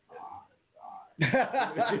parts.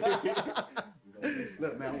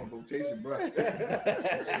 Look, man, I want rotation, bro. The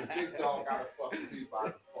big dog got to fuck with me by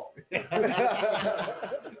default.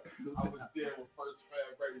 I was there with First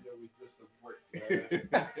Fan Radio. It was just a break, man.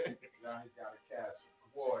 Now he got a cash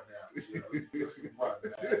award now. Run,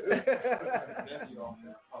 man.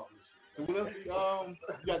 Leslie, you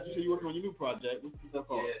said you working on your new project. What's that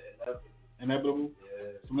called? Yeah, Inevitable.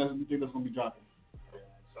 Yeah. So when you think that's gonna be dropping?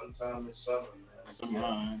 Sometime this summer, man.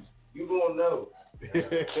 Sometime. You gonna know.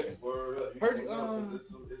 Word up. Heard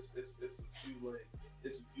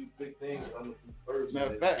It's a few big things I'm gonna do first.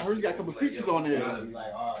 Matter of fact, I heard you got a couple features on there.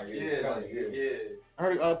 Yeah. I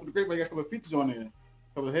heard for the Grapevine, you got a couple of features on there. A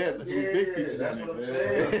couple of heads, like some big features that's on there. what I'm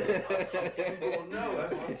saying. You gonna know. That's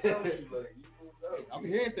what I'm telling you. Like, you gonna know. I'm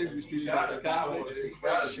hearing things with these I want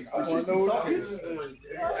to know what it is.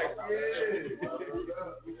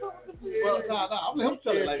 Well, I'm gonna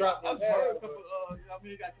tell you, like, I've heard a couple,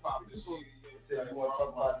 you got a couple people.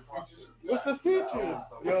 What's the feature?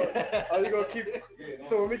 Yo, are you gonna keep it?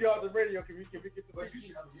 So when we go out the radio, can we get the feature?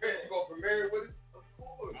 You gonna premiere with it? Of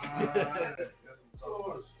course.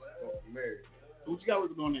 So what you got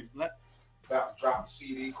working on next, Black? About to drop a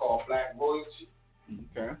CD called Black Royalty.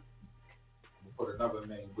 Okay. We'll put another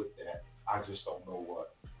name with that. I just don't know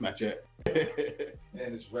what. Not yet.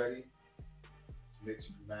 And it's ready. It's mixed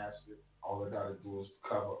and mastered. All I gotta do is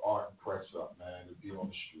cover art and press up, man, to be on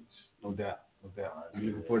the streets. No doubt. I'm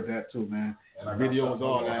looking forward to that too, man. And I Videos,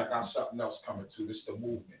 all that. I got something else coming too. This is the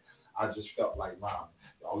movement. I just felt like rhyming.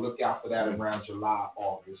 Y'all look out for that around July,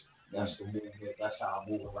 August. That's the movement. That's how I'm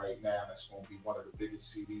moving right now. That's going to be one of the biggest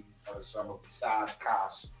CDs of the summer besides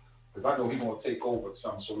Cos. Because I know he's going to take over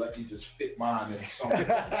something, so let me just fit mine in something.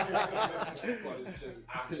 But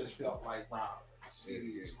I just felt like rhyming. The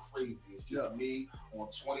CD is crazy. It's just me on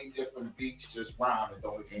 20 different beats just rhyming.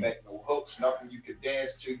 Don't expect no hooks, nothing you can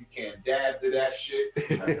dance to. You can't dab to that shit.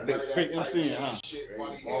 None of that Straight type MC, of shit.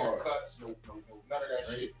 Funny haircuts. No, none of that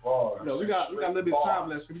shit. No, we got a little bit of time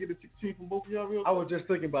left. Can we get a 16 from both of y'all real quick? I was just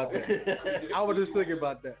thinking about that.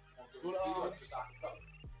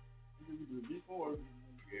 Before.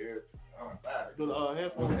 Yeah. The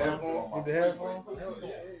headphones. With the headphones?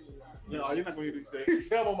 Yeah, you're not going to hear this thing.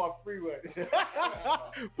 I'm on my freeway.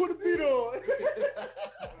 Put a beat on.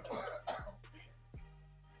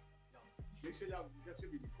 Make sure y'all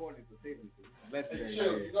should be recording the taping. Hey,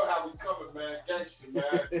 chill. You know how we coming, man. Gangster,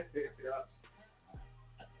 man.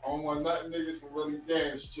 I don't want nothing niggas to really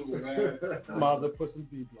dance to, man. Might as well put some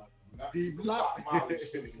D-block. D-block?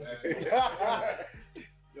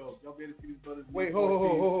 Yo, y'all better see these brothers. Wait,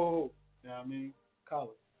 ho. You know what I mean?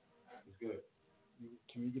 College. It's good.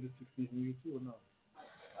 Can we get a 16 from you too or no?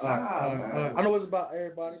 I know it's about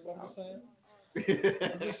everybody, but I'm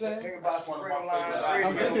just saying. Think about one of Spring my Line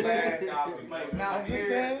favorite Radio, man. albums. You might not hear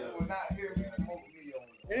it, will not hear me promote me on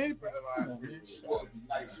Hey, Spring Line Radio.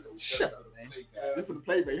 Shut up, man. This is the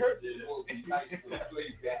playback. Hurt. It would be nice to play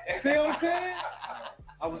that. See what I'm saying?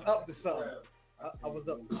 I was up to something. I was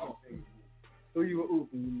up to something. So you were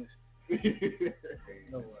ooping, you missed.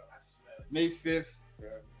 No. May 5th.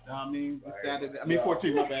 I mean, Saturday. I mean,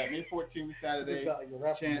 14th, my bad. May 14th, Saturday.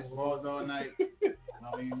 Chance balls all night.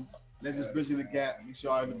 I mean, let's just bridging the gap. Make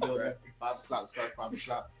sure I'm in the building. 5 o'clock, start 5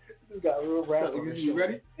 o'clock. You got real rap. You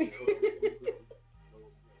ready?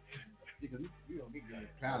 Because we don't need to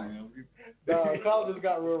pounding. College just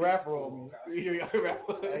got real rapper on me. You got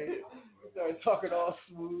rapper. Started talking all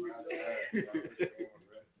smooth.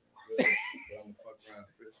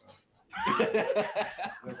 Look,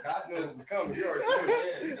 I know it's coming. You already know it.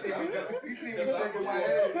 You see me shaking my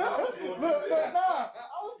head. Look, nah.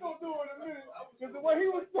 I was going to do it in a minute. Because the way he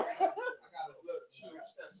was talking. I got to look.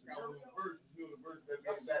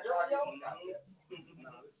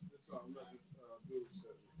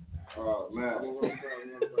 Oh, man. I don't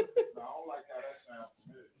like how that sounds.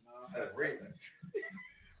 That's ratings.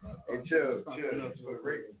 Hey, chill. Put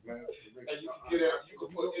ratings, man. And you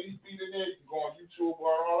can put any beat in there. You can go on YouTube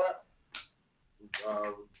or all that.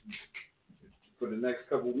 For the next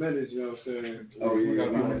couple minutes, you know what I'm saying? Oh, you got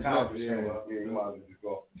on the top. top. Yeah, you might as well just go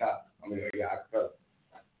off the top. I mean, yeah, I cut.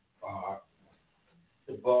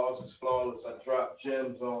 The bars is flawless. I drop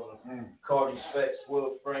gems on them. Cardi specs,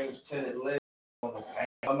 wood frames, tinted lens on them.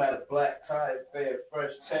 I'm at a black tie fair,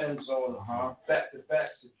 fresh Timbs on them. Back to back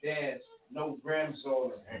sedans, no rims on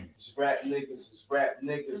them. It's rap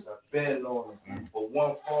niggas, I've been on them. But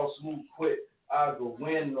one false move quick, I go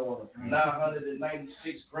win on them.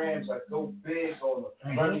 996 grams, I go big on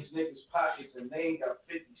them. Run these niggas' pockets and they ain't got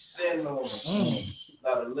 50 cents on them.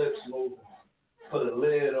 Now the lips moving, put a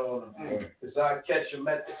lid on them. Cause I catch him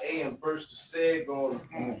at the A and burst the cig on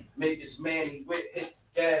them. Make his manny wit hit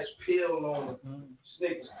the gas peel on them.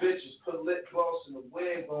 Niggas bitches put lip gloss and a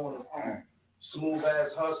wig on them. Smooth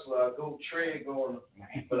ass hustler, I go trig on them.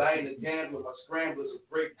 But I ain't a gambler, my scramblers will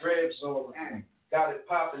break ribs on them. Got it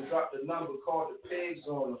poppin', dropped the number, called the pigs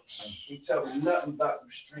on them. He tell me nothing about the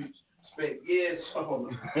streets. spent years on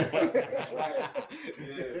them. Yeah,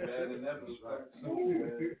 man, and that was right.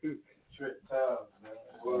 Man. Trick times,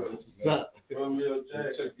 man. Romeo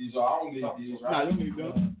Jackson. Check these out. I don't need these, right? Nah, you need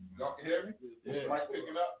them. Y'all can hear me? Yeah. Is the mic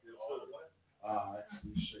picking up? All right, let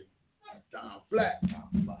me see. Don Black.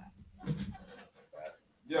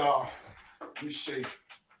 Yo, let me see.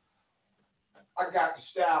 I got the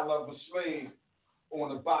style of a slave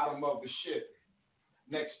on the bottom of the ship,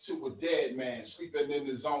 next to a dead man sleeping in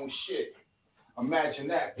his own shit. Imagine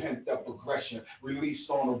that pent up aggression released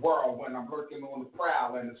on the world when I'm lurking on the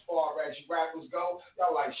prowl. And as far as you rappers go,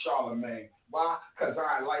 y'all like Charlemagne. Why? Because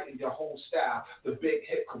I enlightened your whole style. The big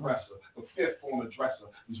hit caresser, the fifth on the dresser.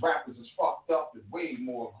 These rappers is fucked up and way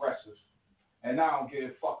more aggressive. And I don't give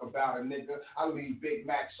a fuck about a nigga. I leave Big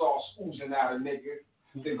Mac sauce oozing out a nigga.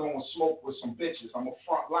 They gon' smoke with some bitches. I'm a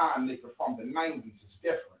front line nigga from the 90s. It's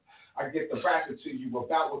different. I get the rapping to you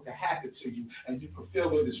about what can happen to you, and you can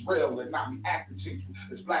feel it is real and not me acting to you.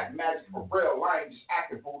 It's black magic for real. I ain't just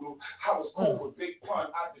acting voodoo. I was cool with Big Pun.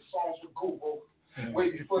 I did songs with Google.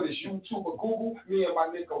 Way before this YouTube or Google, me and my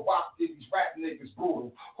nigga Wop did these rap niggas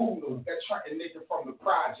brutal. Who knew that Trenton nigga from the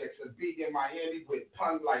projects would be in Miami with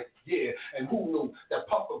Pun like, yeah. And who knew that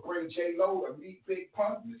Puffer bring J-Lo to meet Big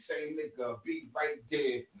Pun? The same nigga be right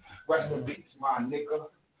there. Rest in peace, my nigga.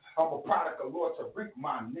 I'm a product of Lord Tariq,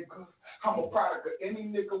 my nigga. I'm a product of any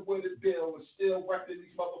nigga with a bill and still repping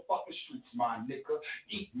these motherfucking streets, my nigga.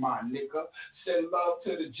 Eat, my nigga. Send love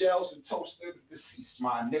to the jails and toast to the deceased,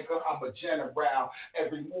 my nigga. I'm a general.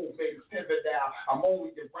 Every move made us pivot out. I'm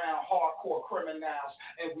only around hardcore criminals,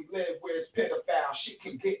 and we live where it's pedophile. Shit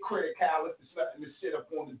can get critical if there's nothing to sit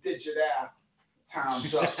up on the digital.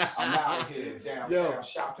 Time's up. I'm out of here. Downtown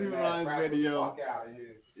shopping ass rappers. Fuck out of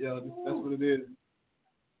here. Yo, that's what it is.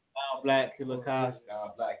 Don Black, Killer Cos.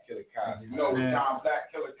 Don Black, Killer Cos. You know, Don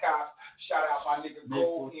Black, Killer Cos. Shout out my nigga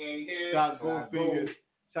Gold. He ain't here. Shout out Goldfinger.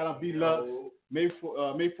 Shout out B-Lux. May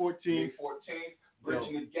 14th. May 14th.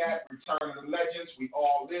 Bridging the Gap, Return of the Legends. We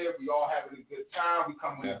all there. We all having a good time. We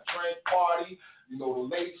come with a drink party. You know,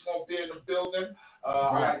 the ladies won't be in the building.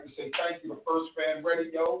 I like to say thank you to First Fan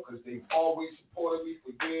Radio because they've always supported me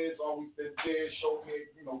for years, always been there, showed me,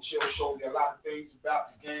 showed me a lot of things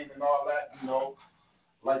about the game and all that,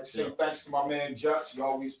 Like to say thanks to my man Just. He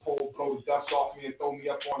always blow the dust off me and throw me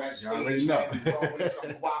up on that stage. Already know. Always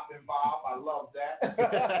some whopping Bob. I love that.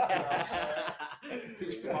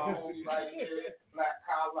 Peace to my homie right here, Black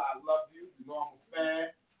Collar. I love you. You know I'm a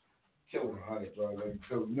fan. Kill 100, bro.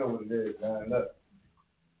 You know what it is, man. Look.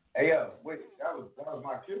 Hey, wait. That was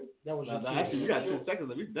my cue. That was your Actually, you got 2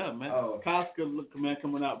 seconds. We done, man. Costco, look, man,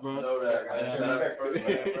 coming out, bro. Know that. First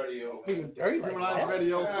Man Radio. Criminalized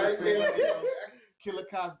Radio. First Man Radio. Killer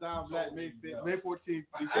Cos, Don Black, May 14th. Be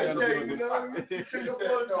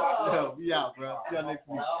out, bro. See y'all next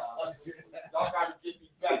week. Y'all gotta get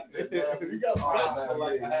me back there, man. We got for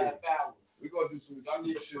like a half hour. We gonna do some. Y'all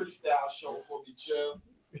need a freestyle show for me, chill.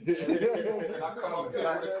 And I come up here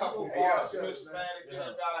with a couple bars, Miss Man, again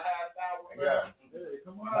about a half hour, man.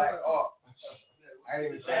 Come on. Black Art. I ain't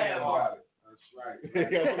even saying about it. That's right.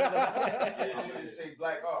 I'm gonna say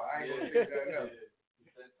Black Art. I ain't gonna say that else.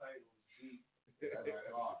 That's right. It's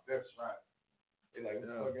like, what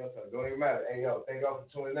the fuck else? Don't even matter. Hey, yo, thank y'all for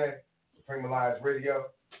tuning in. Supreme Alliance Radio.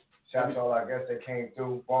 Shout out to all our guests that came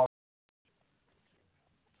through.